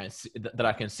slide that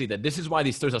I can see that this is why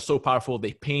these stories are so powerful.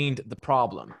 They paint the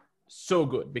problem so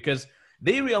good because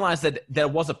they realized that there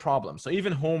was a problem. So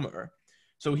even Homer,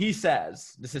 so he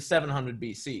says, this is 700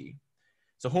 BC.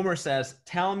 So Homer says,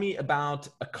 tell me about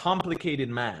a complicated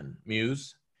man,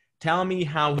 Muse. Tell me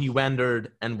how he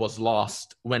wandered and was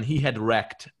lost when he had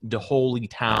wrecked the holy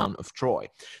town of Troy.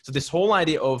 So this whole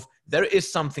idea of there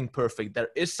is something perfect, there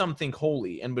is something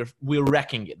holy, and we're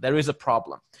wrecking it. There is a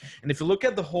problem. And if you look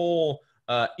at the whole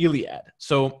Iliad,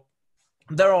 so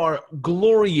there are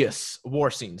glorious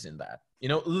war scenes in that, you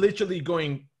know, literally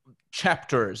going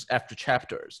chapters after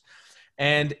chapters.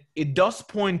 And it does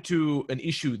point to an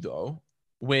issue, though,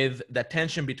 with the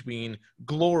tension between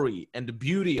glory and the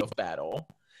beauty of battle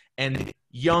and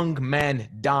young men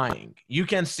dying. You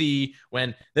can see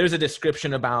when there's a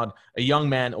description about a young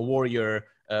man, a warrior,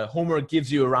 Homer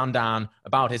gives you a rundown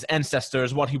about his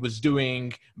ancestors, what he was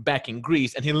doing back in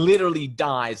Greece, and he literally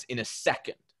dies in a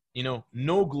second. You know,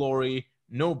 no glory,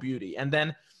 no beauty. And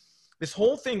then this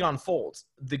whole thing unfolds.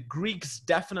 The Greeks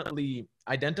definitely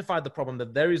identified the problem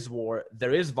that there is war,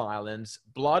 there is violence,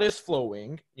 blood is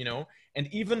flowing, you know,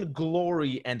 and even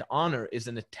glory and honor is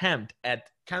an attempt at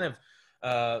kind of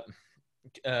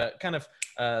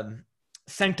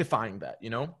sanctifying that, you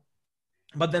know.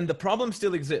 But then the problem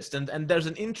still exists, and there's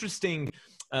an interesting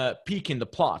peak in the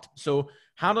plot. So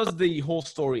how does the whole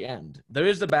story end? There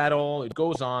is the battle, it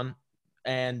goes on,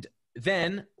 and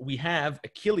then we have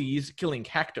Achilles killing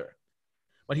Hector.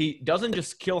 But he doesn't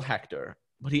just kill Hector,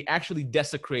 but he actually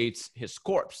desecrates his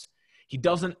corpse. He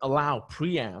doesn't allow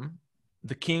Priam,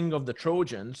 the king of the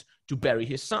Trojans, to bury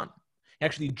his son. He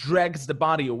actually drags the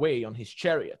body away on his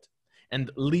chariot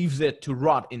and leaves it to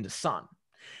rot in the sun.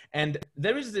 And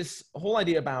there is this whole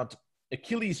idea about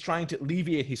Achilles trying to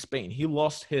alleviate his pain. He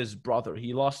lost his brother.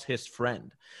 He lost his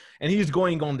friend. And he's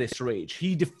going on this rage.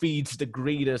 He defeats the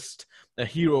greatest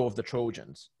hero of the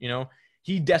Trojans. You know,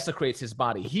 he desecrates his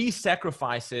body. He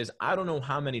sacrifices, I don't know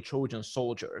how many Trojan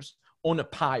soldiers on a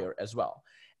pyre as well.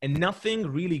 And nothing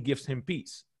really gives him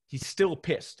peace. He's still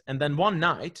pissed. And then one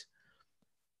night,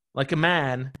 like a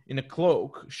man in a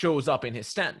cloak shows up in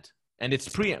his tent. And it's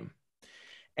Priam.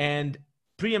 And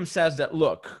Priam says that,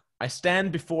 look, I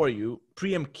stand before you.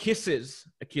 Priam kisses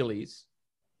Achilles.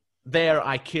 There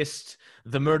I kissed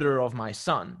the murderer of my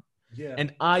son. Yeah.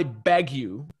 And I beg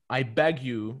you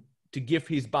to give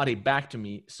his body back to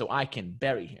me so I can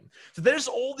bury him. So there's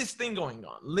all this thing going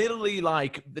on. Literally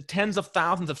like the tens of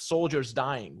thousands of soldiers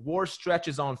dying. War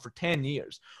stretches on for 10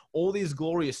 years. All these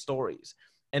glorious stories.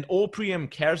 And all Priam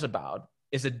cares about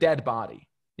is a dead body,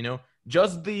 you know,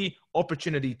 just the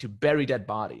opportunity to bury that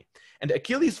body. And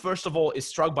Achilles, first of all, is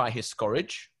struck by his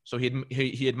courage. So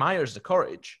he admires the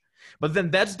courage. But then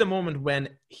that's the moment when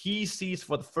he sees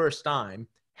for the first time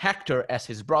Hector as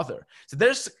his brother. So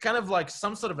there's kind of like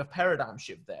some sort of a paradigm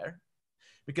shift there,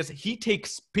 because he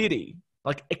takes pity,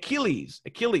 like Achilles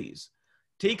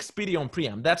takes pity on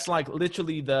Priam. That's like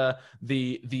literally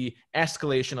the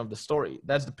escalation of the story.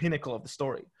 That's the pinnacle of the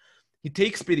story. He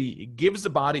takes pity, he gives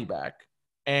the body back,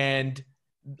 and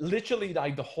literally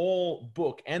like the whole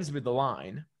book ends with the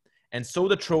line, and so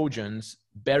the Trojans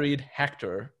buried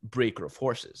Hector, breaker of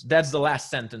horses. That's the last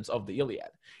sentence of the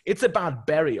Iliad. It's about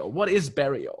burial. What is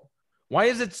burial? Why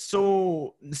is it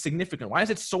so significant? Why is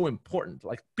it so important?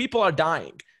 Like, people are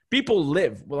dying. People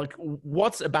live. Well, like,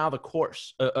 what's about a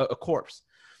corpse?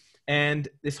 And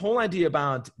this whole idea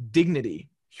about dignity,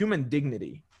 human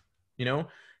dignity, you know,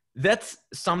 that's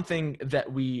something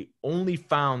that we only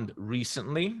found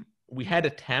recently. We had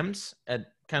attempts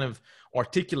at kind of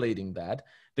articulating that.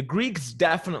 The Greeks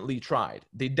definitely tried.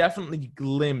 They definitely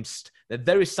glimpsed that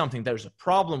there is something, there's a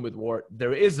problem with war,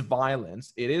 there is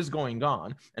violence, it is going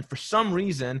on. And for some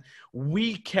reason,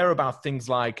 we care about things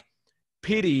like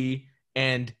pity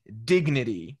and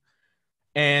dignity.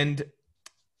 And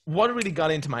what really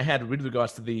got into my head with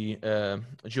regards to the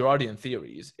Girardian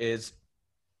theories is,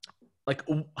 like,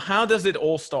 how does it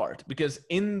all start? Because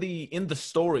in the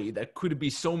story, there could be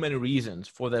so many reasons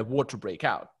for the war to break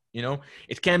out. You know,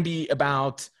 it can be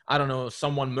about, I don't know,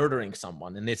 someone murdering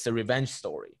someone and it's a revenge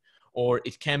story, or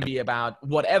it can be about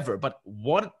whatever. But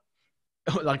why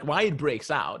it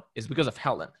breaks out is because of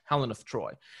Helen of Troy.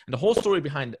 And the whole story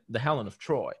behind the Helen of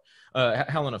Troy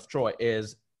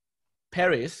is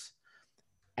Paris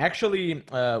actually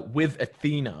with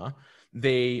Athena.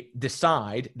 They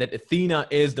decide that Athena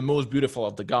is the most beautiful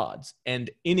of the gods. And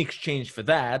in exchange for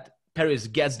that, Paris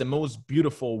gets the most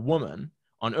beautiful woman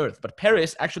on earth. But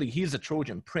Paris, actually, he's a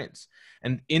Trojan prince.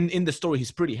 And in the story,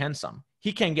 he's pretty handsome.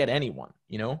 He can get anyone,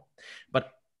 you know?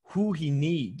 But who he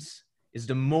needs is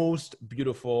the most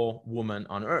beautiful woman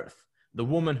on earth, the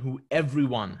woman who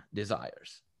everyone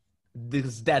desires.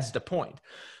 That's the point.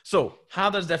 So how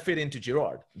does that fit into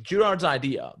Girard? Girard's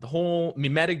idea, the whole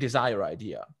mimetic desire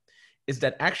idea, is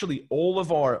that actually all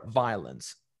of our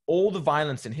violence, all the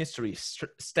violence in history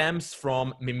stems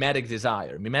from mimetic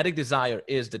desire. Mimetic desire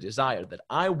is the desire that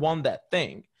I want that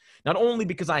thing, not only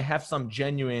because I have some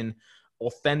genuine,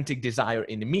 authentic desire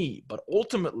in me, but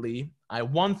ultimately I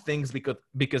want things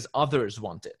because others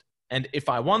want it. And if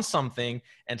I want something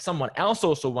and someone else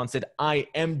also wants it, I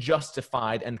am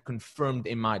justified and confirmed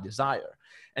in my desire.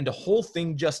 And the whole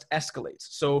thing just escalates.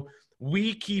 So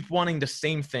we keep wanting the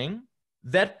same thing,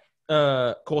 that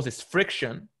causes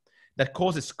friction, that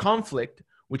causes conflict,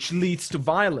 which leads to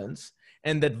violence,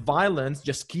 and that violence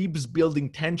just keeps building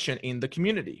tension in the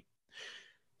community.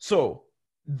 So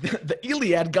the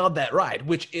Iliad got that right,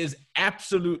 which is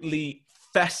absolutely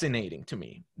fascinating to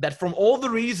me, that from all the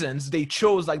reasons they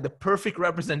chose like the perfect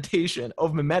representation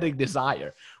of mimetic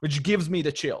desire, which gives me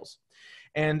the chills.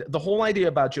 And the whole idea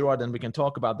about Girard, and we can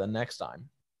talk about that next time.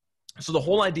 So the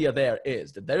whole idea there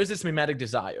is that there is this mimetic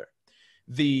desire.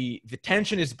 The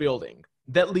tension is building.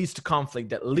 That leads to conflict,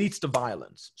 that leads to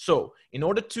violence. So in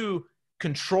order to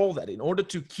control that, in order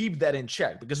to keep that in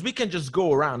check, because we can just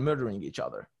go around murdering each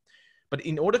other, but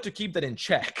in order to keep that in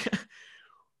check,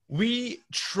 we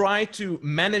try to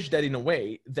manage that in a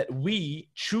way that we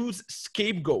choose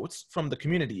scapegoats from the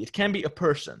community. It can be a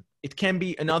person. It can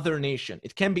be another nation.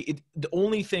 It can be, the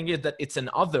only thing is that it's an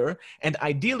other, and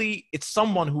ideally it's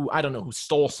someone who, I don't know, who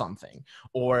stole something,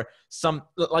 or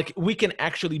like we can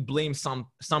actually blame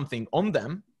something on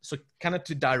them. So kind of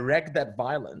to direct that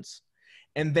violence.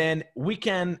 And then we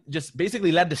can just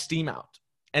basically let the steam out.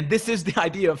 And this is the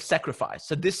idea of sacrifice.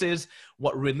 So this is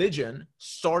what religion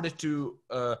started to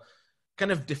kind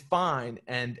of define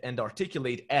and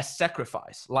articulate as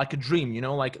sacrifice, like a dream, you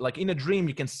know, like in a dream,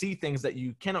 you can see things that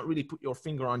you cannot really put your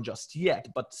finger on just yet,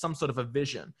 but some sort of a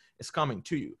vision is coming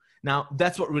to you. Now,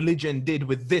 that's what religion did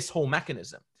with this whole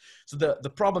mechanism. So the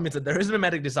problem is that there is a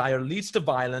mimetic desire, leads to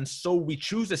violence. So we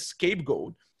choose a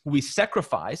scapegoat who we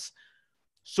sacrifice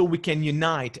so we can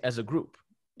unite as a group,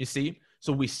 you see?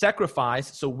 So we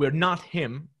sacrifice, so we're not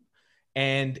him,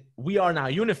 and we are now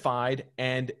unified,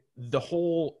 and the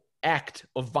whole act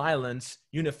of violence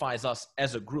unifies us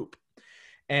as a group.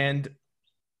 And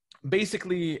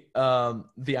basically,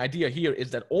 the idea here is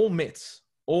that all myths,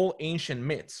 all ancient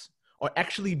myths, are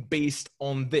actually based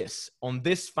on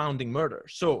this founding murder.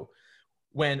 So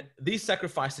when these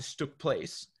sacrifices took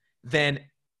place, then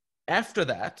after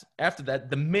that,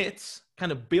 the myths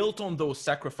kind of built on those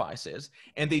sacrifices,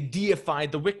 and they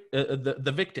deified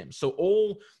the victim. So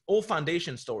all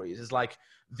foundation stories is like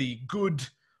the good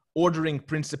ordering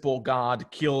principle god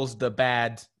kills the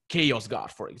bad chaos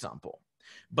god, for example.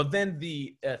 But then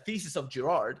the thesis of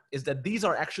Girard is that these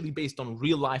are actually based on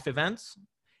real life events,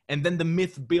 and then the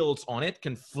myth builds on it,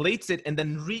 conflates it, and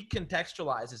then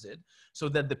recontextualizes it so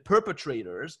that the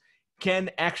perpetrators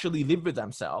can actually live with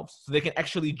themselves, so they can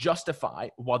actually justify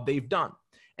what they've done.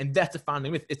 And that's a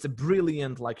founding myth. It's a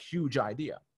brilliant, like, huge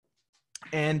idea.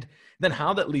 And then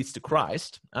how that leads to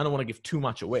Christ, I don't want to give too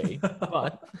much away,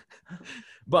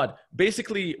 but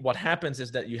basically what happens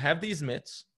is that you have these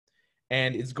myths,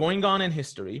 and it's going on in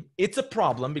history. It's a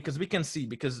problem because we can see,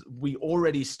 because we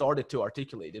already started to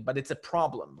articulate it, but it's a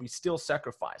problem. We still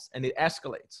sacrifice, and it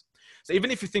escalates. So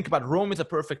even if you think about Rome, is a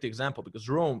perfect example, because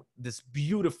Rome, this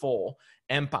beautiful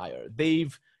empire,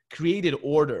 they've created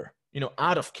order, you know,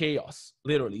 out of chaos,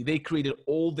 literally. They created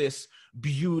all this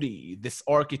beauty, this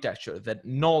architecture, that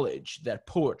knowledge, that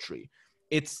poetry.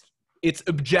 It's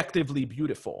objectively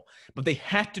beautiful, but they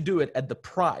had to do it at the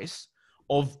price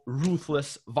of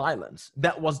ruthless violence.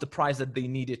 That was the price that they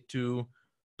needed to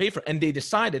pay for. And they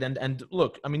decided, and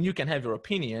look, I mean, you can have your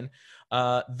opinion,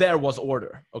 there was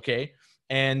order, okay?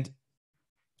 And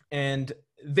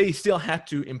they still had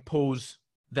to impose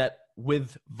that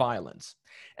with violence.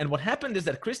 And what happened is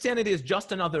that Christianity is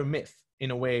just another myth,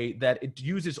 in a way that it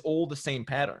uses all the same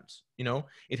patterns. You know,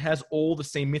 it has all the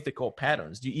same mythical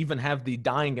patterns. You even have the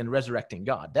dying and resurrecting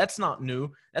God. That's not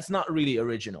new. That's not really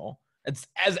original. It's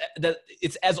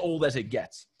as old as it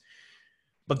gets.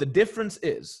 But the difference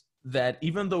is that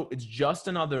even though it's just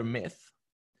another myth,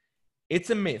 it's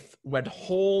a myth where the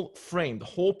whole frame, the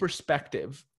whole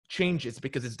perspective changes,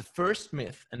 because it's the first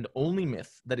myth and the only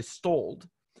myth that is told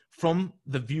from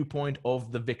the viewpoint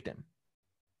of the victim.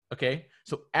 Okay?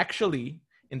 So actually,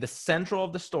 in the center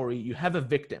of the story, you have a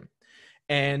victim.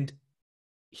 And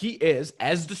he is,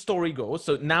 as the story goes,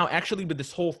 so now actually with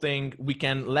this whole thing, we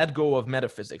can let go of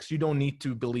metaphysics. You don't need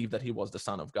to believe that he was the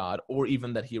Son of God, or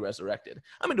even that he resurrected.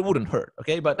 I mean, it wouldn't hurt,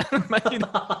 okay? But you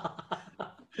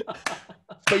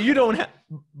know,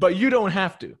 but you don't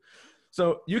have to.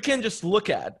 So you can just look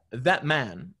at that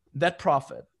man, that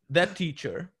prophet, that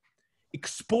teacher,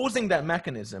 exposing that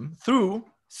mechanism through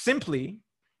simply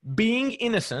being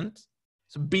innocent,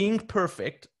 so being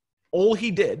perfect. All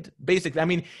he did, basically, I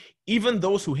mean, even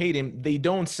those who hate him, they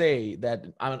don't say that,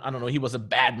 I don't know, he was a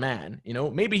bad man, you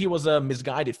know, maybe he was a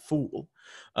misguided fool,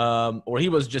 or he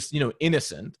was just, you know,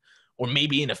 innocent, or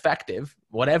maybe ineffective,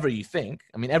 whatever you think.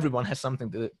 I mean, everyone has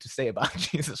something to say about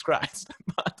Jesus Christ,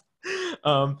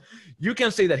 You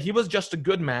can say that he was just a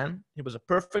good man. He was a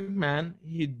perfect man.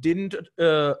 He didn't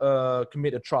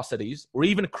commit atrocities or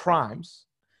even crimes.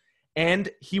 And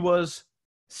he was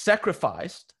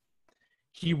sacrificed.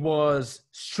 He was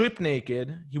stripped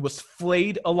naked. He was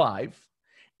flayed alive.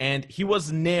 And he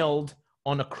was nailed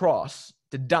on a cross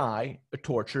to die a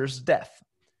torturous death.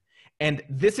 And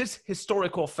this is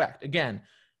historical fact. Again,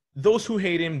 those who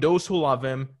hate him, those who love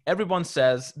him, everyone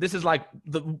says this is like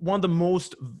one of the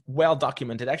most well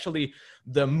documented, actually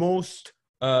the most,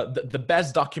 the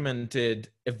best documented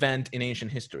event in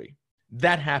ancient history.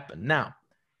 That happened. Now,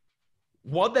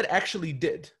 what that actually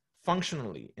did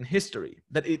functionally in history,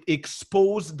 that it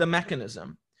exposed the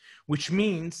mechanism, which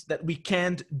means that we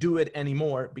can't do it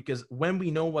anymore because when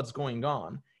we know what's going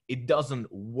on, it doesn't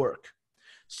work.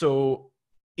 So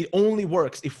it only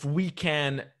works if we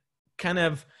can kind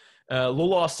of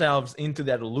lull ourselves into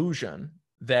that illusion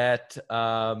that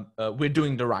we're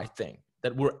doing the right thing,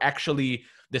 that we're actually,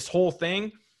 this whole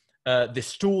thing,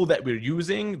 this tool that we're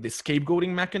using, the scapegoating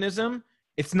mechanism,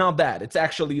 it's not that. It's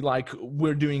actually like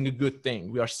we're doing a good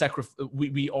thing. We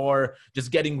are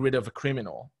just getting rid of a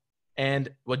criminal. And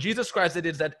what Jesus Christ did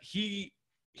is that he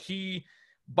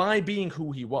by being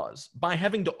who he was, by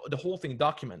having the whole thing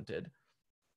documented,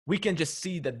 we can just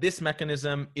see that this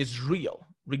mechanism is real,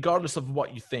 regardless of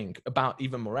what you think about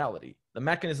even morality. The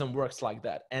mechanism works like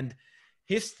that. And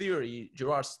his theory,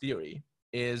 Girard's theory,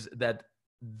 is that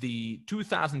the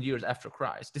 2,000 years after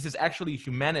Christ, this is actually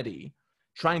humanity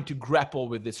trying to grapple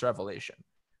with this revelation,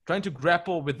 trying to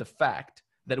grapple with the fact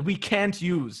that we can't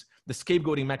use the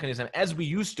scapegoating mechanism as we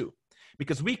used to.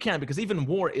 Because we can, because even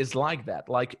war is like that.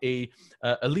 Like a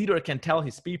leader can tell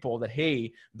his people that,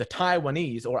 hey, the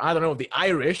Taiwanese, or I don't know, the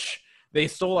Irish, they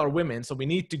stole our women, so we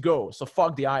need to go. So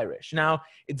fuck the Irish. Now,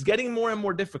 it's getting more and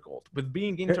more difficult with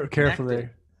being interconnected. Careful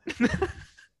there.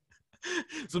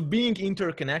 So being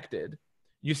interconnected,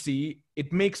 you see,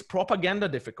 it makes propaganda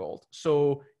difficult.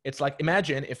 So it's like,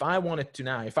 imagine if I wanted to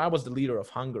now, if I was the leader of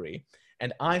Hungary,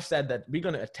 and I said that we're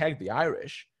going to attack the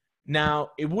Irish, now,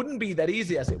 it wouldn't be that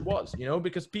easy as it was, you know,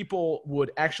 because people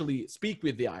would actually speak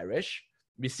with the Irish.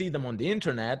 We see them on the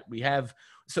internet. We have,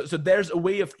 so there's a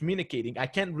way of communicating. I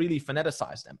can't really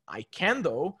phoneticize them. I can,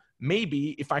 though,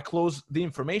 maybe if I close the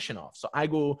information off. So I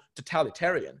go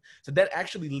totalitarian. So that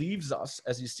actually leaves us,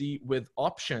 as you see, with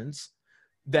options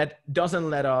that doesn't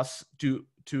let us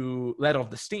to let off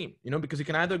the steam, you know, because you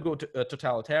can either go to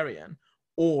totalitarian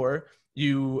or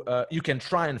you can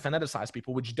try and phoneticize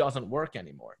people, which doesn't work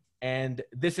anymore. And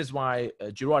this is why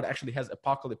Girard actually has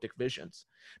apocalyptic visions,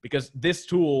 because this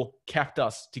tool kept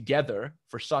us together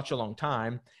for such a long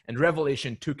time, and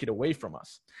Revelation took it away from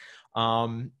us.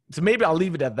 So maybe I'll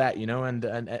leave it at that, you know, and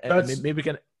maybe we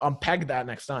can unpack that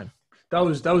next time. That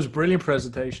was a brilliant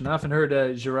presentation. I haven't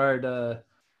heard Girard.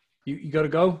 You got to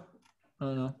go?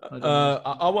 Oh, no.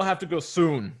 I will have to go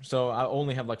soon, so I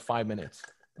only have like 5 minutes.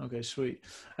 Okay, sweet.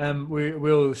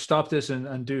 We'll stop this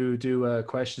and do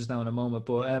questions now in a moment.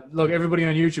 But look, everybody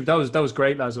on YouTube, that was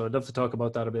great, Laszlo. I'd love to talk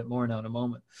about that a bit more now in a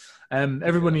moment.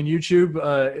 Everybody on YouTube,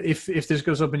 if this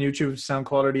goes up on YouTube, sound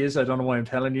quality is, I don't know why I'm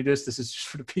telling you this. This is just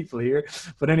for the people here.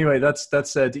 But anyway, that's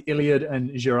the Iliad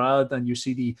and Girard, and you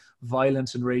see the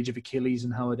violence and rage of Achilles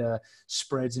and how it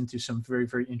spreads into some very,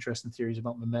 very interesting theories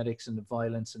about memetics and the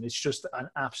violence. And it's just an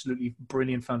absolutely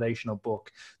brilliant foundational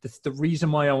book. The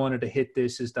reason why I wanted to hit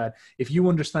this is that if you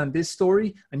understand this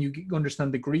story and you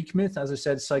understand the Greek myth, as I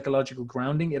said, psychological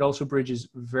grounding, it also bridges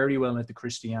very well into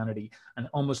Christianity and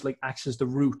almost like acts as the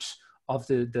root of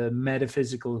the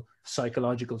metaphysical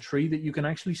psychological tree that you can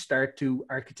actually start to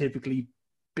archetypically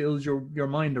build your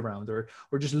mind around, or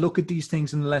just look at these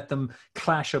things and let them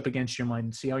clash up against your mind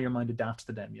and see how your mind adapts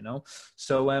to them, you know.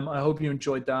 So I hope you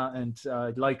enjoyed that,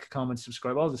 and like, comment,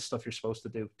 subscribe, all the stuff you're supposed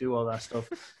to do all that stuff.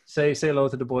 say hello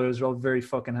to the boys. They're all very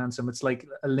fucking handsome. It's like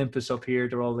Olympus up here.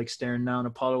 They're all like staring down.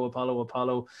 Apollo,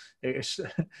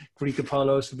 Greek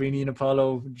Apollo, Slovenian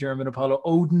Apollo, German Apollo.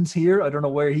 Odin's here. I don't know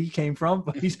where he came from,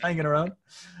 but he's hanging around.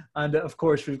 And of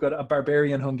course, we've got a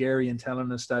barbarian Hungarian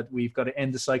telling us that we've got to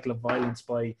end the cycle of violence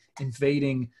by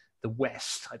invading the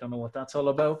West. I don't know what that's all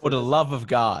about. For the love of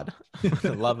God. For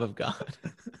the love of God.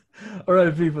 All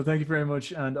right, people. Thank you very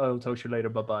much. And I'll talk to you later.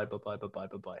 Bye-bye. Bye-bye. Bye-bye.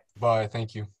 Bye-bye. Bye.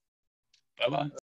 Thank you. Bye-bye.